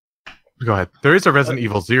one. Go ahead. There is a Resident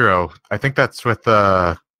Evil Zero. I think that's with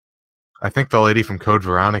I think the lady from Code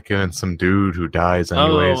Veronica and some dude who dies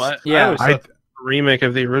anyways. I Yeah. always thought the remake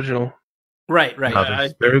of the original. Right. No,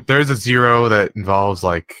 there's a Zero that involves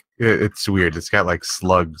like it's weird. It's got like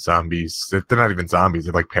slug zombies. They're not even zombies.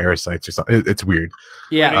 They're like parasites or something. It's weird.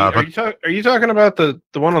 Yeah. Are you talking about the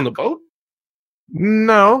one on the boat?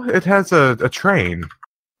 No, it has a train.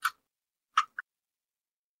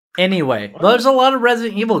 Anyway, there's a lot of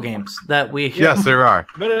Resident Evil games that we. Yes, there are.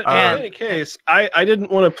 But in any case, I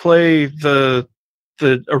didn't want to play the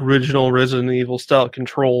original Resident Evil style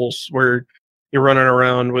controls where you're running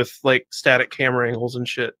around with like static camera angles and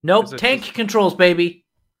shit. Nope, tank controls, baby.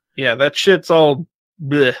 Yeah, that shit's all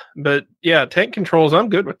bleh. But yeah, tank controls, I'm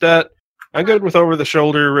good with that. I'm good with over the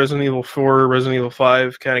shoulder Resident Evil 4, Resident Evil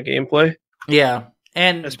 5 kind of gameplay. Yeah,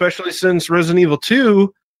 and especially since Resident Evil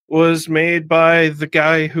 2 was made by the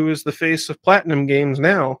guy who is the face of Platinum Games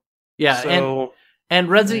now. Yeah, so, and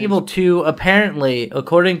Resident Evil 2, apparently,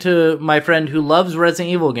 according to my friend who loves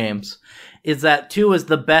Resident Evil games, is that 2 is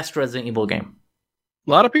the best Resident Evil game.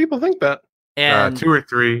 A lot of people think that. And 2 or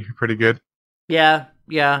 3, pretty good. Yeah.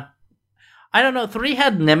 I don't know, 3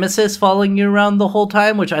 had Nemesis following you around the whole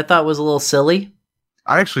time, which I thought was a little silly.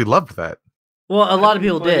 I actually loved that. Well, a lot of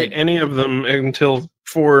people did. Any of them until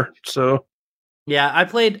 4, so... Yeah,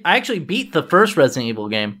 I actually beat the first Resident Evil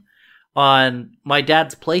game on my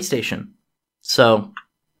dad's PlayStation. So,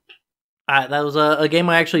 that was a game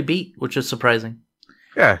I actually beat, which is surprising.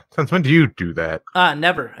 Yeah, since when do you do that?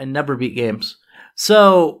 Never. I never beat games.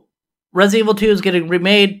 So, Resident Evil 2 is getting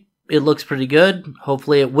remade. It looks pretty good.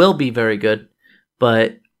 Hopefully it will be very good.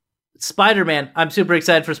 But, Spider-Man. I'm super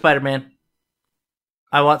excited for Spider-Man.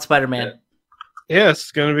 I want Spider-Man. Yeah,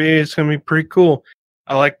 it's gonna be pretty cool.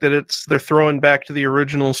 I like that they're throwing back to the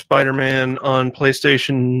original Spider-Man on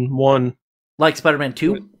PlayStation 1. Like Spider-Man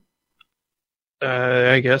 2?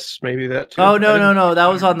 I guess maybe that too. Oh, no. That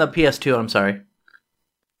was on the PS2. I'm sorry.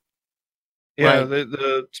 Yeah,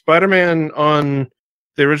 the Spider-Man on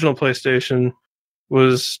the original PlayStation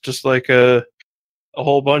was just like a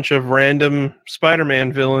whole bunch of random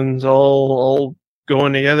Spider-Man villains all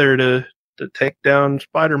going together to take down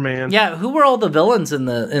Spider-Man. Yeah, who were all the villains in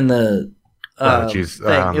the thing?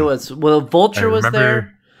 It was Vulture was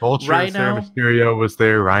there. Vulture Rhino was there. Mysterio was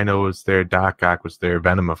there. Rhino was there. Doc Ock was there.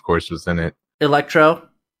 Venom, of course, was in it. Electro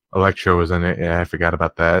was in it. Yeah, I forgot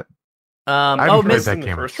about that. I haven't played that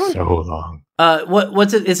game for so long.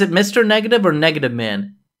 What's it? Is it Mr. Negative or Negative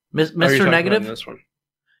Man? Mr. Negative. This one.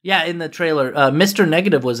 Yeah, in the trailer, Mr.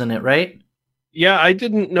 Negative was in it, right? Yeah, I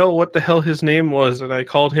didn't know what the hell his name was, and I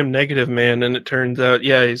called him Negative Man, and it turns out,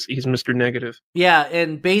 yeah, he's Mr. Negative. Yeah,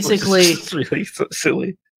 and basically, it's really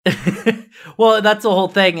silly. Well, that's the whole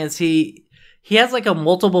thing. Is he has like a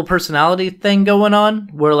multiple personality thing going on,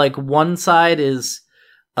 where like one side is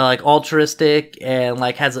like altruistic and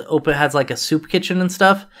like has like a soup kitchen and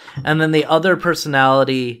stuff, and then the other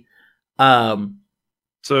personality, so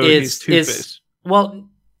he's Two-Face. Well,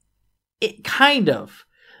 it kind of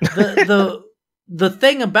the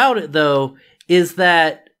thing about it though is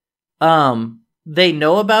that they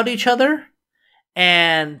know about each other,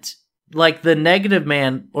 and like the Negative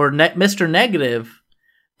Man or Mr. Negative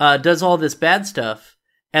does all this bad stuff,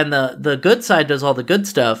 and the good side does all the good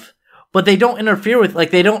stuff, but they don't interfere with,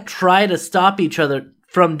 like, they don't try to stop each other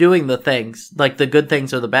from doing the things, like the good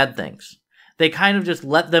things or the bad things. They kind of just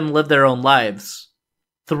let them live their own lives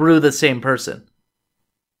through the same person.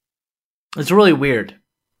 It's really weird.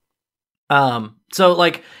 So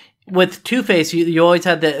like with Two-Face, you always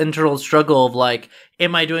had the internal struggle of like,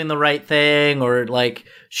 am I doing the right thing, or like,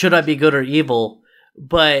 should I be good or evil?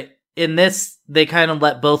 But in this, they kind of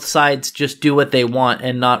let both sides just do what they want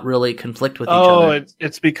and not really conflict with each other. Oh,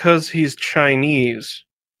 it's because he's Chinese.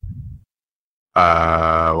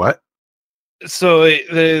 What? So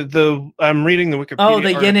I'm reading the Wikipedia. Oh,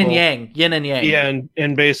 the yin and article. yang. Yeah,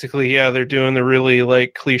 and basically, yeah, they're doing the really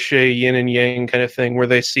like cliche yin and yang kind of thing where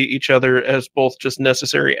they see each other as both just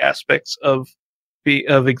necessary aspects of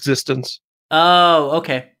existence. Oh,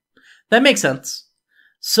 okay, that makes sense.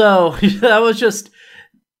 So that was just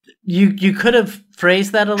you could have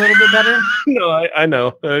phrased that a little bit better. No, I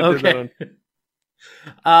know. Okay.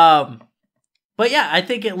 But yeah, I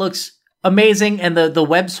think it looks amazing, and the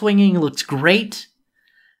web swinging looks great,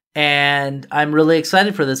 and I'm really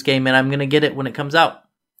excited for this game, and I'm gonna get it when it comes out.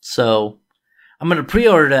 So I'm gonna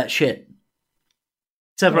pre-order that shit.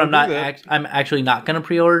 Except for Don't do that. I'm actually not going to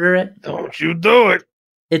pre-order it. Don't you do it.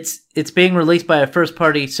 It's being released by a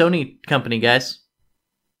first-party Sony company, guys.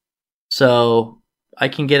 So I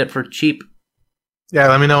can get it for cheap. Yeah,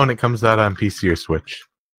 let me know when it comes out on PC or Switch.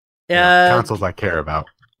 Consoles I care about.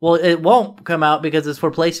 Well, it won't come out because it's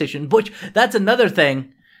for PlayStation. Which that's another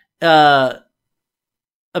thing about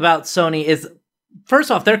Sony is,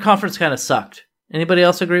 first off, their conference kind of sucked. Anybody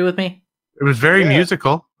else agree with me? It was very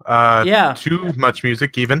musical. Yeah. Too much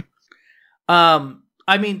music, even.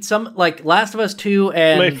 I mean, some like Last of Us 2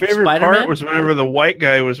 and My favorite Spider-Man. part was whenever the white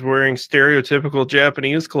guy was wearing stereotypical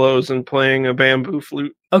Japanese clothes and playing a bamboo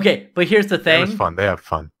flute. Okay, but here's the It thing. was fun. They have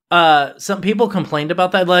fun. Some people complained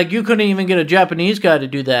about that. Like, you couldn't even get a Japanese guy to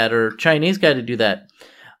do that or Chinese guy to do that.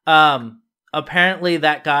 Apparently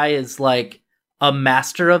that guy is like a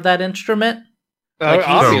master of that instrument. Like,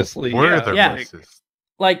 Obviously, So we're yeah. the Yeah. racist.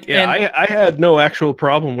 Like, Yeah, and, I had no actual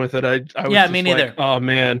problem with it. I was Yeah, just me like, neither. oh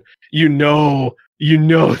man, you know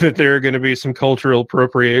that there are going to be some cultural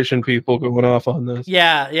appropriation people going off on this.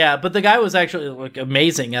 yeah. But the guy was actually like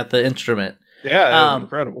amazing at the instrument. Yeah, it was Um,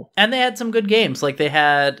 incredible. And they had some good games. Like they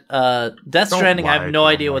had Death Don't Stranding. I lie have no to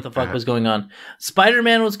idea him what like the fuck that. was going on.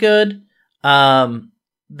 Spider-Man was good.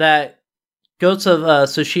 That Ghosts of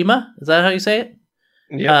Tsushima, is that how you say it?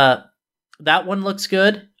 Yeah, That one looks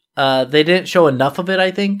good. They didn't show enough of it,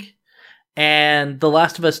 I think. And The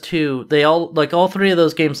Last of Us 2, they all three of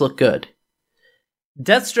those games look good.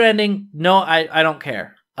 Death Stranding, no, I don't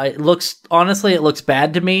care. It looks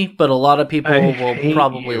bad to me, but a lot of people I will hate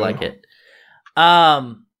probably you. like it.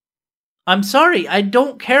 I'm sorry, I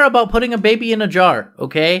don't care about putting a baby in a jar,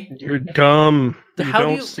 okay? you're dumb. You How do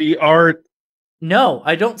don't you- see art. No,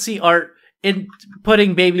 I don't see art in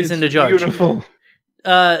putting babies It's into jars. beautiful.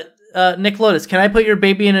 Nick Lotus, can I put your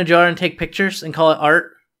baby in a jar and take pictures and call it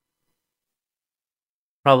art?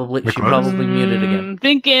 Probably, Nick she Lotus? probably muted again.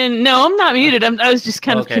 Thinking, no, I'm not muted. I was just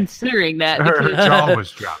kind Okay. of considering that. Her because- jaw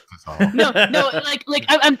was dropped. Is all. no, like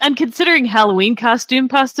I'm considering Halloween costume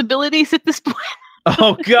possibilities at this point.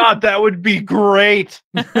 Oh God, that would be great.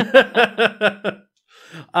 I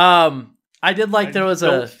did like there was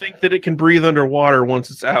don't think that it can breathe underwater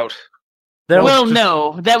once it's out. there Well, was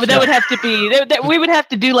no, that would have to be that we would have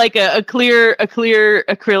to do like a clear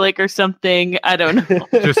acrylic or something. I don't know.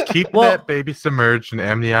 Just keep Well- that baby submerged in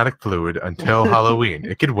amniotic fluid until Halloween.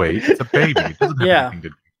 It could wait. It's a baby. It doesn't have Yeah. anything to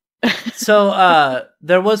do. So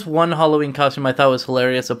there was one Halloween costume I thought was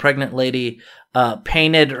hilarious. A pregnant lady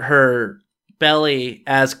painted her belly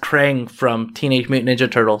as Krang from Teenage Mutant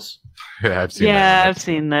Ninja Turtles. Yeah, I've seen Yeah, that. I've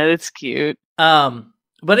seen that. It's cute. But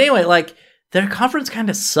anyway, like their conference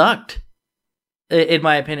kind of sucked, in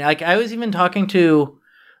my opinion. Like I was even talking to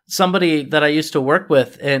somebody that I used to work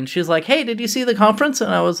with, and she's like, "Hey, did you see the conference?"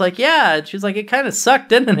 And I was like, "Yeah." And she's like, "It kind of sucked,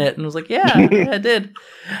 didn't it?" And I was like, "Yeah, yeah, it did."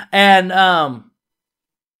 And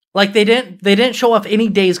like they didn't show off any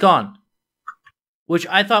Days Gone, which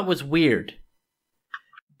I thought was weird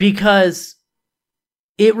because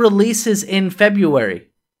it releases in February,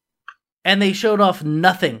 and they showed off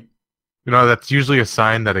nothing. You know, that's usually a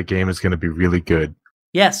sign that a game is going to be really good.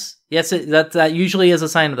 Yes, that usually is a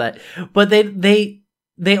sign of that. But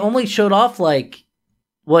they only showed off like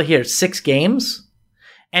 6 games,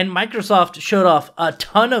 and Microsoft showed off a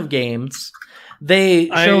ton of games. They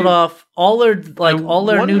showed off all their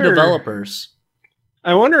new wonder- developers.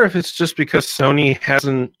 I wonder if it's just because Sony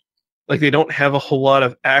hasn't, like, they don't have a whole lot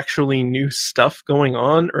of actually new stuff going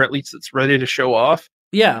on, or at least it's ready to show off.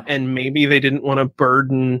 Yeah, And maybe they didn't want to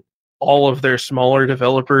burden all of their smaller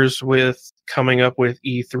developers with coming up with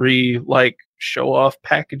E3 like show off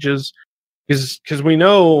packages, because we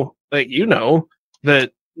know, like, you know,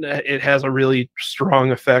 that it has a really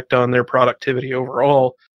strong effect on their productivity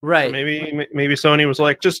overall. right. Maybe Sony was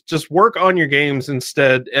like, just work on your games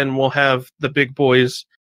instead, and we'll have the big boys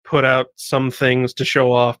put out some things to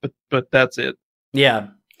show off, but that's it. Yeah.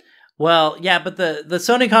 Well, yeah, but the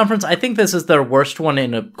Sony conference, I think this is their worst one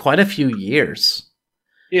in quite a few years.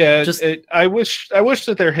 Yeah, Just- I wish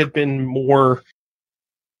that there had been more,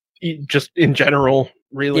 just in general.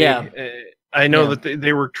 Really, Yeah. I know Yeah. that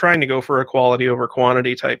they were trying to go for a quality over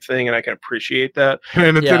quantity type thing, and I can appreciate that.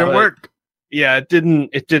 And it Yeah, didn't but- work. Yeah, it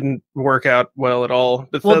didn't work out well at all.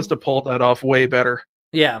 Bethesda pulled that off way better.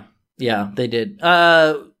 Yeah, they did.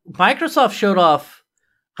 Microsoft showed off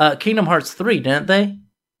Kingdom Hearts 3, didn't they?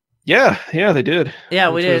 Yeah, they did. Yeah,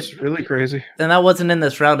 we Which did. was really crazy. And that wasn't in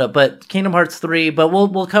this roundup, but Kingdom Hearts 3, but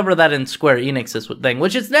we'll cover that in Square Enix's thing,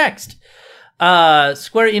 which is next.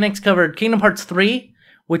 Square Enix covered Kingdom Hearts 3,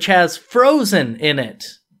 which has Frozen in it.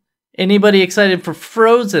 Anybody excited for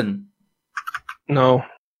Frozen? No,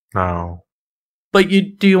 No. But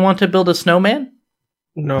do you want to build a snowman?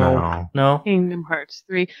 No. Kingdom Hearts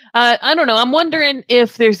 3. I don't know. I'm wondering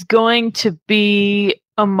if there's going to be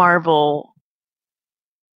a Marvel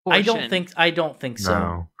portion. I don't think so.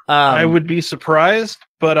 No. I would be surprised,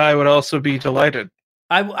 but I would also be delighted.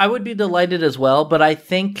 I would be delighted as well, but I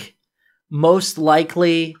think most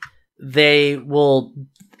likely they will,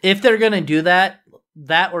 if they're going to do that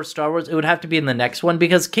or Star Wars, it would have to be in the next one,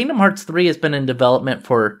 because Kingdom Hearts 3 has been in development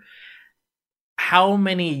for how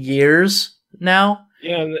many years now?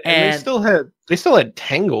 Yeah, and they still had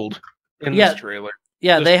Tangled in this trailer.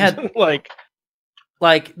 Yeah, Just they had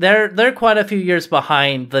like they're quite a few years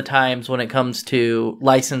behind the times when it comes to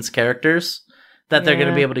licensed characters that they're going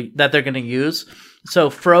to be able to they're going to use. So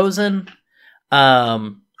Frozen, Tangled.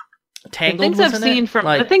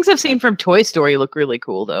 The things I've seen from Toy Story look really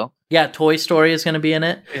cool, though. Yeah, Toy Story is going to be in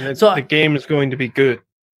it. And the game is going to be good.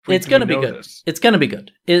 It's going to be good. It's going to be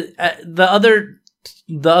good. The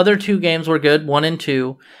other two games were good, 1 and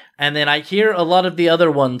 2, and then I hear a lot of the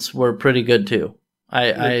other ones were pretty good too.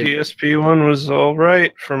 The PSP one was all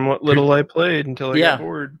right from what little I played until I got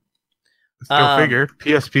bored. Go figure.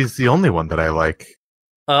 PSP is the only one that I like.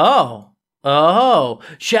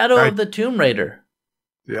 Shadow of the Tomb Raider.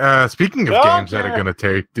 Speaking of games that are going to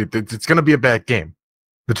take, it's going to be a bad game.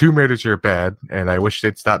 The Tomb Raiders are bad, and I wish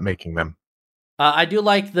they'd stop making them. I do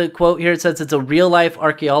like the quote here. It says it's a real-life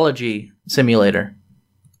archaeology simulator.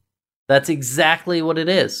 That's exactly what it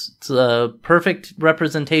is. It's a perfect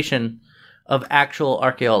representation of actual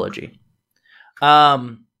archaeology.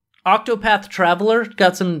 Octopath Traveler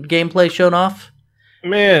got some gameplay shown off.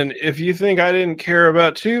 Man, if you think I didn't care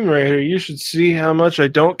about Tomb Raider, you should see how much I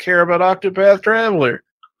don't care about Octopath Traveler.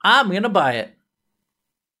 I'm going to buy it.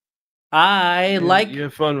 You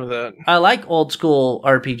have fun with that. I like old school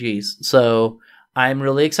RPGs, so I'm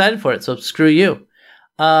really excited for it. So screw you.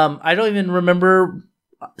 I don't even remember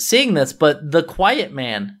seeing this, but The Quiet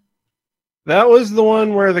Man. That was the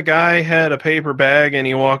one where the guy had a paper bag and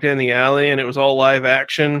he walked in the alley and it was all live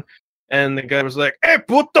action. And the guy was like, "Hey,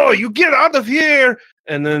 puto, you get out of here!"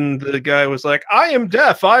 And then the guy was like, "I am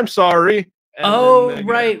deaf. I'm sorry." And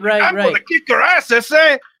right. I'm gonna kick your ass,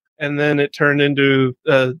 essay. And then it turned into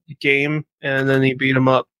a game, and then he beat him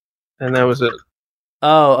up, and that was it.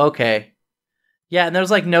 Oh, okay. Yeah, and there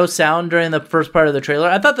was like no sound during the first part of the trailer.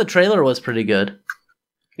 I thought the trailer was pretty good.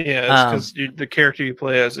 Yeah, it's because the character you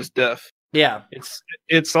play as is deaf. Yeah,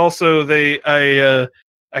 it's also I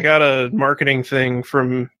got a marketing thing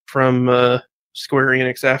from Square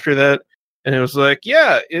Enix after that, and it was like,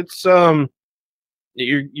 yeah, it's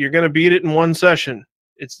you're gonna beat it in one session.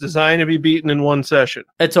 It's designed to be beaten in one session.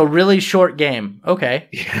 It's a really short game. Okay.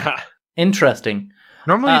 Yeah. Interesting.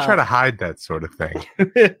 Normally you try to hide that sort of thing.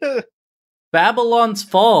 Babylon's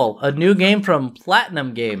Fall, a new game from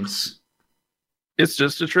Platinum Games. It's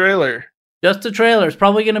just a trailer. Just a trailer. It's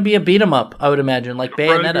probably going to be a beat 'em up, I would imagine, like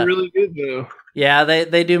Bayonetta. Really good though. Yeah,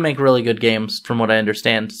 they do make really good games, from what I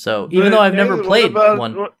understand. So even though I've never played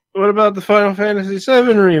one. What about the Final Fantasy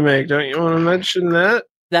VII remake? Don't you want to mention that?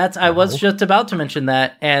 I was just about to mention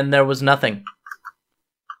that, and there was nothing.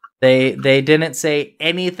 They didn't say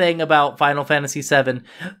anything about Final Fantasy VII,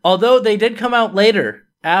 although they did come out later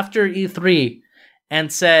after E3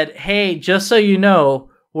 and said, "Hey, just so you know,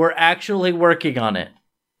 we're actually working on it."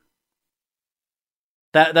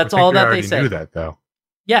 That's all that they said. Knew that though.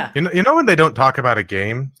 Yeah. You know when they don't talk about a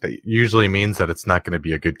game, that usually means that it's not going to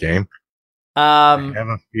be a good game. I have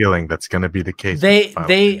a feeling that's going to be the case. They with Final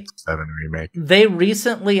Fantasy VII remake. They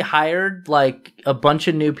recently hired like a bunch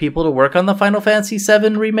of new people to work on the Final Fantasy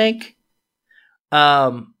VII remake,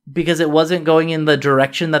 because it wasn't going in the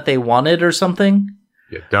direction that they wanted or something.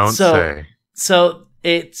 You don't say. So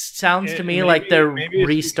it sounds to me like they're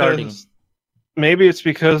restarting. Maybe it's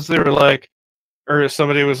because they were like, or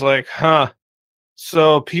somebody was like, "Huh."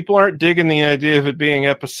 So people aren't digging the idea of it being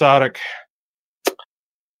episodic.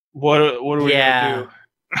 What are we gonna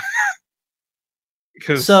do?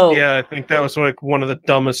 Because I think that was like one of the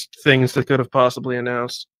dumbest things they could have possibly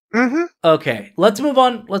announced. Mm-hmm. Okay, let's move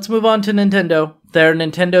on. Let's move on to Nintendo. Their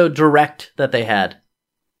Nintendo Direct that they had,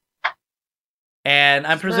 and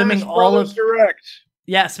I'm presuming all of Direct.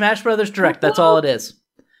 Yeah, Smash Brothers Direct. That's all it is.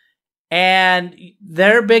 And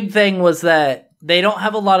their big thing was that they don't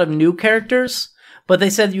have a lot of new characters, but they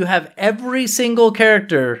said you have every single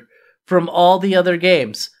character from all the other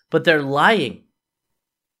games. But they're lying.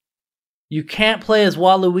 You can't play as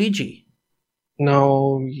Waluigi.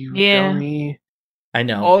 No, you dummy. I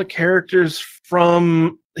know. All the characters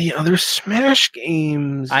from the other Smash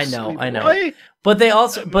games. I know. But they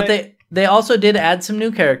also did add some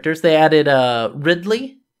new characters. They added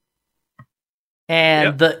Ridley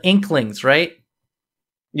and the Inklings, right?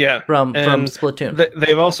 Yeah. from And Splatoon.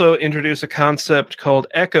 They've also introduced a concept called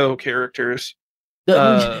Echo characters. You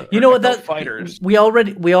know what? Echo That fighters. we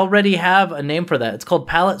already have a name for that. It's called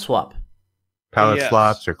palette swap. Palette Yes.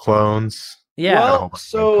 swaps or clones. Yeah. Well,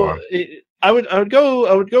 so I would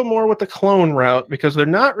go more with the clone route because they're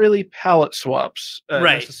not really palette swaps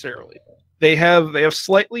Right. necessarily. They have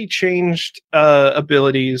slightly changed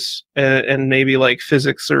abilities and maybe like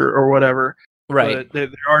physics or whatever. Right. But they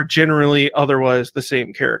are generally otherwise the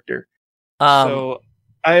same character. So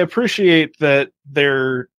I appreciate that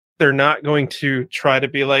they're not going to try to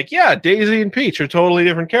be like, yeah, Daisy and Peach are totally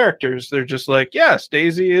different characters. They're just like, yes,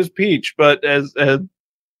 Daisy is Peach, but as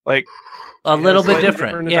like a little bit slightly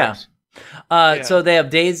different. Yeah. effects. So they have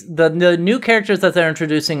Daisy. The new characters that they're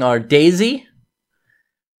introducing are Daisy.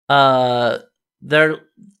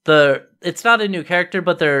 It's not a new character,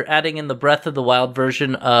 but they're adding in the Breath of the Wild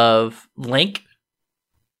version of Link.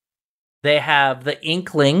 They have the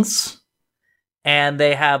Inklings, and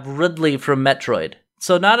they have Ridley from Metroid.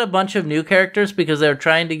 So not a bunch of new characters because they're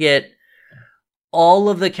trying to get all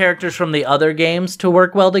of the characters from the other games to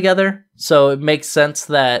work well together. So it makes sense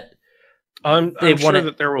that I'm sure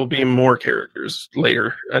that there will be more characters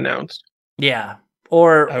later announced. Yeah. I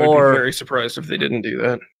would be very surprised if they didn't do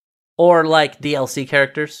that. Or like DLC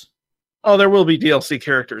characters. Oh, there will be DLC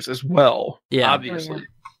characters as well. Yeah. Obviously. Oh, yeah.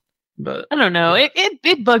 But I don't know.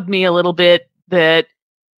 It bugged me a little bit that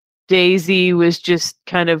Daisy was just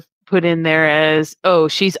kind of put in there as, oh,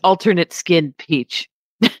 she's alternate skin Peach.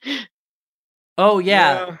 Oh,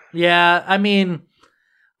 yeah. Yeah. I mean,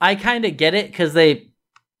 I kind of get it because they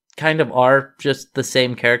kind of are just the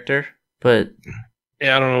same character, but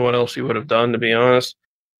yeah, I don't know what else you would have done, to be honest.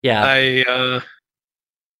 yeah.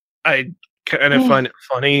 I kind of find it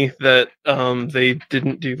funny that they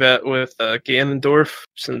didn't do that with Ganondorf,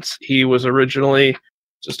 since he was originally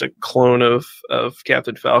just a clone of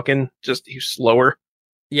Captain Falcon. Just he's slower.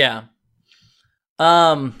 Yeah.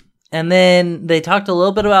 And then they talked a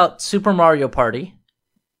little bit about Super Mario Party.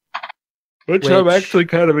 Which I'm actually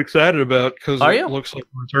kind of excited about because Are it you? looks like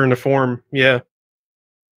a return to form. Yeah.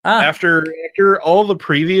 Ah, After all the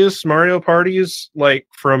previous Mario parties, like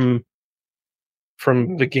from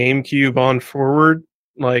the GameCube on forward,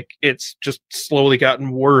 like it's just slowly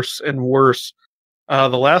gotten worse and worse. The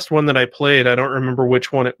last one that I played, I don't remember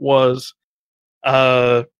which one it was.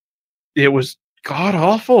 It was god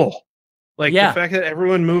awful. Like Yeah. the fact that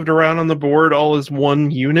everyone moved around on the board all as one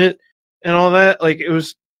unit and all that, like it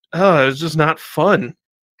was just not fun.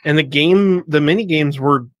 And the mini games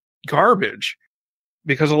were garbage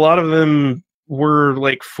because a lot of them were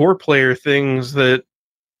like 4-player things that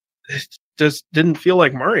just didn't feel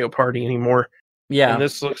like Mario Party anymore. yeah. And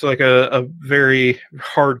this looks like a very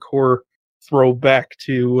hardcore throwback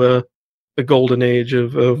to the golden age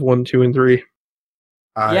of 1, 2, and 3.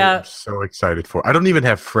 I Yeah. am so excited for. I don't even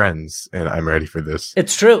have friends, and I'm ready for this.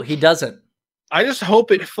 It's true. He doesn't. I just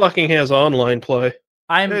hope it fucking has online play.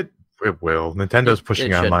 It will. Nintendo's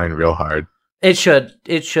pushing it should. online real hard. It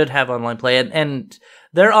should have online play, and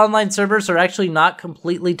their online servers are actually not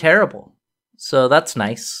completely terrible. So that's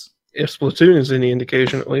nice. If Splatoon is any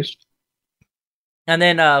indication, at least. And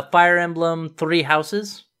then Fire Emblem 3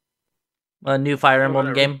 Houses, a new Fire Emblem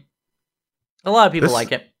Whatever. game. A lot of people This-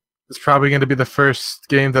 like it. It's probably going to be the first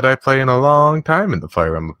game that I play in a long time in the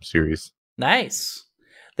Fire Emblem series. Nice.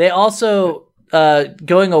 They also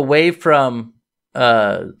going away from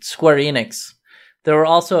Square Enix. There were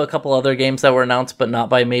also a couple other games that were announced, but not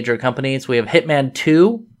by major companies. We have Hitman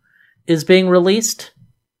 2 is being released.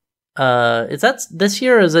 Is that this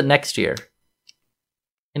year or is it next year?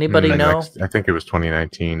 Anybody know? I think it was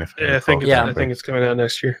 2019. If Yeah, I think it's coming out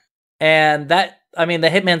next year. And the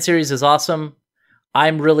Hitman series is awesome.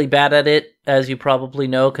 I'm really bad at it, as you probably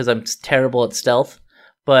know, because I'm terrible at stealth.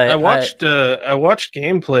 But I watched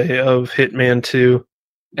gameplay of Hitman 2,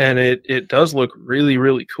 and it does look really,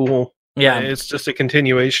 really cool. Yeah. It's just a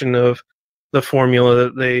continuation of the formula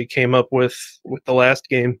that they came up with the last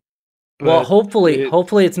game. Well, But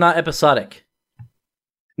hopefully it's not episodic.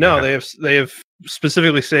 no, they have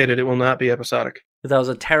specifically stated it will not be episodic. That was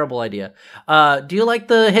a terrible idea. Do you like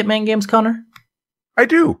the Hitman games, Connor? I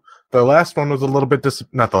do. The last one was a little bit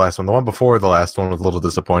not the last one. The one before the last one was a little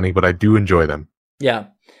disappointing, but I do enjoy them. Yeah.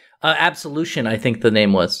 Absolution, I think the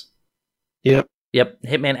name was. Yep. Yep.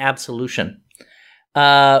 Hitman Absolution.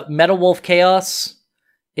 Metal Wolf Chaos.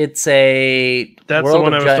 It's a That's world the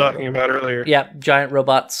one I of was talking about earlier. Yeah, giant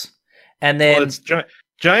robots. And then Well, it's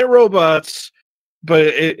giant robots, but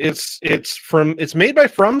it's made by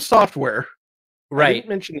From Software. I right. didn't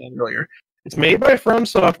mention that earlier. It's made by From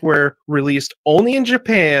Software, released only in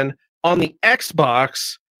Japan on the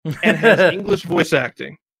Xbox, and has English voice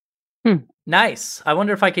acting. Nice. I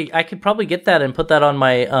wonder if I could probably get that and put that on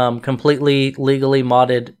my completely legally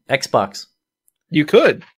modded Xbox. You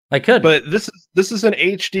could. I could. But this is an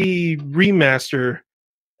HD remaster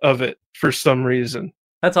of it for some reason.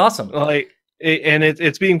 That's awesome. Like,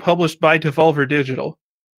 it's being published by Devolver Digital.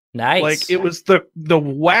 Nice. Like, it was the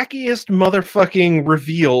wackiest motherfucking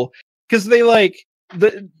reveal, because they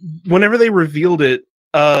whenever they revealed it,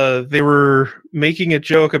 they were making a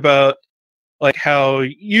joke about like how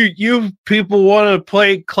you people want to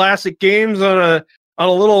play classic games on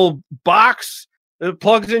a little box that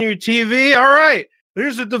plugs in your TV. All right,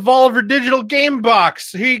 here's a Devolver Digital game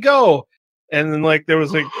box. Here you go. And then like there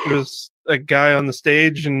was a guy on the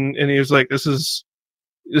stage, and he was like, "This is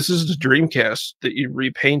the Dreamcast that you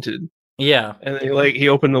repainted." Yeah. And he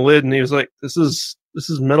opened the lid, and he was like, "This is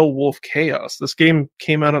Metal Wolf Chaos. This game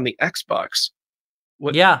came out on the Xbox."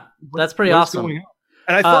 That's pretty awesome.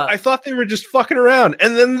 And I thought they were just fucking around,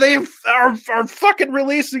 and then they are fucking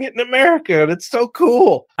releasing it in America, and it's so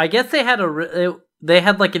cool. I guess they had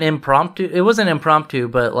like an impromptu. It wasn't impromptu,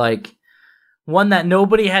 but like one that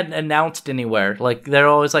nobody had announced anywhere. Like they're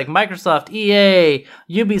always like Microsoft, EA,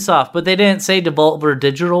 Ubisoft, but they didn't say Devolver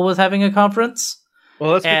Digital was having a conference.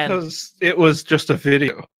 Well, that's because it was just a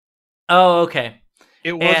video. Oh, okay.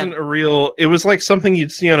 It wasn't a real. It was like something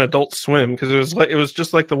you'd see on Adult Swim, because it was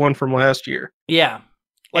just like the one from last year. Yeah.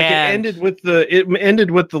 Like it ended with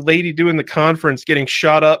the lady doing the conference getting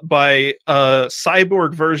shot up by a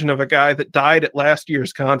cyborg version of a guy that died at last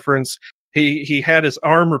year's conference. He had his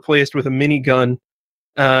arm replaced with a minigun,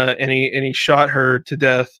 and he shot her to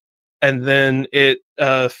death. And then it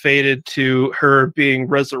faded to her being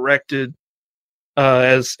resurrected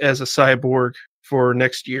as a cyborg for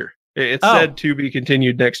next year. It said to be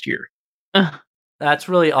continued next year. That's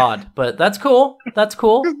really odd, but that's cool. That's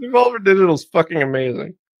cool. Devolver Digital's fucking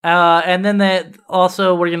amazing. And then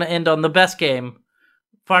we're going to end on the best game,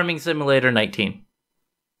 Farming Simulator 19.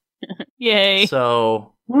 Yay.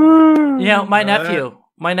 So, my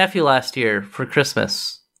nephew last year for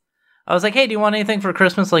Christmas, I was like, hey, do you want anything for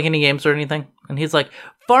Christmas? Like any games or anything? And he's like,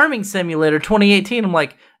 Farming Simulator 2018. I'm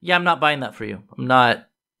like, yeah, I'm not buying that for you. I'm not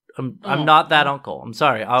that uncle. I'm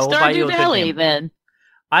sorry. I will buy you a good game. Then.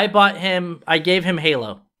 I gave him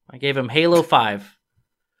Halo. I gave him Halo 5.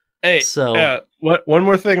 Hey, so one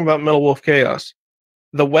more thing about Metal Wolf Chaos.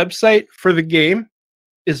 The website for the game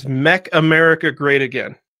is Mech America Great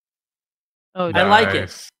Again. Oh, I like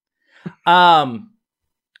it.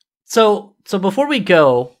 So before we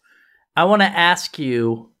go, I want to ask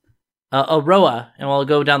you, Aroa, and we'll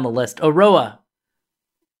go down the list. Aroa,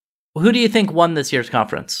 who do you think won this year's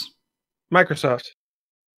conference? Microsoft.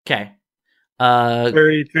 Okay.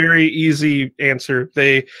 Very, very easy answer.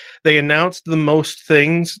 They announced the most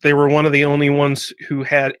things. They were one of the only ones who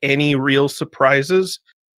had any real surprises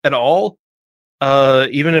at all,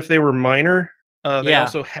 even if they were minor. They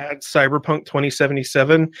also had Cyberpunk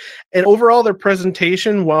 2077. And overall, their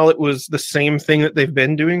presentation, while it was the same thing that they've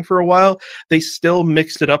been doing for a while, they still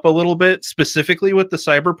mixed it up a little bit, specifically with the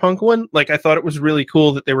Cyberpunk one. Like, I thought it was really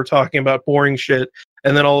cool that they were talking about boring shit,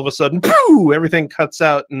 and then all of a sudden, poof, everything cuts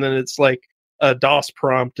out, and then it's like a DOS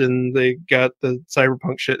prompt, and they got the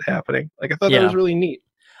Cyberpunk shit happening. Like, I thought that was really neat.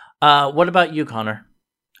 What about you, Connor?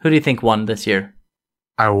 Who do you think won this year?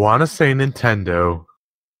 I want to say Nintendo,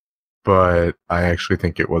 but I actually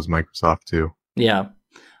think it was Microsoft too. Yeah.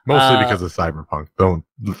 Mostly because of Cyberpunk.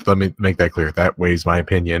 Let me make that clear. That weighs my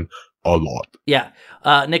opinion a lot. Yeah.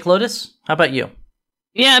 Nick Lotus, how about you?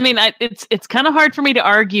 Yeah, I mean, it's kind of hard for me to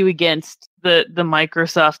argue against the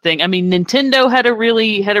Microsoft thing. I mean, Nintendo had a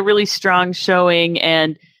really strong showing,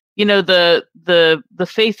 and you know the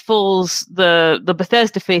faithfuls, the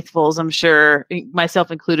Bethesda faithfuls, I'm sure,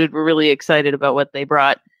 myself included, were really excited about what they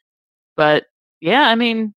brought. But yeah, I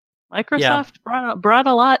mean, Microsoft brought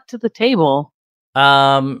a lot to the table.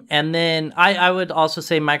 And then I would also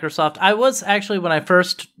say Microsoft. I was actually, when I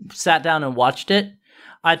first sat down and watched it,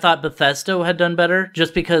 I thought Bethesda had done better,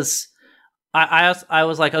 just because I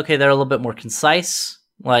was like, okay, they're a little bit more concise.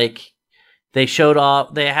 Like, they showed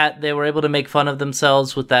off, they were able to make fun of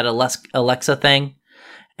themselves with that Alexa thing.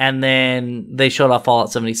 And then they showed off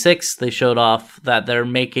Fallout 76. They showed off that they're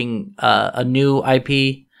making a new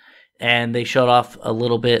IP, and they showed off a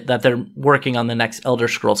little bit that they're working on the next Elder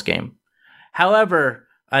Scrolls game. However,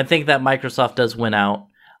 I think that Microsoft does win out.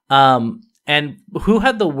 And who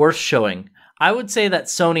had the worst showing? I would say that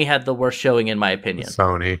Sony had the worst showing, in my opinion.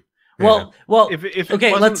 Sony. Well, if it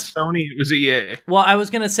wasn't Sony, it was EA. Well, I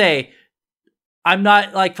was gonna say, I'm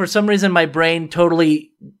not, like, for some reason my brain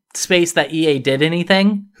totally spaced that EA did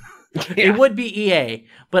anything. It would be EA,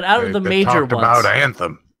 but out of the major ones, about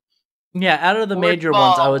Anthem. Yeah, out of the major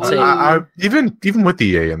ones, I would say. Even with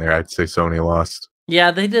EA in there, I'd say Sony lost.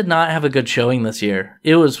 Yeah, they did not have a good showing this year.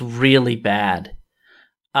 It was really bad.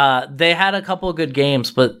 They had a couple of good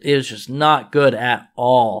games, but it was just not good at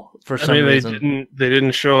all for some reason. They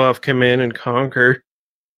didn't show off Command and Conquer.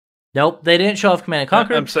 Nope, they didn't show off Command and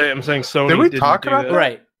Conquer. I'm saying Sony. Did we didn't talk do about that?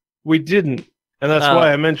 Right. We didn't, and that's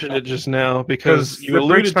why I mentioned it just now because you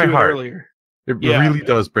alluded to it earlier. It really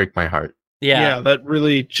does break my heart. Yeah, that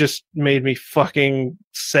really just made me fucking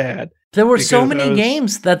sad. There were so many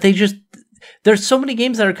games that they just. There's so many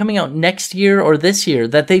games that are coming out next year or this year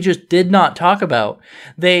that they just did not talk about.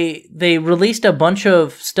 They released a bunch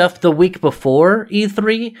of stuff the week before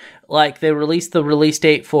E3, like they released the release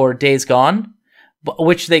date for Days Gone,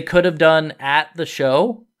 which they could have done at the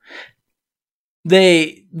show.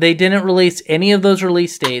 They didn't release any of those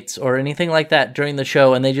release dates or anything like that during the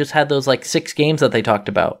show, and they just had those like 6 games that they talked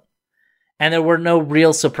about. And there were no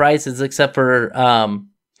real surprises except for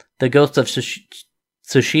the Ghost of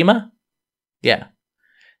Tsushima. Yeah.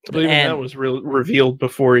 I believe that was revealed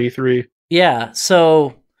before E3. Yeah,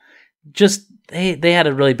 so just they had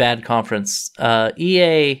a really bad conference.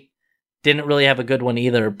 EA didn't really have a good one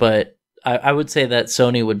either, but I would say that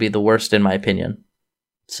Sony would be the worst in my opinion.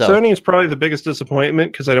 So Sony is probably the biggest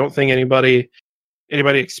disappointment because I don't think anybody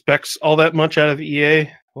expects all that much out of EA.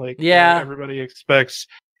 Everybody expects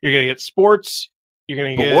you're gonna get sports. You're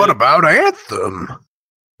gonna get. But what about Anthem?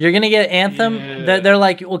 You're going to get Anthem. Yeah. They're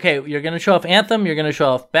like, okay, you're going to show off Anthem. You're going to show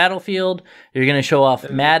off Battlefield. You're going to show off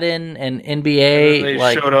Madden and NBA. And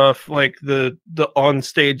they showed off like the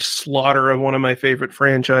on-stage slaughter of one of my favorite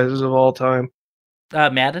franchises of all time.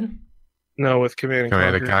 Madden? No, with Command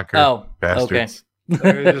and Conquer. Oh, bastards.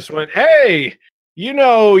 Okay. They just went, hey,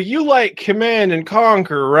 you like Command and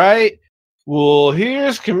Conquer, right? Well,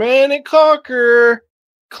 here's Command and Conquer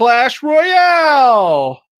Clash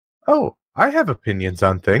Royale. Oh. I have opinions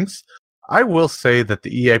on things. I will say that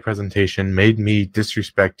the EA presentation made me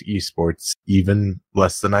disrespect esports even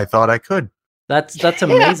less than I thought I could. That's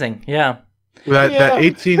amazing. Yeah. That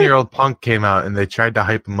 18-year-old punk came out and they tried to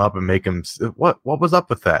hype him up and make him. What was up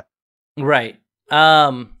with that? Right.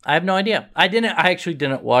 I have no idea. I actually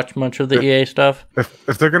didn't watch much of the EA stuff.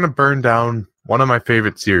 If they're gonna burn down one of my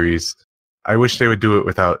favorite series, I wish they would do it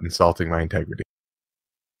without insulting my integrity.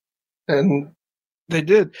 And they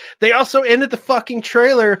did. They also ended the fucking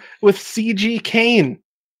trailer with CG Kane.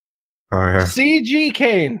 Oh yeah. CG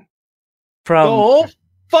Kane. The From whole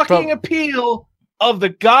fucking appeal of the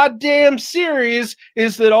goddamn series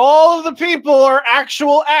is that all of the people are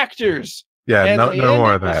actual actors. Yeah, and no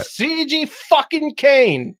more of that. CG fucking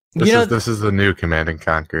Kane. This is the new Command and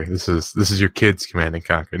Conquer. This is your kids' Command and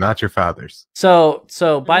Conquer, not your father's. So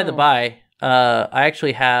by the by, I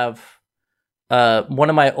actually have one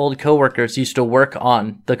of my old coworkers used to work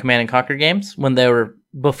on the Command and Conquer games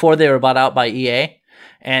before they were bought out by EA,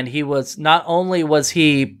 and he was not only was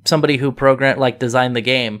he somebody who designed the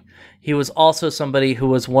game, he was also somebody who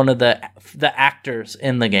was one of the actors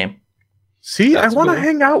in the game. See, I want to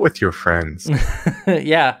hang out with your friends.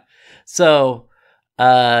 Yeah. So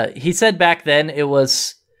he said back then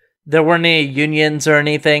there weren't any unions or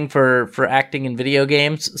anything for acting in video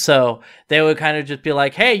games, so they would kind of just be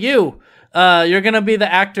like, "Hey, you're gonna be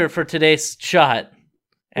the actor for today's shot."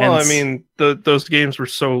 Well, I mean, those games were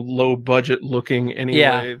so low budget looking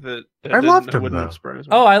anyway that I loved them. Wouldn't surprise me.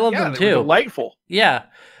 Oh, I loved them too. Delightful. Yeah.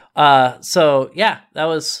 So yeah, that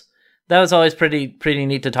was always pretty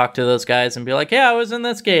neat to talk to those guys and be like, "Yeah, I was in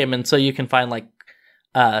this game," and so you can find like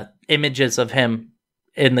images of him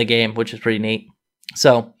in the game, which is pretty neat.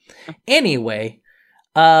 So anyway.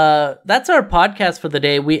 That's our podcast for the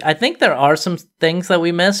day. I think there are some things that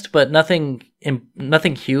we missed, but nothing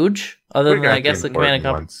huge other than I guess the Command and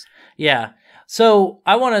Conquer. Yeah. So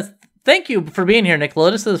I want to thank you for being here,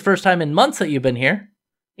 Nicola. This is the first time in months that you've been here.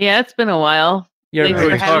 Yeah, it's been a while. You're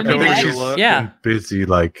busy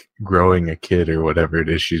like growing a kid or whatever it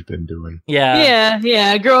is she's been doing.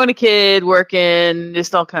 Yeah. Growing a kid, working,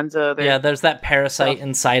 just all kinds of other. Yeah, there's that parasite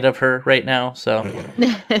inside of her right now. So,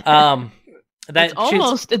 that's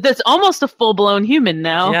almost a full-blown human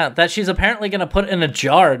now. Yeah, that she's apparently going to put in a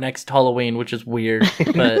jar next Halloween, which is weird.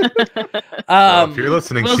 But if you're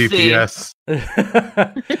listening, we'll CPS.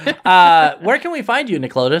 Where can we find you,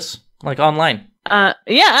 Nick Lotus? Like online? I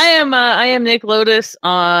am Nick Lotus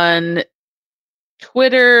on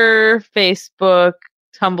Twitter, Facebook,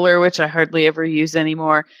 Tumblr, which I hardly ever use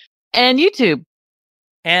anymore, and YouTube.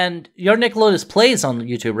 And your Nick Lotus Plays on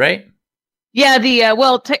YouTube, right? Yeah,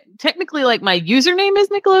 technically, like, my username is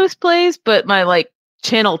Nick Lotus Plays, but my, like,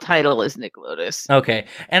 channel title is Nick Lotus. Okay.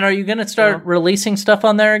 And are you going to start releasing stuff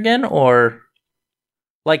on there again, or?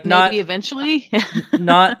 Like Maybe eventually.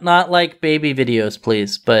 not like baby videos,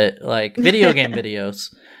 please, but like video game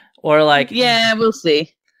videos, or like Yeah, we'll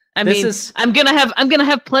see. I'm gonna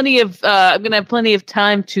have plenty of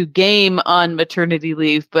time to game on maternity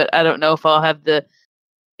leave, but I don't know if I'll have the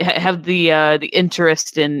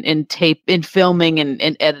interest in filming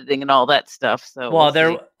and editing and all that stuff. So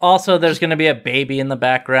there's going to be a baby in the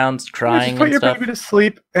background crying. Just put and your stuff. baby to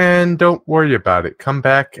sleep and don't worry about it. Come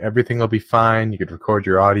back, everything will be fine. You could record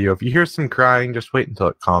your audio. If you hear some crying, just wait until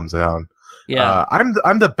it calms down. Yeah, I'm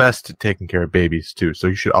the best at taking care of babies too, so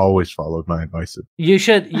you should always follow my advice. You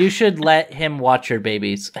should let him watch your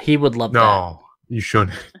babies. He would love that. No, you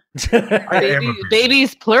shouldn't.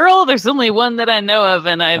 Babies plural. There's only one that I know of,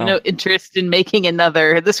 and I have no interest in making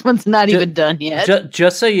another. This one's not even done yet.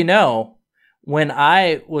 Just so you know, when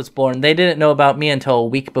I was born, they didn't know about me until a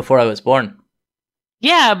week before I was born.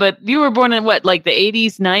 Yeah, but you were born in what, like the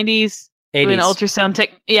 80s, 90s? 80s. When ultrasound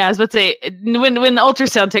I was about to say when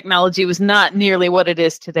ultrasound technology was not nearly what it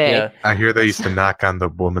is today. Yeah. I hear they used to knock on the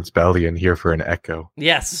woman's belly and hear for an echo.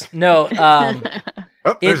 Yes. No.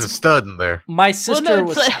 Oh, there's a stud in there. My sister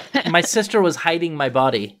was hiding my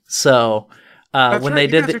body. So That's when right, they you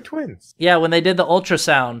did guys are twins. Yeah, when they did the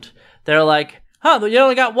ultrasound, they're like, "Huh, you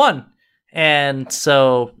only got one." And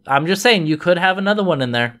so I'm just saying you could have another one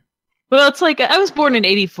in there. Well, it's like I was born in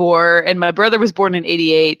 84 and my brother was born in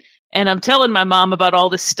 88. And I'm telling my mom about all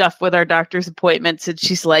this stuff with our doctor's appointments. And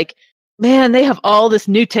she's like, man, they have all this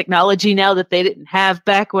new technology now that they didn't have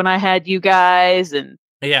back when I had you guys. And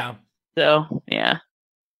yeah. So, yeah.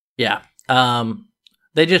 Yeah.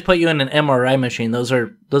 They just put you in an MRI machine. Those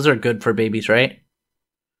are good for babies, right?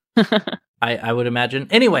 I would imagine.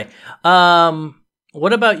 Anyway,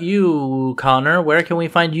 what about you, Connor? Where can we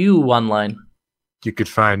find you online? You could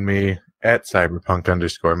find me at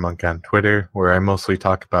cyberpunk_monk on Twitter, where I mostly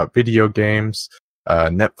talk about video games,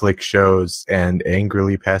 Netflix shows, and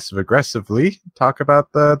angrily passive-aggressively talk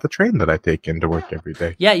about the train that I take into work every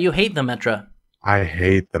day. Yeah, you hate the Metro. I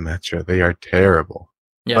hate the Metro. They are terrible.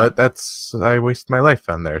 Yeah. But I waste my life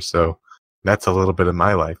on there, so that's a little bit of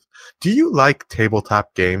my life. Do you like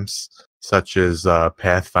tabletop games such as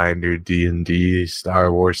Pathfinder, D&D,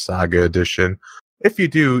 Star Wars Saga Edition? If you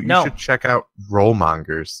do, you should check out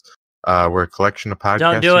Rollmongers. We're a collection of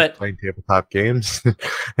podcasters playing tabletop games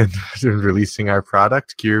and releasing our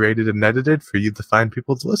product, curated and edited for you to find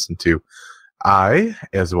people to listen to. I,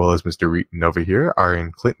 as well as Mr. Reeton over here, are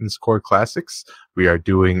in Clinton's Core Classics. We are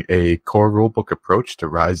doing a core rulebook approach to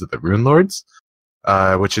Rise of the Runelords,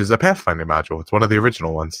 which is a Pathfinder module. It's one of the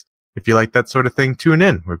original ones. If you like that sort of thing, tune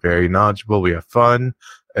in. We're very knowledgeable. We have fun.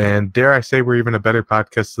 And dare I say, we're even a better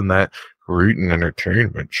podcast than that Reeton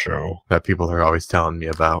Entertainment show that people are always telling me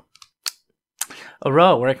about.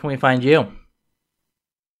 Aroa, where can we find you?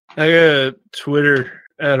 I got Twitter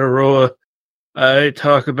at Aroa. I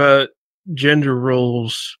talk about gender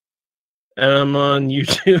roles, and I'm on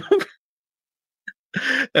YouTube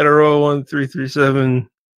at Aroa1337.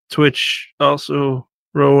 Twitch also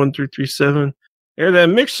Aroa1337. Hear that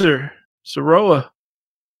mixer? It's Aroa.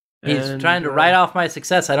 He's trying to write off my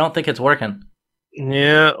success. I don't think it's working.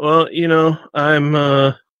 Yeah, well, I'm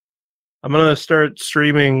gonna start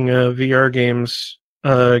streaming VR games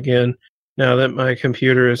again now that my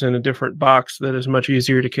computer is in a different box that is much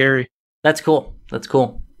easier to carry. That's cool. That's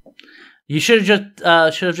cool. You should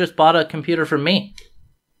have just bought a computer from me.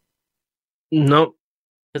 Nope.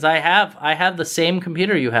 Because I have the same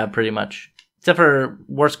computer you have pretty much, except for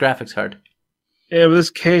worse graphics card. Yeah, but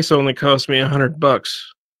this case only cost me $100.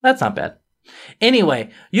 That's not bad. Anyway,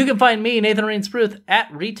 you can find me, Nathan Reeton Spruth,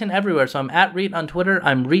 at Reeton everywhere. So I'm at Reeton on Twitter.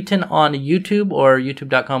 I'm Reeton on YouTube, or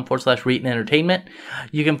youtube.com/Reeton Entertainment.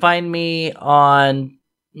 You can find me on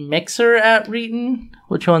Mixer at Reeton.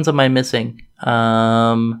 Which ones am I missing?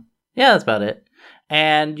 Yeah, that's about it.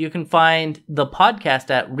 And you can find the podcast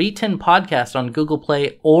at Reeton Podcast on Google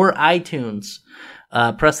Play or iTunes.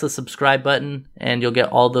 Press the subscribe button, and you'll get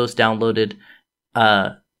all those downloaded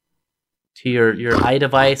to your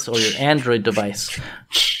iDevice or your Android device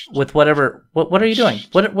with whatever. What are you doing?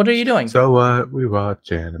 What are you doing? So we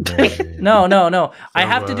watch anime. No. I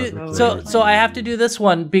have to do so. I have to do this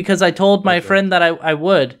one because I told my friend that I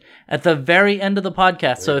would at the very end of the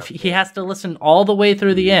podcast. So if he has to listen all the way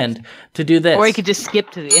through the end to do this, or he could just skip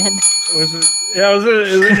to the end.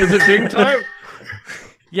 Is it big time?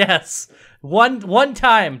 Yes. One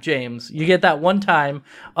time, James. You get that one time.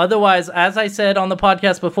 Otherwise, as I said on the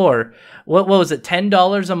podcast before, what was it?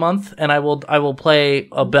 $10 a month, and I will play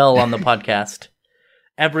a bell on the podcast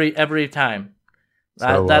every time.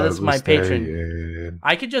 That is my Patreon.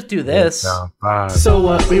 I could just do this. So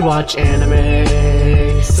what? We watch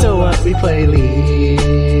anime. So what, we play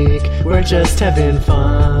League. We're just having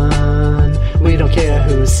fun. We don't care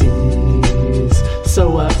who sees. So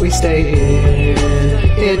what, we stay in.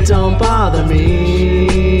 It don't bother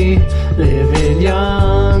me. Living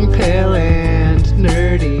young, pale, and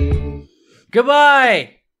nerdy.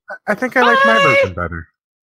 Goodbye. I think I like my version better.